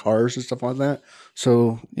charge our cars and stuff like that.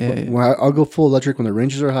 So I'll go full electric when the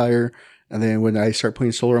ranges are higher, and then when I start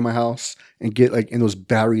putting solar on my house and get and those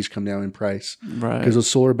batteries come down in price Right. because those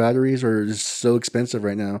solar batteries are just so expensive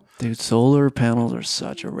right now. Dude, solar panels are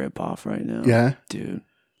such a ripoff right now. Yeah. Dude.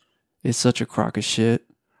 It's such a crock of shit.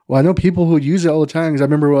 Well, I know people who use it all the time because I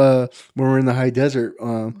remember when we were in the high desert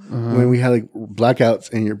when we had like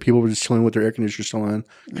blackouts and people were just chilling with their air conditioners still on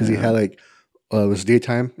because they had it was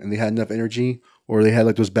daytime and they had enough energy, or they had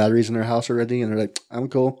like those batteries in their house already and they're like, I'm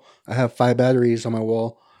cool. I have 5 batteries on my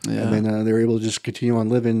wall. Yeah. And then they were able to just continue on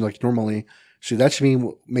living like normally. So that to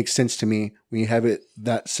me makes sense to me when you have it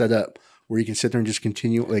that set up where you can sit there and just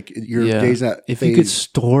continue like your days not if phase. you could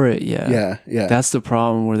store it, yeah. Yeah. That's the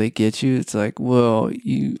problem where they get you. It's like, well,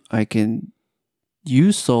 I can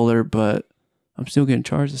use solar, but I'm still getting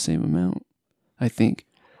charged the same amount. I think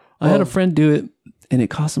I had a friend do it, and it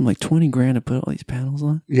cost him like $20,000 to put all these panels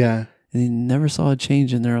on. Yeah. And they never saw a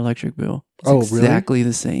change in their electric bill. It's Really? exactly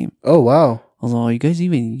the same. Oh, wow. I was like, are you guys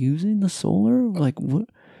even using the solar? Like, what?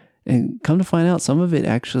 And come to find out, some of it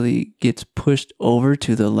actually gets pushed over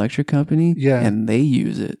to the electric company. Yeah. And they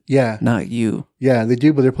use it. Yeah. Not you. Yeah, they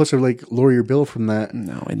do, but they're supposed to like lower your bill from that.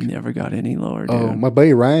 No, it never got any lower, dude. Oh, my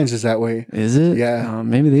buddy Ryan's is that way. Is it? Yeah.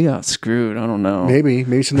 Maybe they got screwed. I don't know.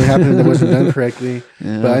 Maybe something happened that wasn't done correctly.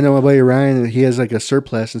 Yeah. But I know my buddy Ryan, he has like a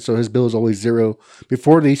surplus, and so his bill is always zero.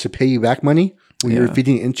 Before they used to pay you back money when you were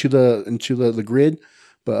feeding into the grid,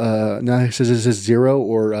 but now it says zero,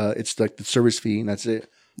 or it's like the service fee, and that's it.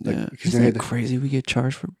 Like, Yeah. because Isn't that crazy? We get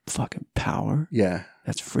charged for fucking power. Yeah.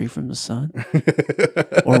 That's free from the sun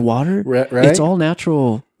or water. Right? It's all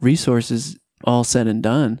natural resources, all said and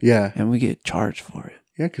done. Yeah. And we get charged for it.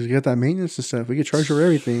 Yeah, because you got that maintenance and stuff. We get charged for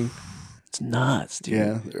everything. It's nuts, dude.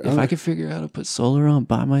 Yeah. If I could figure out how to put solar on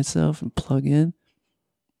by myself and plug in,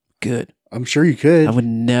 good. I'm sure you could. I would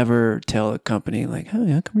never tell a company like, hey,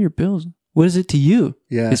 how come your bills? What is it to you?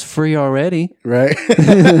 Yeah. It's free already. Right.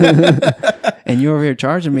 And you're over here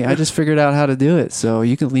charging me. I just figured out how to do it. So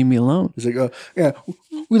you can leave me alone. It's like, oh, yeah,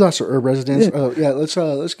 we lost our residents. Oh, yeah,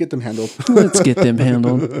 let's get them handled. Let's get them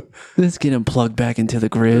handled. Let's get them plugged back into the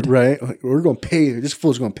grid. Right. Like, we're going to pay. This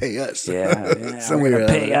fool's going to pay us. Yeah. Somewhere We're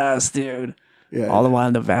gonna pay us, dude. Yeah. All the while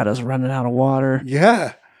Nevada's running out of water.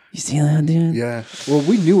 Yeah. You see that, dude? Yeah. Well,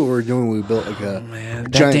 we knew what we were doing when we built like a Man,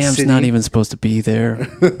 that giant dam's city. not even supposed to be there.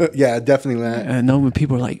 Yeah, definitely not. I know when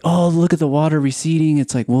people are like, oh, look at the water receding.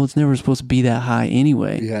 It's like, well, it's never supposed to be that high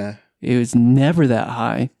anyway. Yeah. It was never that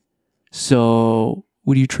high. So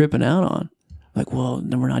what are you tripping out on? Like, well,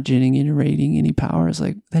 no, we're not generating any power. It's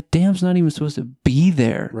like, that dam's not even supposed to be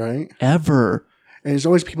there. Right. Ever. And there's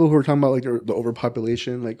always people who are talking about like the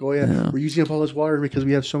overpopulation. Like, oh, yeah, we're using up all this water because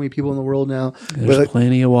we have so many people in the world now. There's like,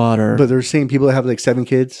 plenty of water. But they're saying people that have like 7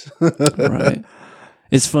 kids. Right.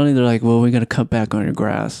 It's funny. They're like, well, we got to cut back on your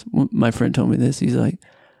grass. My friend told me this. He's like,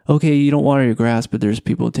 okay, you don't water your grass, but there's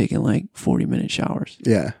people taking like 40-minute showers.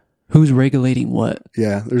 Yeah. Who's regulating what?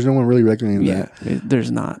 Yeah. There's no one really regulating that.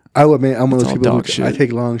 There's not. I will admit, I'm one of those all people dog who shit. I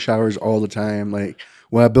take long showers all the time. Like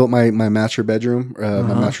when I built my master bedroom, my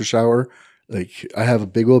master shower, like I have a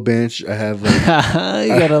big old bench. I have like,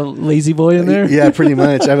 You got a lazy boy in there? yeah, pretty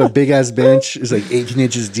much. I have a big ass bench. It's like 18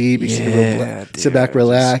 inches deep. You Yeah, can sit back,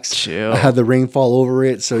 relax. just chill. I have the rain fall over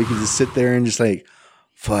it, so you can just sit there and just like,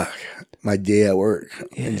 fuck my day at work,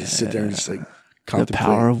 and just sit there and just like The contemplate.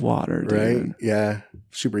 power of water, dude. Right? Yeah,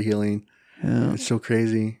 super healing. Yeah. It's so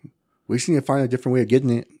crazy. We just need to find a different way of getting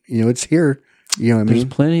it. You know, it's here. You know what I There's mean?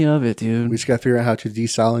 plenty of it, dude. We just got to figure out how to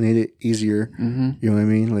desalinate it easier. Mm-hmm. You know what I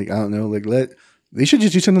mean? Like, I don't know. Like, they should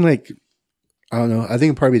just do something like, I don't know. I think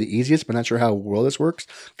it'd probably be the easiest, but not sure how well this works.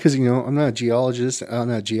 Because, you know, I'm not a geologist. And I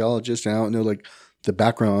don't know, like, the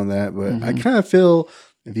background on that. But I kind of feel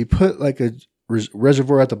if you put, like, a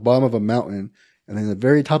reservoir at the bottom of a mountain, and then at the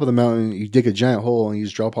very top of the mountain, you dig a giant hole and you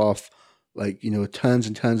just drop off, like, you know, tons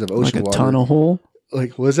and tons of ocean Like a water. tunnel hole?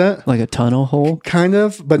 Like, what is that? Like a tunnel hole? Kind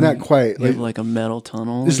of, but not quite. You have like a metal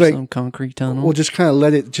tunnel it's or like- some concrete tunnel? We'll just kind of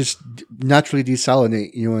let it just naturally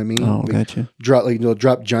desalinate. You know what I mean? Oh, Like, gotcha.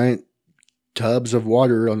 drop giant tubs of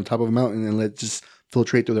water on the top of a mountain and let it just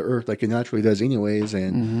filtrate through the earth like it naturally does anyways.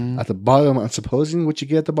 And at the bottom, I'm supposing what you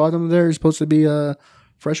get at the bottom there is supposed to be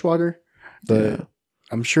fresh water. But Yeah.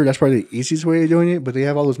 I'm sure that's probably the easiest way of doing it. But they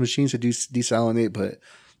have all those machines to desalinate, but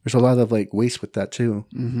there's a lot of like waste with that too.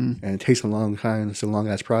 Mm-hmm. And it takes a long time. It's a long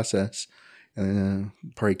ass process. And then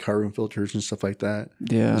probably carbon filters and stuff like that.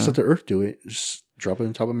 Yeah. Just let the earth do it. Just drop it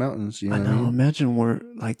on top of mountains. You know I what I know. mean? Imagine where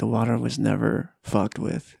like the water was never fucked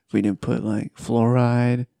with. If we didn't put like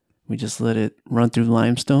fluoride, we just let it run through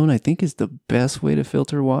limestone. I think is the best way to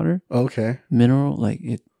filter water. Okay. Mineral, like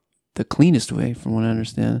it, the cleanest way, from what I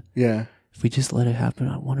understand. Yeah. If we just let it happen,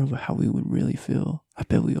 I wonder how we would really feel. I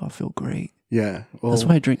bet we all feel great. Yeah. Well, That's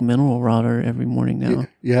why I drink mineral water every morning now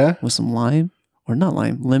Yeah. with some lime, or not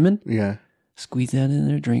lime, lemon. Yeah. Squeeze that in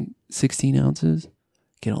there. Drink 16 ounces.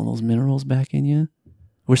 Get all those minerals back in you.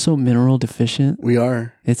 We're so mineral deficient. We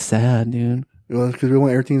are. It's sad, dude. Well, because we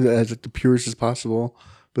want everything as like, the purest as possible.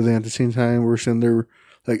 But then at the same time, we're sitting there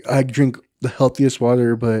like, I drink the healthiest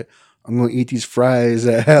water, but I'm going to eat these fries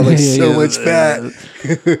that have like so much fat.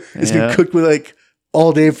 It's been cooked with like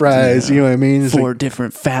all day fries. You know what I mean? It's 4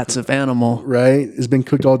 different fats of animal. right? It's been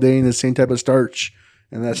cooked all day in the same type of starch.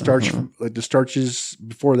 and that starch, like the starches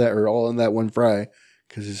before that, are all in that one fry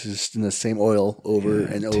because it's just in the same oil over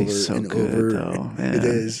and over tastes so and good, over. though, man. It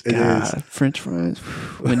is. It God, French fries,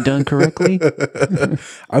 when done correctly.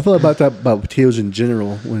 I feel about that about potatoes in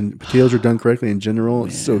general. When potatoes are done correctly in general,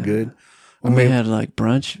 it's so good. When we had like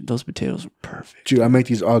brunch, those potatoes were perfect. Dude, I make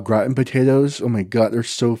these au gratin potatoes. Oh my god, they're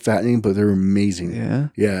so fattening, but they're amazing. Yeah?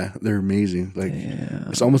 Yeah, they're amazing. Like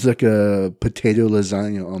it's almost like a potato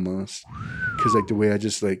lasagna almost. Because like the way I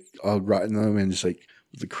just like au gratin them and just like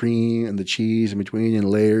the cream and the cheese in between and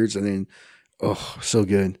layers and then so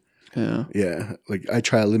good. Yeah. Yeah, like I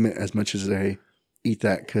try to limit as much as I eat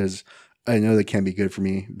that because I know they can be good for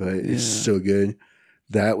me, but it's so good.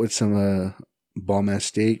 That with some bomb ass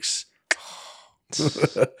steaks.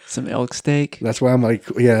 Some elk steak. That's why I'm like,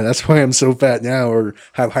 that's why I'm so fat now or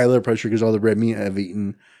have high blood pressure because all the red meat I've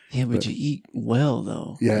eaten. Yeah, but you eat well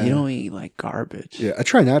though. Yeah. You don't eat like garbage. Yeah, I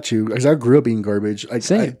try not to because I grew up eating garbage.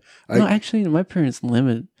 Same. No, actually, my parents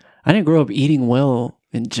limit. I didn't grow up eating well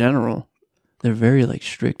in general. They're very like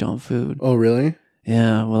strict on food. Oh, really?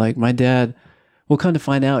 Yeah. Well, like my dad, we'll come to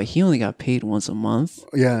find out he only got paid once a month.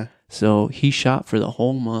 Yeah. So he shot for the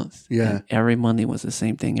whole month. Yeah. And every Monday was the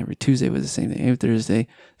same thing. Every Tuesday was the same thing. Every Thursday.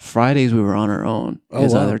 Fridays we were on our own. It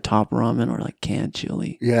was either Top Ramen or like canned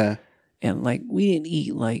chili. Yeah. And like we didn't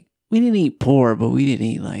eat poor, but we didn't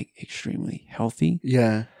eat like extremely healthy.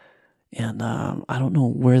 Yeah. And I don't know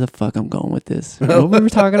where the fuck I'm going with this. What we were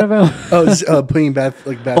talking about? Putting bad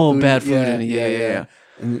food. Bad food in it. Yeah.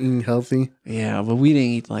 And eating healthy. Yeah, but we didn't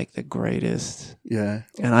eat like the greatest. Yeah.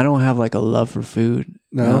 And I don't have like a love for food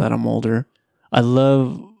now that I'm older. I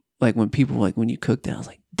love like when people like when you cook that, I was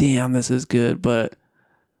like, damn, this is good. But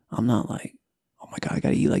I'm not like, oh my God, I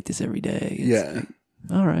gotta eat like this every day. It's like,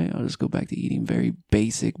 all right, I'll just go back to eating very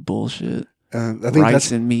basic bullshit. I think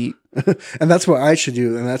rice and meat. And that's what I should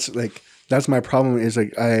do. And that's my problem is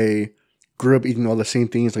like I grew up eating all the same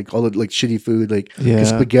things, like all the like shitty food. Like 'cause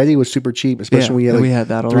spaghetti was super cheap, especially when we had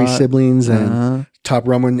that a three lot. siblings and Top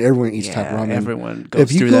Ramen. Everyone eats Top Ramen. Everyone goes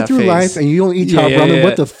if you through go that through phase. life and you don't eat Top Ramen,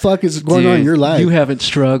 what the fuck is going on in your life? You haven't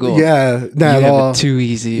struggled. Yeah, not you at all. It too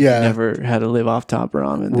easy. Yeah. You never had to live off Top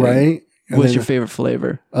Ramen. Dude. Right? What's your favorite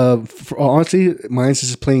flavor? Honestly, mine's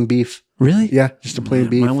just plain beef. Really? Yeah, just a plain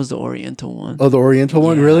beef. Mine was the Oriental one. Oh, the Oriental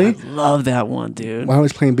one, really? I love that one, dude. Mine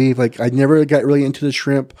was plain beef. Like I never got really into the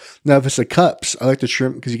shrimp. Now, if it's the cups, I like the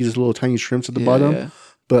shrimp because you get these little tiny shrimps at the bottom. Yeah.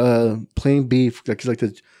 But plain beef, like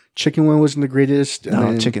the chicken one wasn't the greatest. And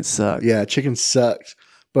then, chicken sucked. Yeah, chicken sucked.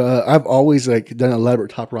 But I've always like done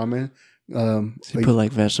elaborate Top Ramen. So you put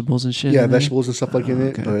like vegetables and shit. Yeah, vegetables and stuff like in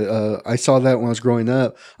it. But I saw that when I was growing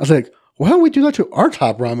up. I was like, why don't we do that to our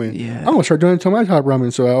Top Ramen? Yeah. I'm going to start doing it to my Top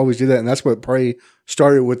Ramen. So I always do that. And that's what probably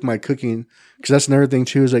started with my cooking. Because that's another thing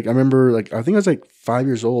too, is like, I remember like, I think I was like 6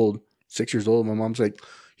 years old. My mom's like,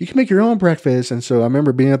 you can make your own breakfast. And so I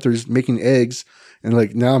remember being up there just making eggs. And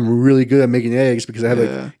like, now I'm really good at making eggs because I have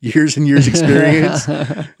like years and years experience.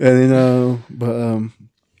 And then,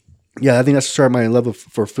 yeah, I think that's the start of my love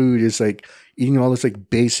for food is like eating all this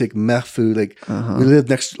like basic meth food. Like we live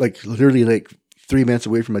next, like literally like 3 minutes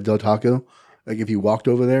away from a Del Taco. Like if you walked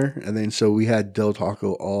over there, and then so we had Del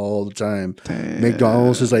Taco all the time. Damn.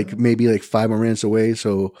 McDonald's is like maybe like 5 more minutes away.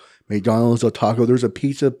 So McDonald's, Del Taco. There's a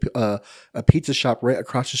pizza shop right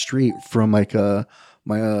across the street from like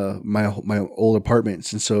my old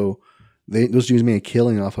apartments, and so those dudes made a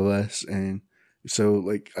killing off of us. And so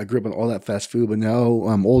like I grew up on all that fast food, but now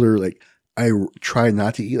I'm older. Like I try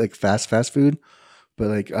not to eat like fast food. But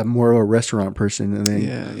like I'm more of a restaurant person, and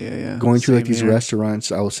then going to like these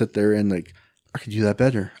restaurants, I will sit there and like I could do that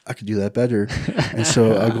better. And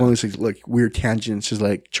so I go on these like weird tangents, just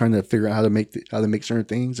like trying to figure out how to make certain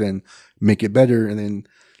things and make it better. And then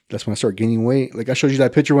that's when I start gaining weight. Like I showed you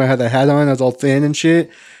that picture when I had that hat on, I was all thin and shit.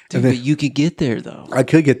 Dude, but you could get there though. I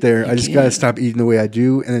could get there. I just gotta stop eating the way I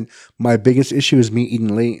do. And then my biggest issue is me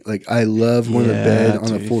eating late. Like I love going to bed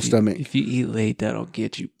on a full stomach. If you eat late, that'll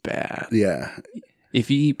get you bad. Yeah. If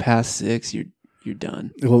you eat past 6, you're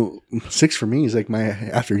done. Well, 6 for me is like my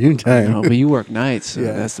afternoon time. No, but you work nights, so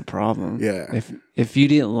that's the problem. Yeah. If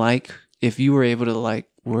you were able to like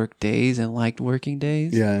work days and liked working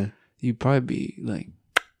days, you'd probably be like.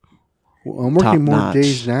 Well, I'm working more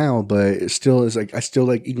days now, but it still is like I still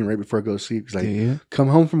like eating right before I go to sleep because I come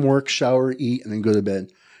home from work, shower, eat, and then go to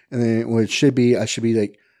bed. And then what it should be, I should be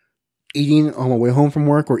like eating on my way home from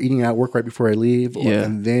work or eating at work right before I leave,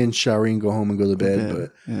 and then showering, go home, and go to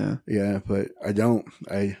bed. But but I don't.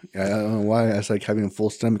 I don't know why. I was like having a full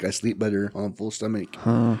stomach. I sleep better on a full stomach,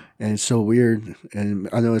 and it's so weird. And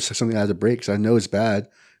I know it's something I have to break because I know it's bad.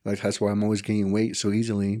 Like that's why I'm always gaining weight so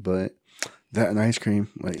easily. But That and ice cream.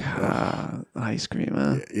 Like, Ice cream,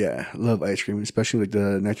 huh? yeah, I love ice cream, especially like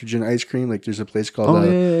the nitrogen ice cream. Like, there's a place called Oh,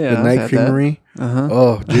 the yeah. I've Night had Creamery. Uh-huh.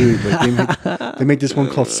 Oh, dude, like they make this one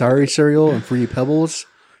called Sorry Cereal and Fruity Pebbles,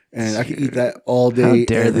 and I could eat that all day,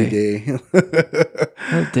 dare every they? day.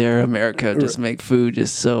 How dare America just make food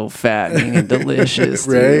just so fattening and delicious,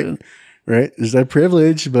 Right? dude. Right? Is that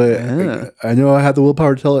privilege? But Yeah. I know I have the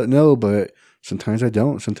willpower to tell it no, but sometimes I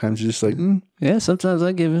don't. Sometimes it's just like, Yeah, sometimes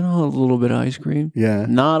I give it a little bit of ice cream. yeah,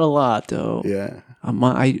 Not a lot, though. yeah,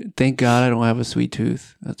 I thank God I don't have a sweet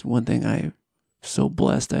tooth. That's one thing I'm so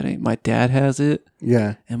blessed I ain't. My dad has it,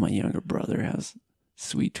 yeah. and my younger brother has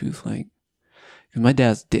sweet tooth. Like, 'cause my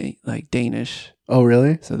dad's Danish, Oh,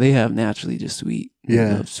 really? so they have naturally just sweet. They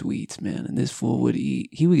Yeah. love sweets, man. And this fool would eat.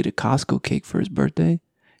 He would get a Costco cake for his birthday.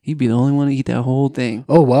 He'd be the only one to eat that whole thing.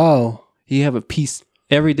 Oh, wow. He'd have a piece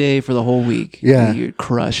every day for the whole week. Yeah. He would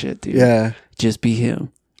crush it, dude. Yeah. Just be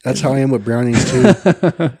him. That's how I am with brownies too.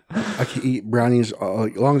 I can eat brownies, as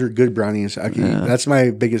long as they're good brownies. I can eat. That's my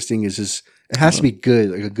biggest thing is just, it has to be good,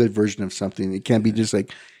 like a good version of something. It can't be just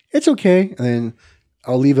like, it's okay. And then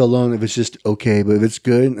I'll leave it alone if it's just okay. But if it's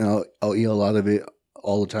good, I'll eat a lot of it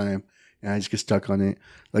all the time. And I just get stuck on it.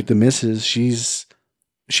 Like the missus, she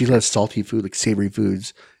loves salty food, like savory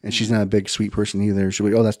foods. And she's not a big sweet person either. She'll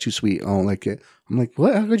be like, oh, that's too sweet. I don't like it. I'm like,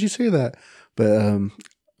 what? How could you say that? But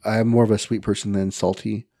I'm more of a sweet person than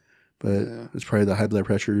salty. But it's probably the high blood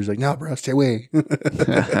pressure. He's like, no, bro, stay away.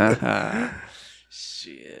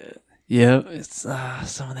 Shit. Yeah, it's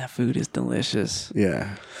some of that food is delicious.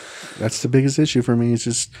 Yeah. That's the biggest issue for me. It's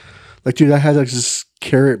just like, dude, I had like this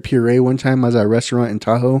carrot puree one time. I was at a restaurant in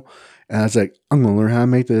Tahoe. And I was like, I'm going to learn how to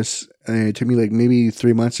make this. And it took me like maybe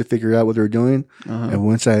 3 months to figure out what they were doing. And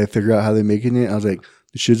once I figured out how they're making it, I was like,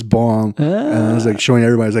 this shit's bomb. And I was like showing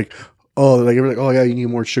everybody. I was like, oh, like everybody's like, oh yeah, you need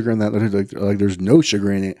more sugar in that. Like there's no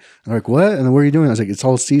sugar in it. I'm like, what? And then what are you doing? I was like, it's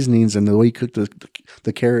all seasonings and the way you cook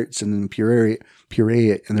the carrots and then puree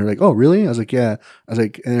it. And they're like, oh really? I was like, yeah. I was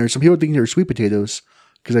like, and there's some people think they're sweet potatoes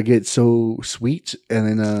because I get so sweet,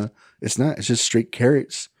 and then it's not. It's just straight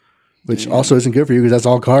carrots, which also isn't good for you because that's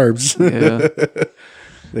all carbs. Yeah.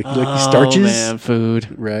 like starches. Oh man, food.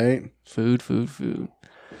 Right. Food.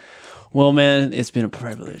 Well, man, it's been a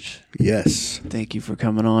privilege. Yes. Thank you for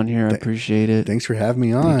coming on here. I appreciate it. Thanks for having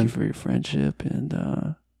me on. Thank you for your friendship,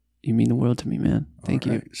 and you mean the world to me, man. Thank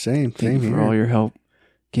you. Right. Same Thank you here. for all your help.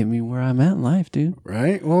 Get me where I'm at in life, dude.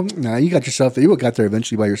 Right? Well, nah, you got yourself there. You got there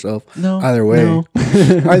eventually by yourself. No. Either way. No.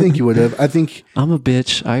 I think you would have. I think. I'm a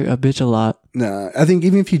bitch. I bitch a lot. Nah, I think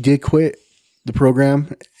even if you did quit the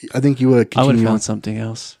program, I think you would have I would continued. have found something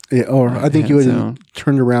else. Yeah, or I think you would hands have down.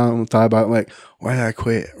 turned around and thought about like, why did I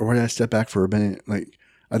quit? Or why did I step back for a minute? Like,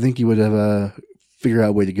 I think you would have figured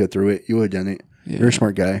out a way to get through it. You would have done it. Yeah. You're a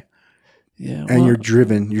smart guy. Yeah. And you're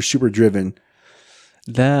driven. You're super driven.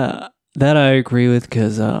 That I agree with,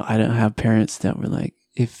 because I don't have parents that were like,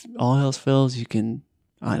 if all else fails, you can.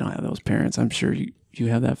 I don't have those parents. I'm sure you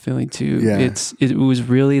have that feeling too. Yeah. It was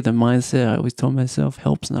really the mindset I always told myself: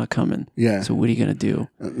 help's not coming. Yeah. So what are you gonna do?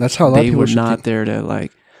 That's how a lot of They people were should not think. there to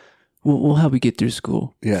like, we'll help you get through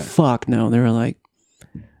school. Yeah. Fuck no. They were like,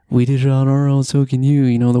 we did it on our own, so can you.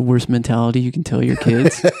 You know, the worst mentality you can tell your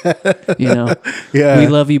kids. You know, Yeah. we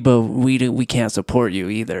love you, but we can't support you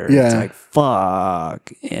either. Yeah. It's like,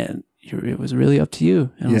 fuck. And it was really up to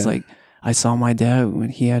you. And I was Yeah. like, I saw my dad when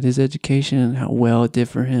he had his education and how well it did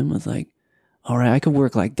for him. I was like, all right, I could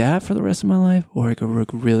work like that for the rest of my life, or I could work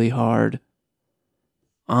really hard.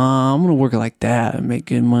 I'm gonna work like that and make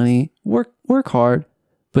good money. Work hard,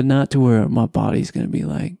 but not to where my body's gonna be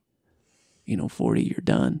like, 40, you're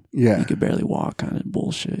done. Yeah. You could barely walk, kind of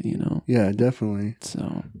bullshit, Yeah, definitely.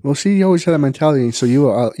 So Well, see, you always had that mentality, so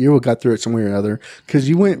you got through it some way or another because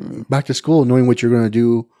you went back to school knowing what you're going to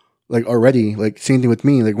do, like already. Like same thing with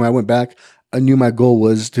me. Like when I went back, I knew my goal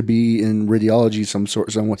was to be in radiology some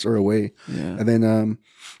sort of way. yeah, And then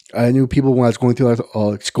I knew people when I was going through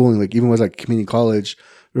like schooling, like even when I was like community college,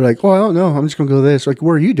 they're like, oh, I don't know, I'm just going to go this. Like,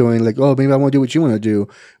 what are you doing? Like, oh, maybe I want to do what you want to do.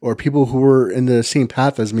 Or people who were in the same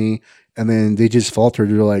path as me, and then they just faltered.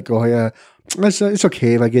 They're like, oh yeah, it's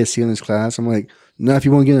okay if I get a C in this class. I'm like, no, if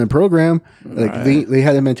you want to get in a program, like Right. they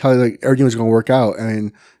had a mentality like everything was going to work out.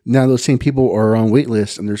 And now those same people are on wait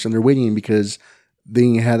lists and they're waiting because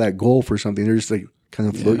they had that goal for something. They're just like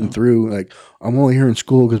kind of floating through. Like, I'm only here in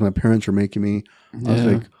school because my parents are making me. I was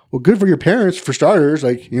Yeah. like, well, good for your parents for starters.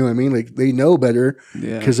 Like, you know what I mean? Like they know better.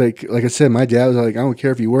 Yeah. Cause like I said, my dad was like, I don't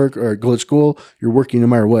care if you work or go to school, you're working no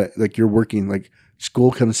matter what. Like you're working, like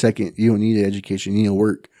school comes second. You don't need an education. You need to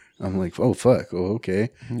work. I'm like, oh fuck. Oh, okay.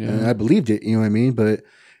 Yeah. And I believed it, you know what I mean? But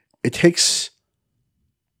it takes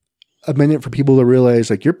a minute for people to realize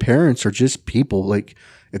like your parents are just people. Like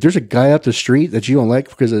if there's a guy up the street that you don't like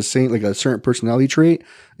because of saying like a certain personality trait,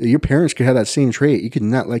 your parents could have that same trait. You could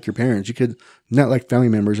not like your parents. You could not like family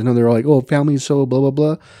members. I know they're all like, oh, family is so blah blah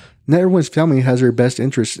blah. Not everyone's family has their best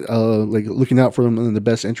interest, like looking out for them in the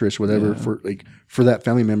best interest, whatever for that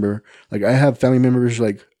family member. Like I have family members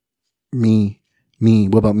like me.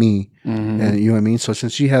 What about me? And you know what I mean. So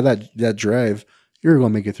since you have that drive, you're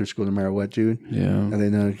gonna make it through school no matter what, dude. Yeah. And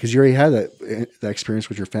then because you already had that experience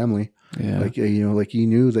with your family, Yeah. like you know, like you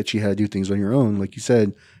knew that you had to do things on your own. Like you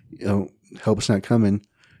said, you know, help's not coming,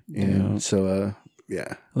 and so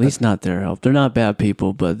yeah. At least not their help. They're not bad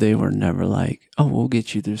people, but they were never like, oh, we'll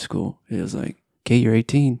get you through school. It was like, okay, you're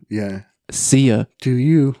 18. Yeah. See ya. Do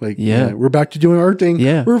you like? Yeah. We're back to doing our thing.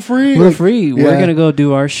 Yeah. We're free. We're Like, free. yeah. We're going to go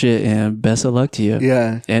do our shit, and best of luck to you.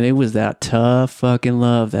 Yeah. And it was that tough fucking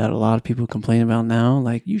love that a lot of people complain about now.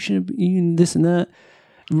 Like, you shouldn't be this and that.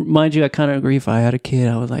 Mind you, I kind of agree. If I had a kid,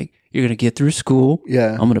 I was like, you're going to get through school.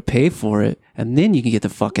 Yeah. I'm going to pay for it, and then you can get the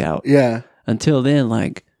fuck out. Yeah. Until then,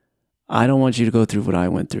 like, I don't want you to go through what I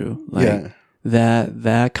went through. Like,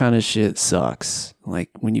 that kind of shit sucks. Like,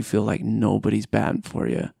 when you feel like nobody's batting for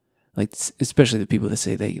you. Like, especially the people that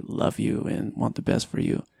say they love you and want the best for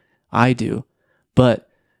you. I do. But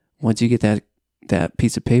once you get that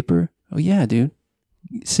piece of paper, oh yeah, dude,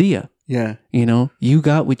 see ya. Yeah. You know, you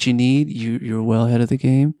got what you need. You're well ahead of the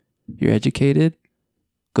game. You're educated.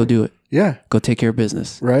 Go do it. Yeah. Go take care of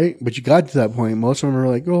business. Right. But you got to that point. Most of them are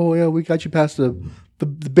like, oh yeah, we got you past the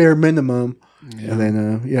bare minimum. Yeah. And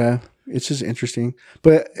then it's just interesting.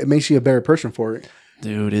 But it makes you a better person for it.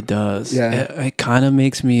 Dude, it does. Yeah. It kind of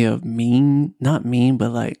makes me not mean, but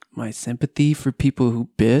like my sympathy for people who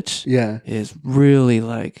bitch is really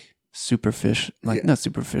like superficial, like not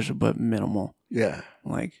superficial, but minimal. Yeah.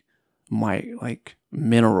 Like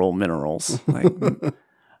minerals. Like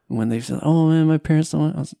when they said, oh man, my parents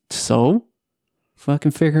don't, I was like, so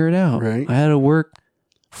fucking figure it out. Right. I had to work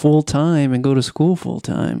full time and go to school full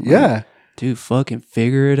time. Yeah. Like, dude, fucking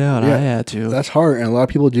figure it out. Yeah. I had to. That's hard. And a lot of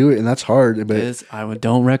people do it, and that's hard. But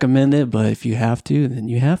don't recommend it, but if you have to, then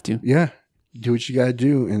you have to. yeah, do what you got to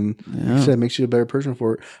do. And like I said, it makes you a better person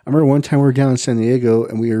for it. I remember one time we were down in San Diego,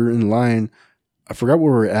 and we were in line. I forgot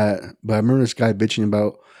where we were at, but I remember this guy bitching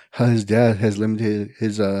about how his dad has limited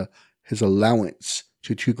his allowance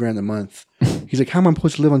to $2,000 a month. He's like, how am I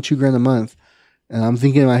supposed to live on $2,000 a month? And I'm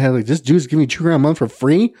thinking in my head, like, this dude's giving me $2,000 a month for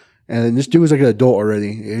free? And this dude was like an adult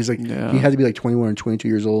already. He's like, he had to be like 21 or 22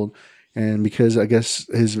 years old. And because I guess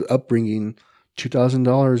his upbringing,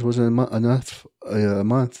 $2,000 wasn't enough a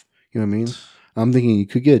month. You know what I mean? I'm thinking you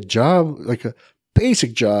could get a job, like a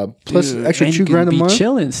basic job, plus extra $2,000 a month.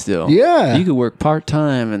 Chilling still. Yeah. You could work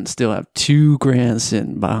part-time and still have $2,000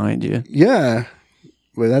 sitting behind you. Yeah.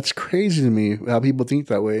 But that's crazy to me how people think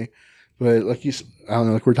that way. But like I don't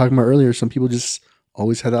know, like we were talking about earlier, some people just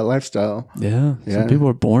always had that lifestyle. Yeah. Some people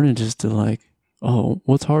are born and just to like, oh,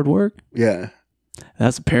 what's hard work? Yeah.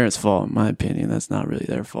 That's the parents' fault, in my opinion. That's not really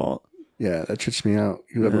their fault. Yeah, that trips me out.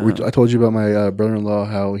 I told you about my brother-in-law,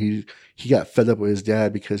 how he got fed up with his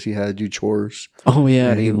dad because he had to do chores. Oh,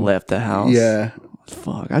 yeah. And he left the house. Yeah.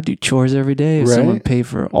 Fuck, I do chores every day. If someone paid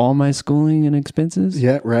for all my schooling and expenses.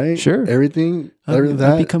 Yeah, right. Sure. Everything.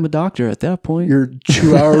 I'd become a doctor at that point. You're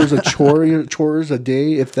 2 hours of chores a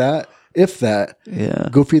day, if that. Yeah.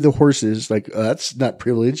 Go feed the horses. Like, that's not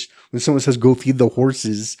privileged. When someone says, go feed the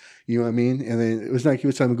horses, you know what I mean? And then it was not like he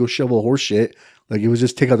was telling me to go shovel horse shit. Like, it was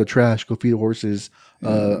just take out the trash, go feed the horses,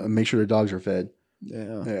 and make sure the dogs are fed.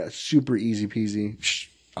 Yeah. Super easy peasy.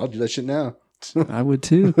 I'll do that shit now. I would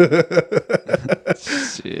too.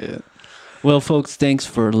 Shit. Well, folks, thanks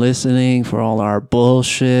for listening, for all our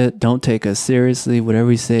bullshit. Don't take us seriously. Whatever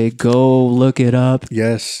we say, go look it up.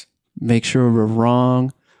 Yes. Make sure we're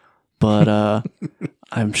wrong. But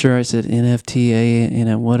I'm sure I said NFT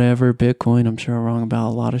and whatever, Bitcoin. I'm sure I'm wrong about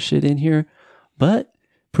a lot of shit in here. But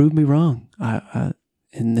prove me wrong.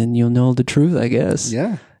 And then you'll know the truth, I guess.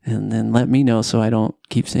 Yeah. And then let me know so I don't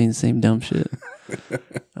keep saying the same dumb shit.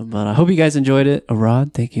 But I hope you guys enjoyed it.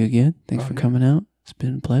 Arad, thank you again. Thanks for coming out. It's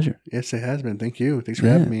been a pleasure. Yes, it has been. Thank you. Thanks for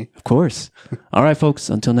having me. Of course. All right, folks.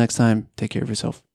 Until next time, take care of yourself.